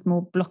becomes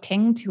more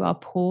blocking to our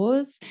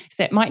pores.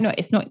 So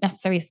it's not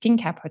necessarily a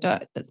skincare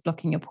product that's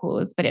blocking your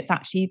pores, but it's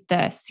actually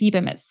the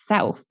sebum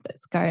itself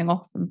that's going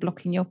off and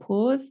blocking your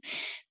pores.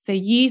 So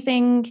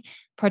using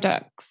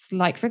products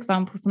like, for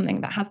example, something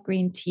that has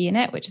green tea in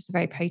it, which is a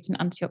very potent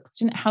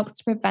antioxidant, it helps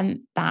to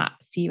prevent that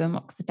sebum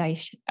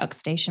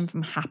oxidation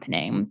from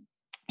happening.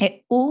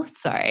 It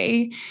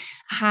also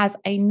has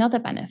another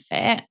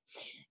benefit.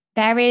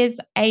 There is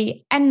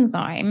an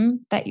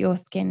enzyme that your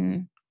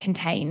skin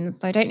contains.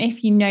 So I don't know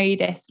if you know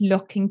this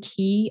lock and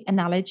key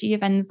analogy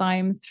of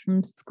enzymes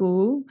from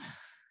school.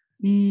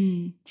 Do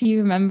you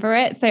remember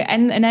it? So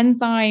an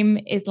enzyme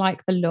is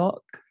like the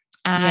lock,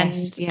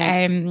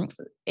 and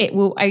it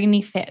will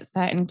only fit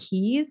certain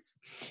keys.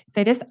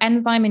 So this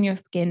enzyme in your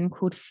skin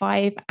called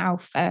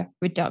 5-alpha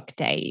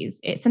reductase,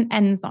 it's an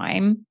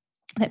enzyme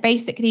that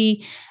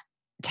basically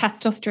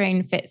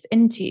testosterone fits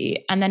into,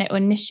 and then it will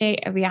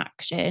initiate a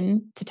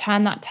reaction to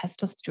turn that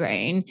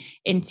testosterone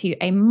into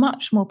a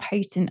much more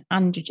potent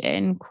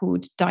androgen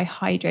called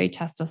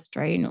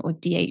dihydrotestosterone, or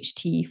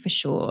DHT for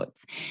short.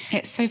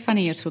 It's so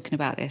funny you're talking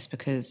about this,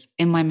 because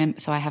in my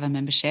so I have a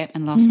membership,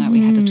 and last night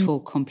we had a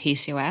talk on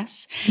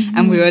PCOS,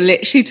 and we were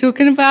literally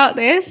talking about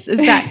this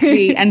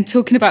exactly and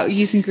talking about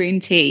using green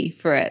tea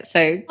for it.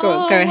 So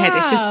go ahead.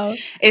 Wow.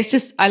 It's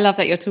just I love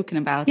that you're talking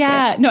about it.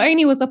 Yeah, not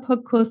only was a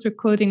podcast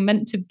recording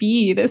meant to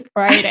be this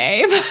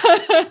Friday,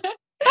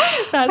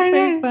 that's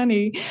so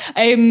funny.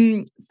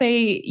 So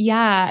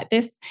yeah,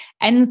 this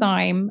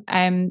enzyme,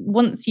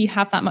 once you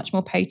have that much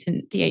more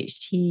potent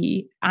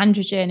DHT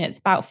androgen, it's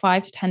about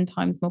 5 to 10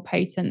 times more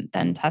potent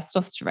than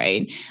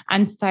testosterone.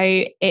 And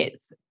so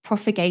it's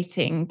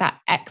propagating that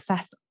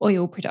excess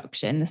oil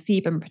production, the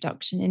sebum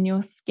production in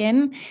your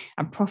skin,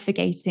 and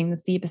propagating the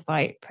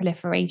sebocyte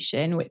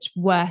proliferation, which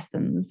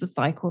worsens the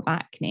cycle of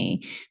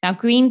acne. Now,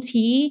 green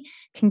tea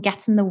can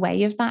get in the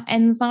way of that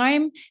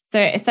enzyme. So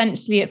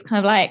essentially, it's kind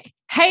of like,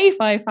 hey,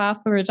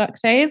 5-alpha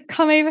reductase,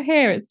 come over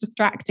here. It's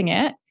distracting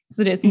it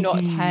so that it's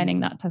not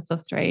turning that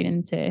testosterone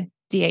into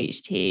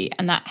DHT,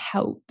 and that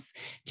helps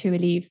to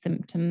relieve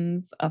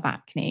symptoms of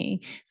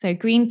acne. So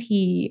green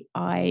tea,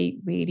 I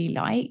really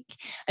like.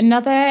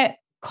 Another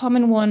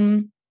common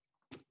one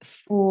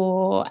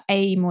for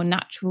a more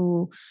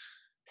natural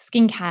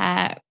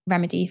skincare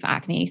remedy for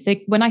acne. So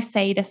when I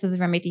say this is a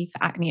remedy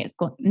for acne, it's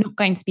not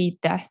going to be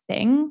the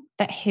thing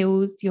that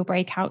heals your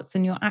breakouts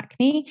and your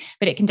acne,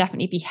 but it can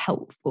definitely be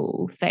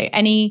helpful. So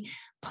any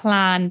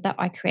plan that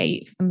I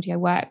create for somebody I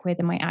work with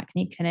in my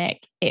acne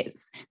clinic,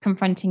 it's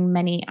confronting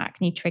many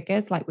acne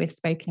triggers, like we've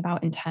spoken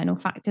about, internal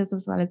factors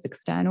as well as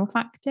external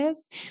factors.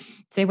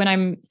 So when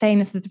I'm saying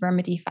this is a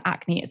remedy for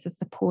acne, it's a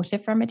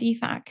supportive remedy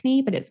for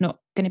acne, but it's not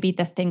going to be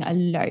the thing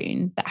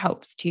alone that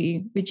helps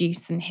to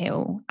reduce and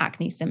heal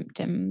acne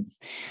symptoms.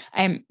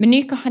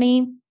 Manuka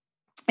honey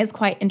is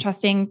quite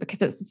interesting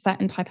because it's a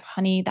certain type of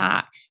honey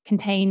that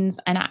contains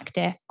an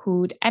active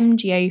called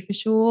MGO for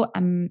short,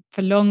 and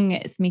for long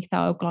it's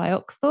methyl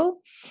glyoxal.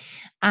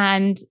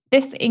 And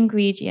this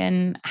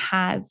ingredient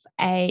has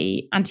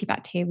a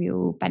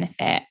antibacterial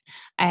benefit.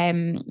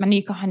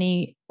 Manuka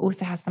honey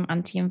also has some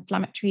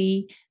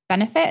anti-inflammatory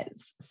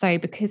benefits. So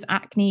because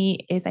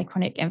acne is a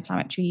chronic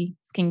inflammatory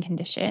skin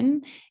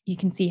condition, you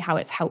can see how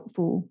it's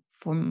helpful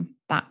from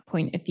that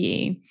point of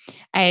view.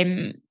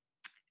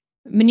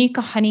 Manuka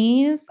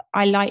honeys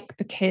I like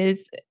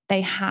because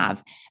they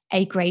have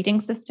a grading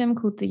system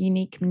called the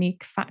unique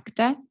Manuka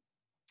factor.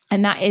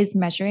 And that is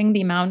measuring the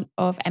amount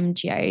of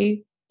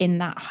MGO in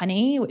that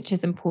honey, which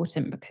is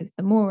important because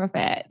the more of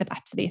it, the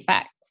better the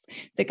effects.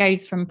 So it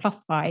goes from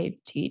 +5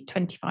 to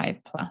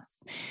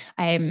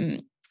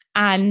 25+.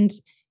 And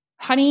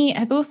honey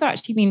has also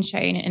actually been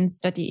shown in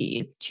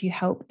studies to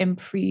help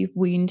improve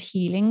wound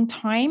healing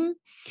time.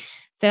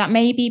 So that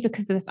may be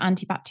because of this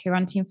antibacterial,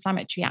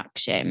 anti-inflammatory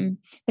action,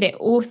 but it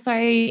also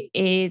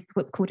is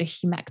what's called a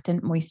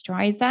humectant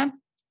moisturizer.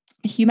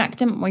 A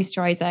humectant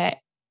moisturizer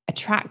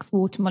attracts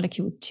water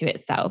molecules to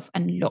itself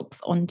and locks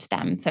onto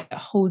them. So it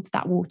holds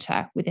that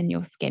water within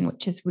your skin,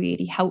 which is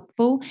really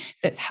helpful.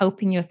 So it's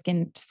helping your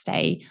skin to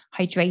stay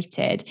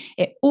hydrated.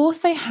 It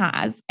also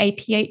has a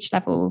pH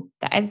level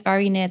that is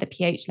very near the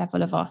pH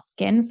level of our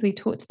skin. So we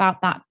talked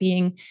about that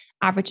being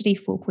averagely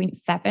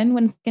 4.7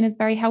 when skin is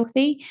very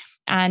healthy.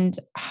 And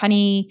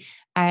honey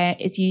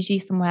is usually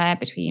somewhere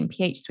between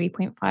pH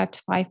 3.5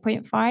 to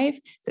 5.5. So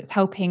it's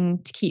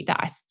helping to keep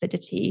that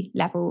acidity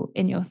level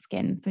in your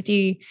skin. So I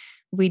do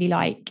really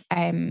like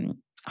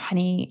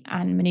honey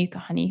and Manuka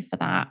honey for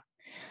that.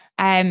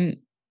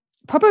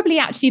 Probably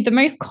actually the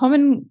most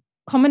common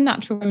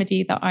natural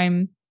remedy that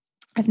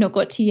I've not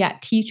got to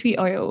yet, tea tree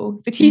oil.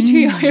 So tea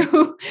tree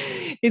oil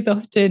is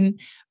often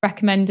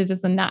recommended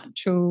as a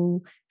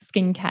natural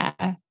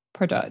skincare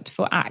product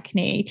for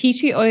acne. Tea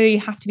tree oil you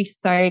have to be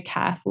so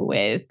careful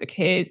with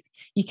because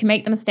you can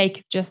make the mistake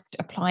of just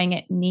applying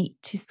it neat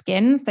to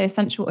skin. So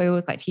essential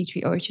oils like tea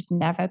tree oil should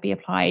never be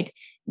applied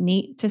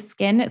neat to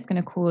skin. It's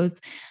going to cause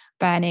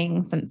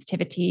burning,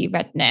 sensitivity,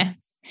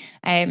 redness.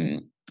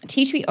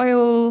 Tea tree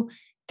oil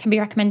can be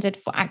recommended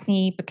for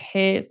acne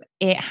because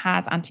it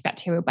has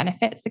antibacterial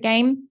benefits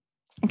again.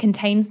 It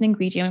contains an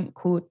ingredient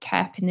called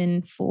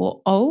terpenin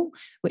 4-ol,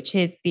 which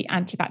is the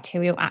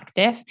antibacterial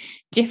active.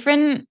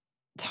 Different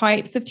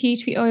types of tea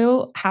tree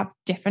oil have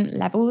different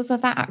levels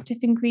of that active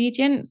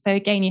ingredient. So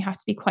again, you have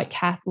to be quite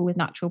careful with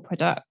natural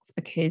products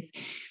because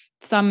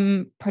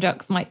some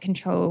products might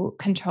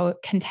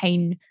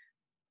contain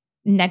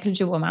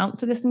negligible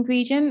amounts of this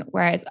ingredient,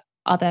 whereas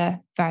other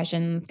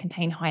versions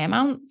contain high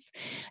amounts.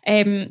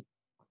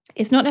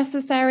 It's not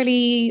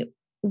necessarily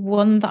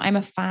one that I'm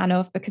a fan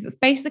of because it's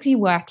basically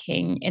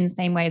working in the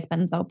same way as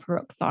benzoyl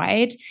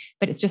peroxide,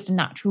 but it's just a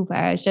natural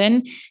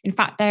version. In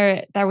fact,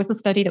 there was a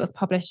study that was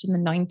published in the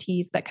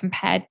 90s that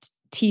compared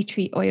tea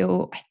tree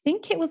oil, I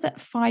think it was at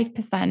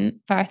 5%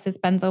 versus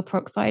benzoyl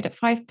peroxide at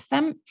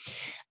 5%.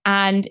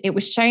 And it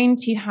was shown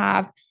to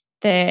have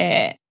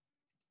the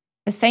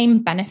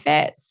same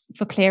benefits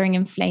for clearing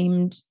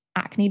inflamed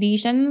acne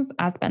lesions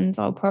as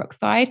benzoyl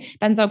peroxide.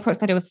 Benzoyl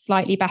peroxide was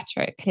slightly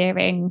better at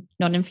clearing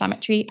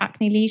non-inflammatory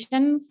acne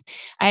lesions.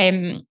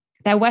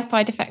 There were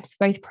side effects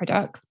for both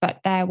products, but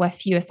there were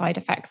fewer side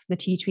effects for the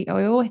tea tree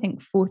oil. I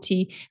think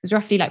it was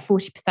roughly like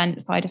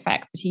 40% side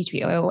effects for tea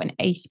tree oil and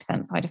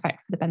 80% side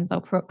effects for the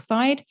benzoyl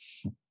peroxide.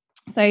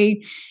 So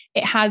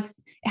it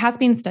has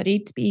been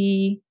studied to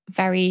be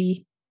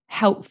very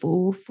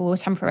helpful for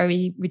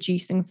temporarily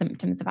reducing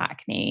symptoms of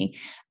acne.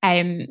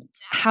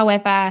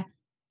 However,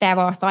 there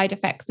are side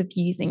effects of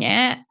using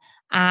it,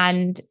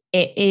 and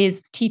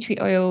tea tree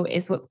oil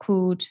is what's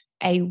called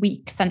a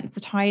weak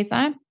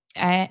sensitizer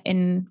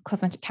in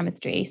cosmetic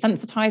chemistry.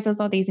 Sensitizers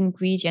are these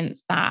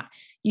ingredients that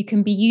you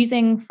can be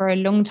using for a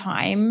long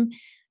time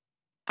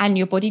and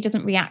your body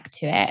doesn't react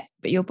to it,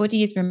 but your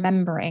body is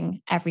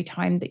remembering every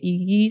time that you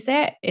use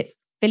it.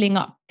 It's filling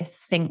up a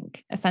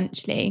sink,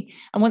 essentially.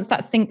 And once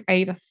that sink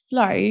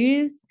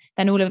overflows,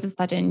 then all of a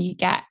sudden you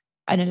get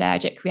an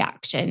allergic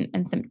reaction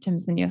and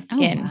symptoms in your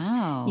skin. Oh,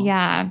 wow.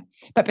 Yeah.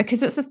 But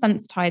because it's a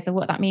sensitizer,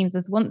 what that means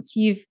is once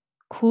you've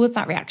caused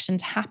that reaction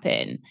to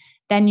happen,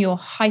 then you're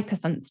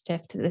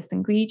hypersensitive to this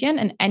ingredient.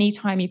 And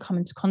anytime you come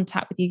into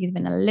contact with it,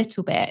 even a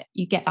little bit,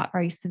 you get that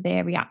very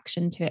severe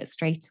reaction to it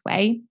straight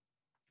away.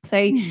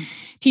 So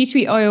tea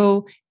tree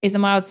oil is a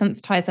mild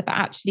sensitizer, but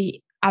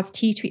actually as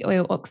tea tree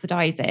oil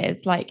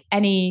oxidizes, like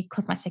any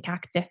cosmetic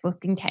active or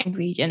skincare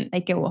ingredient,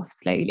 they go off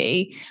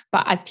slowly.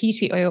 But as tea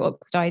tree oil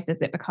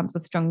oxidizes, it becomes a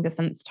stronger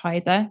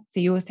sensitizer. So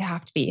you also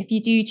have to be, if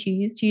you do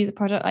choose to use a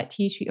product like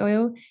tea tree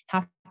oil, you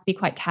have to be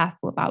quite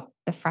careful about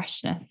the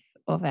freshness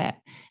of it.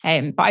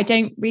 But I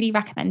don't really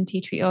recommend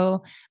tea tree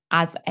oil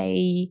as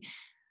a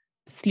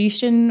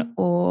solution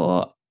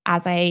or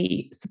as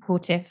a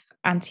supportive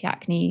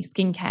anti-acne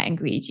skincare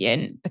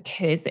ingredient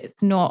because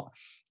it's not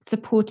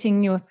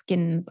supporting your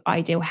skin's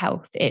ideal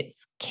health.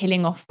 It's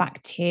killing off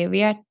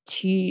bacteria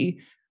to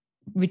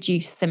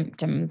reduce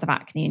symptoms of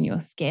acne in your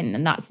skin.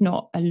 And that's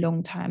not a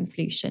long-term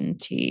solution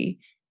to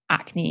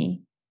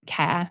acne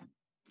care.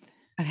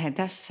 Okay,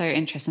 that's so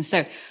interesting.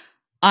 So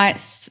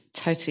it's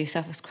totally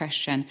selfish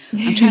question.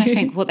 I'm trying to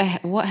think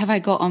what have I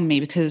got on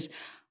me? Because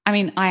I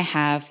mean, I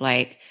have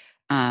like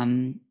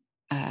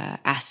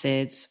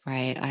acids,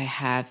 right? I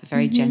have a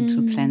very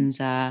gentle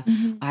cleanser.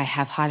 I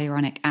have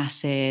hyaluronic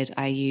acid.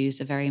 I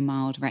use a very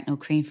mild retinol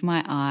cream for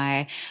my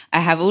eye. I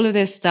have all of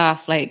this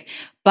stuff,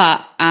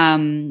 but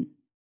I'm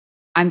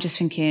just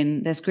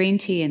thinking there's green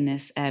tea in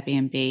this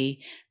Airbnb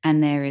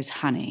and there is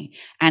honey.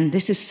 And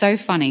this is so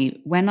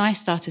funny. When I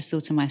started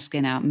sorting my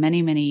skin out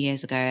many, many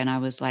years ago, and I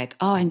was like,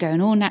 oh, I'm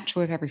going all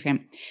natural with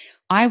everything.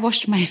 I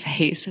washed my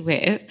face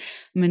with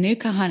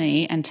Manuka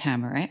honey and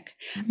turmeric.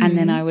 And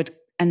then I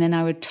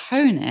would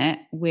tone it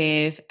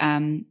with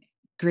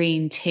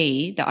green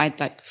tea that I'd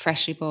like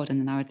freshly boiled,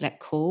 and then I would let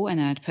cool, and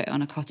then I'd put it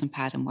on a cotton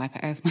pad and wipe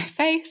it over my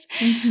face.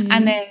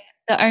 And then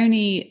the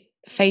only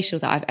facial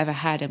that I've ever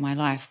had in my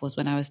life was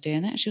when I was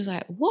doing that. She was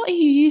like, what are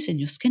you using?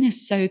 Your skin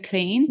is so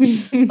clean.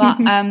 But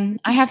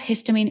I have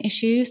histamine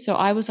issues. So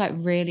I was like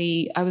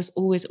I was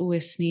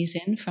always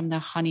sneezing from the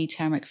honey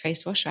turmeric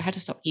face wash. So I had to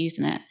stop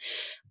using it.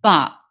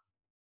 But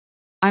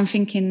I'm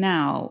thinking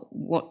now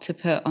what to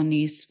put on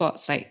these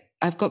spots. Like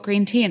I've got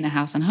green tea in the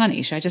house and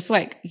honey. Should I just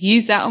like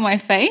use that on my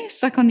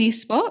face, like on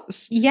these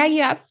spots? Yeah,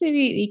 you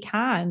absolutely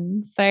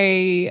can.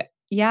 So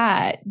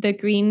yeah, the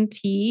green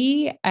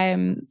tea,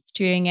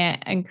 stewing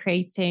it and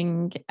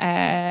creating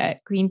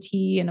green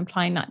tea and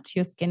applying that to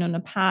your skin on a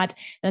pad.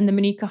 Then the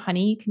Manuka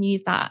honey, you can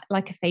use that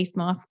like a face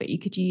mask, but you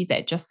could use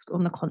it just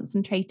on the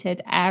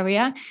concentrated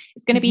area.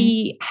 It's going to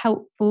be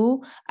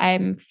helpful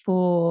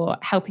for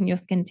helping your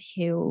skin to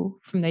heal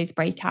from those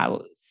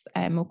breakouts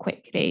more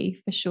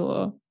quickly, for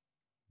sure.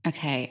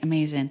 Okay,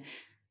 amazing.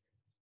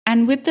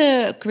 And with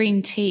the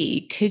green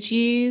tea,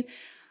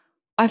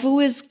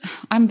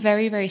 I'm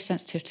very, very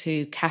sensitive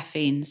to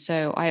caffeine.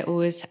 So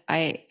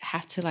I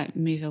have to like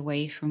move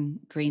away from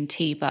green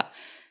tea. But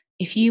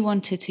if you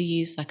wanted to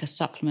use like a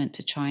supplement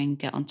to try and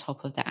get on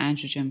top of the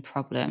androgen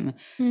problem,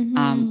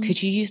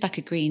 could you use like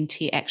a green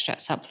tea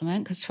extract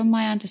supplement? Because from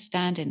my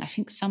understanding, I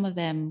think some of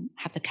them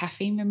have the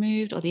caffeine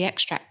removed or the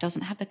extract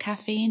doesn't have the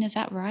caffeine. Is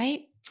that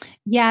right?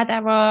 Yeah,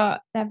 there are.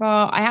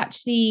 I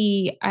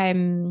actually,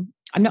 I'm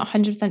not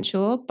 100%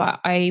 sure, but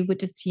I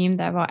would assume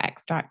there are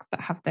extracts that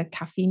have the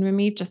caffeine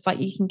removed, just like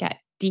you can get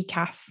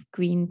decaf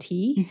green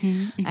tea.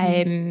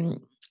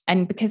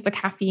 And because the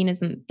caffeine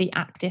isn't the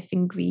active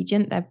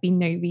ingredient, there'd be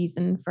no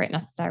reason for it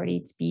necessarily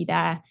to be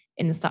there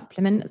in the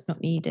supplement. It's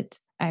not needed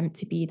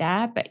to be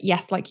there. But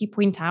yes, like you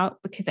point out,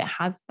 because it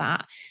has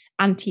that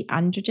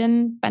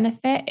anti-androgen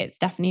benefit, it's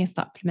definitely a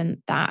supplement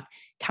that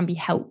can be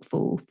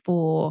helpful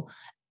for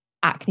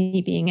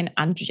acne being an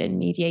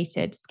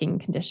androgen-mediated skin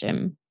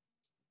condition.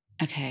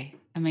 Okay,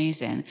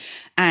 amazing.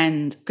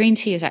 And green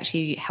tea is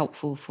actually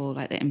helpful for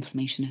like the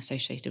inflammation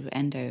associated with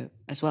endo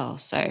as well.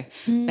 So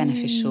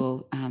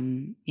beneficial,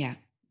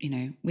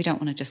 we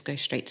don't want to just go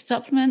straight to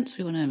supplements.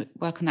 We want to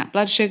work on that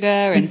blood sugar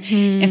and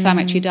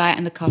inflammatory diet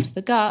and look after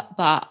the gut.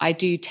 But I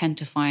do tend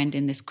to find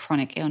in this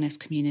chronic illness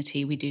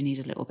community, we do need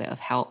a little bit of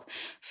help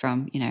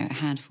from, a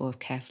handful of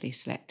carefully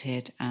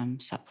selected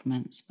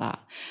supplements. But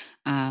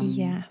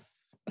yes,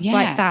 it's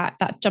like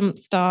that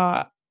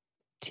jumpstart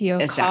to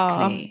your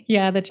car.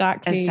 Yeah, the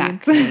Jack leads.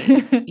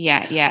 Exactly.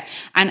 Yeah.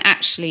 And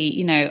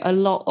actually, a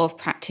lot of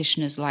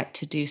practitioners like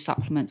to do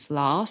supplements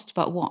last,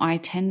 but what I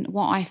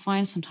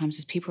find sometimes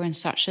is people are in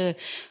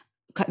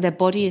their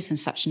body is in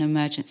such an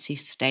emergency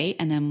state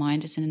and their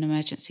mind is in an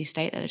emergency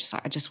state that they're just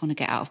like, I just want to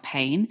get out of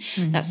pain.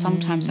 That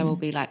sometimes I will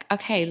be like,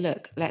 okay,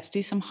 look, let's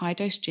do some high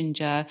dose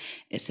ginger.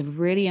 It's a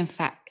really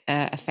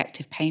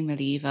effective pain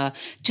reliever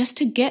just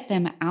to get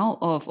them out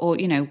of, or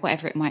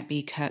whatever it might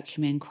be,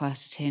 curcumin,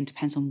 quercetin,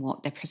 depends on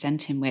what they're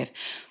presenting with,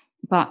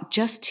 but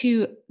just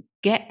to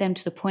get them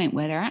to the point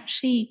where they're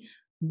actually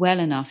well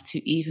enough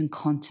to even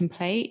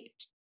contemplate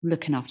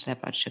looking after their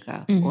blood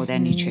sugar or their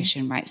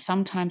nutrition, right?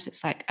 Sometimes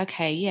it's like,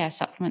 okay, yeah,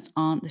 supplements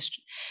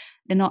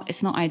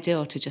it's not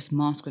ideal to just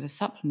mask with a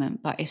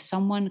supplement, but if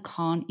someone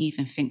can't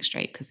even think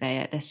straight because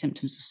their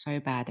symptoms are so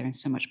bad, they're in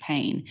so much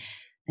pain,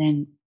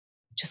 then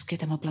just give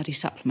them a bloody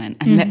supplement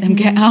and let them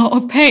get out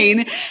of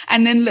pain.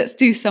 And then let's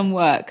do some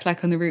work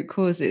like on the root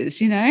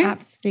causes,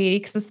 Absolutely.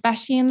 Because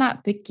especially in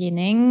that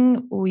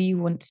beginning, all you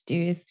want to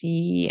do is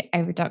see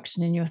a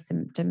reduction in your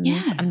symptoms.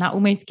 Yeah. And that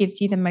almost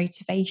gives you the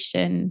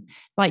motivation,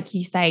 like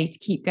you say, to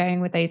keep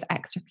going with those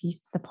extra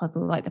pieces of the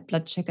puzzle, like the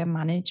blood sugar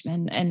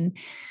management. And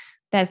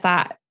there's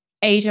that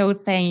age-old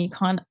saying you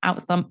can't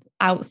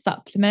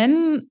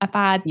out-supplement a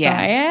bad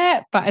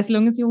diet, but as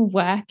long as you're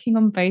working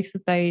on both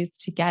of those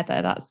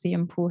together, that's the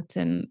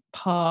important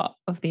part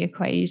of the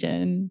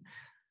equation.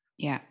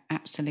 Yeah,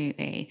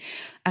 absolutely.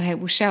 Okay,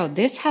 well, Cheryl,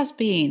 this has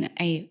been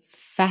a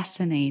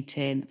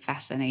fascinating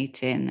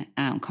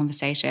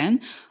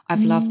conversation.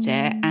 I've loved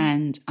it,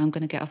 and I'm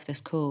going to get off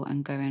this call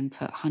and go and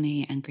put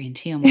honey and green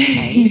tea on my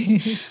face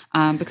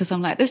because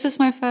I'm like, this is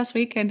my first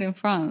weekend in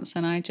France,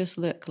 and I just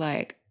look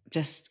like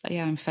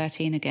I'm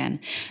 13 again.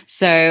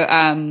 So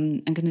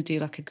I'm going to do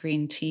like a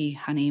green tea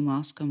honey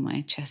mask on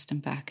my chest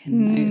and back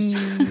and nose.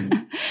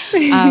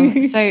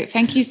 So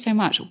thank you so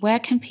much. Where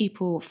can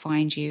people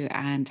find you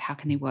and how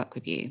can they work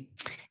with you?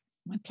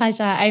 My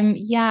pleasure.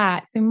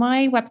 So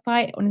my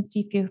website,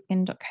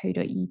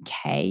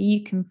 honestyforyourskin.co.uk,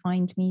 you can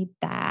find me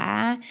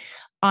there.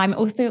 I'm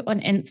also on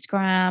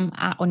Instagram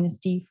at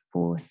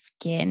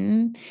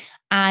honestyforskin,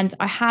 and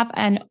I have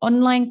an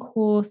online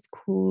course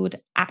called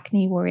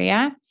Acne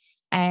Warrior.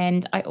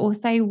 And I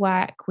also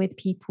work with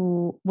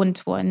people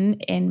one-to-one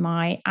in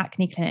my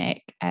acne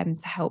clinic to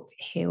help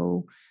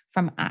heal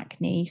from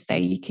acne. So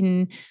we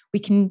can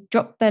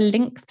drop the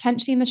links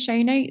potentially in the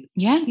show notes.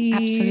 Yeah,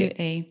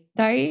 absolutely.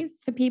 Those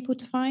for people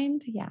to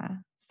find. Yeah.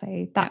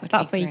 So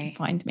that's where you can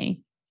find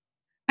me.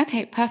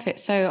 Okay, perfect.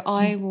 So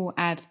I will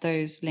add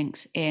those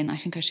links in. I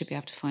think I should be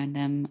able to find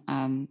them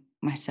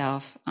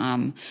myself.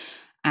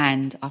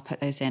 And I'll put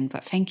those in.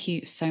 But thank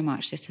you so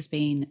much. This has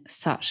been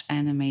such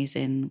an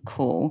amazing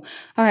call.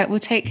 All right, well,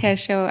 take care,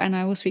 Cheryl, and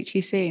I will speak to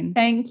you soon.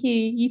 Thank you.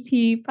 You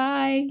too.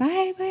 Bye.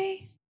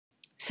 Bye.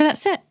 So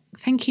that's it.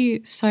 Thank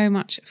you so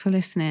much for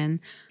listening.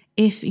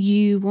 If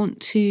you want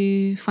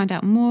to find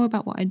out more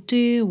about what I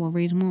do or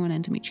read more on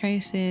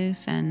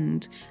endometriosis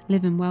and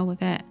living well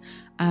with it,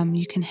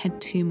 you can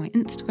head to my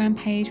Instagram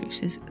page,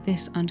 which is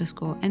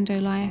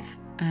this_endolife.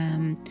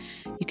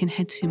 You can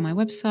head to my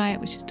website,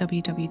 which is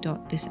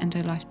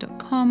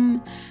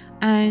www.thisendolife.com,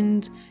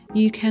 and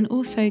you can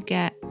also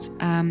get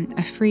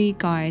a free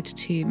guide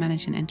to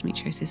managing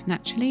endometriosis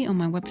naturally on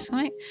my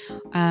website.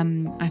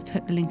 I've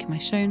put the link in my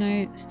show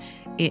notes.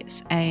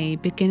 It's a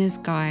beginner's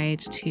guide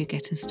to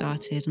getting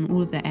started on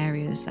all of the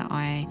areas that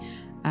I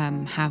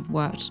have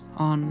worked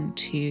on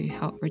to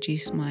help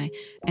reduce my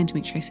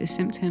endometriosis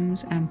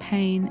symptoms and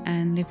pain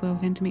and live well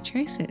with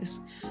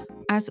endometriosis.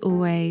 As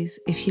always,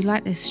 if you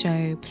like this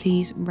show,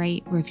 please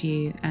rate,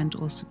 review, and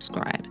or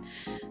subscribe.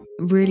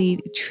 Really,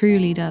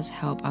 truly does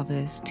help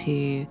others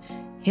to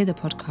hear the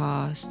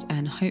podcast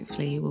and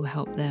hopefully will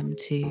help them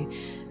to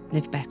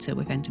live better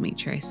with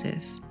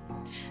endometriosis.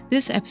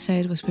 This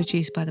episode was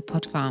produced by The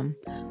Pod Farm.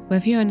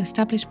 Whether you're an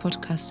established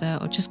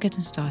podcaster or just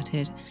getting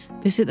started,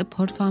 visit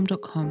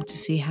thepodfarm.com to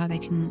see how they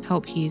can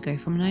help you go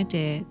from an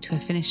idea to a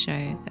finished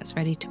show that's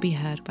ready to be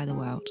heard by the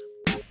world.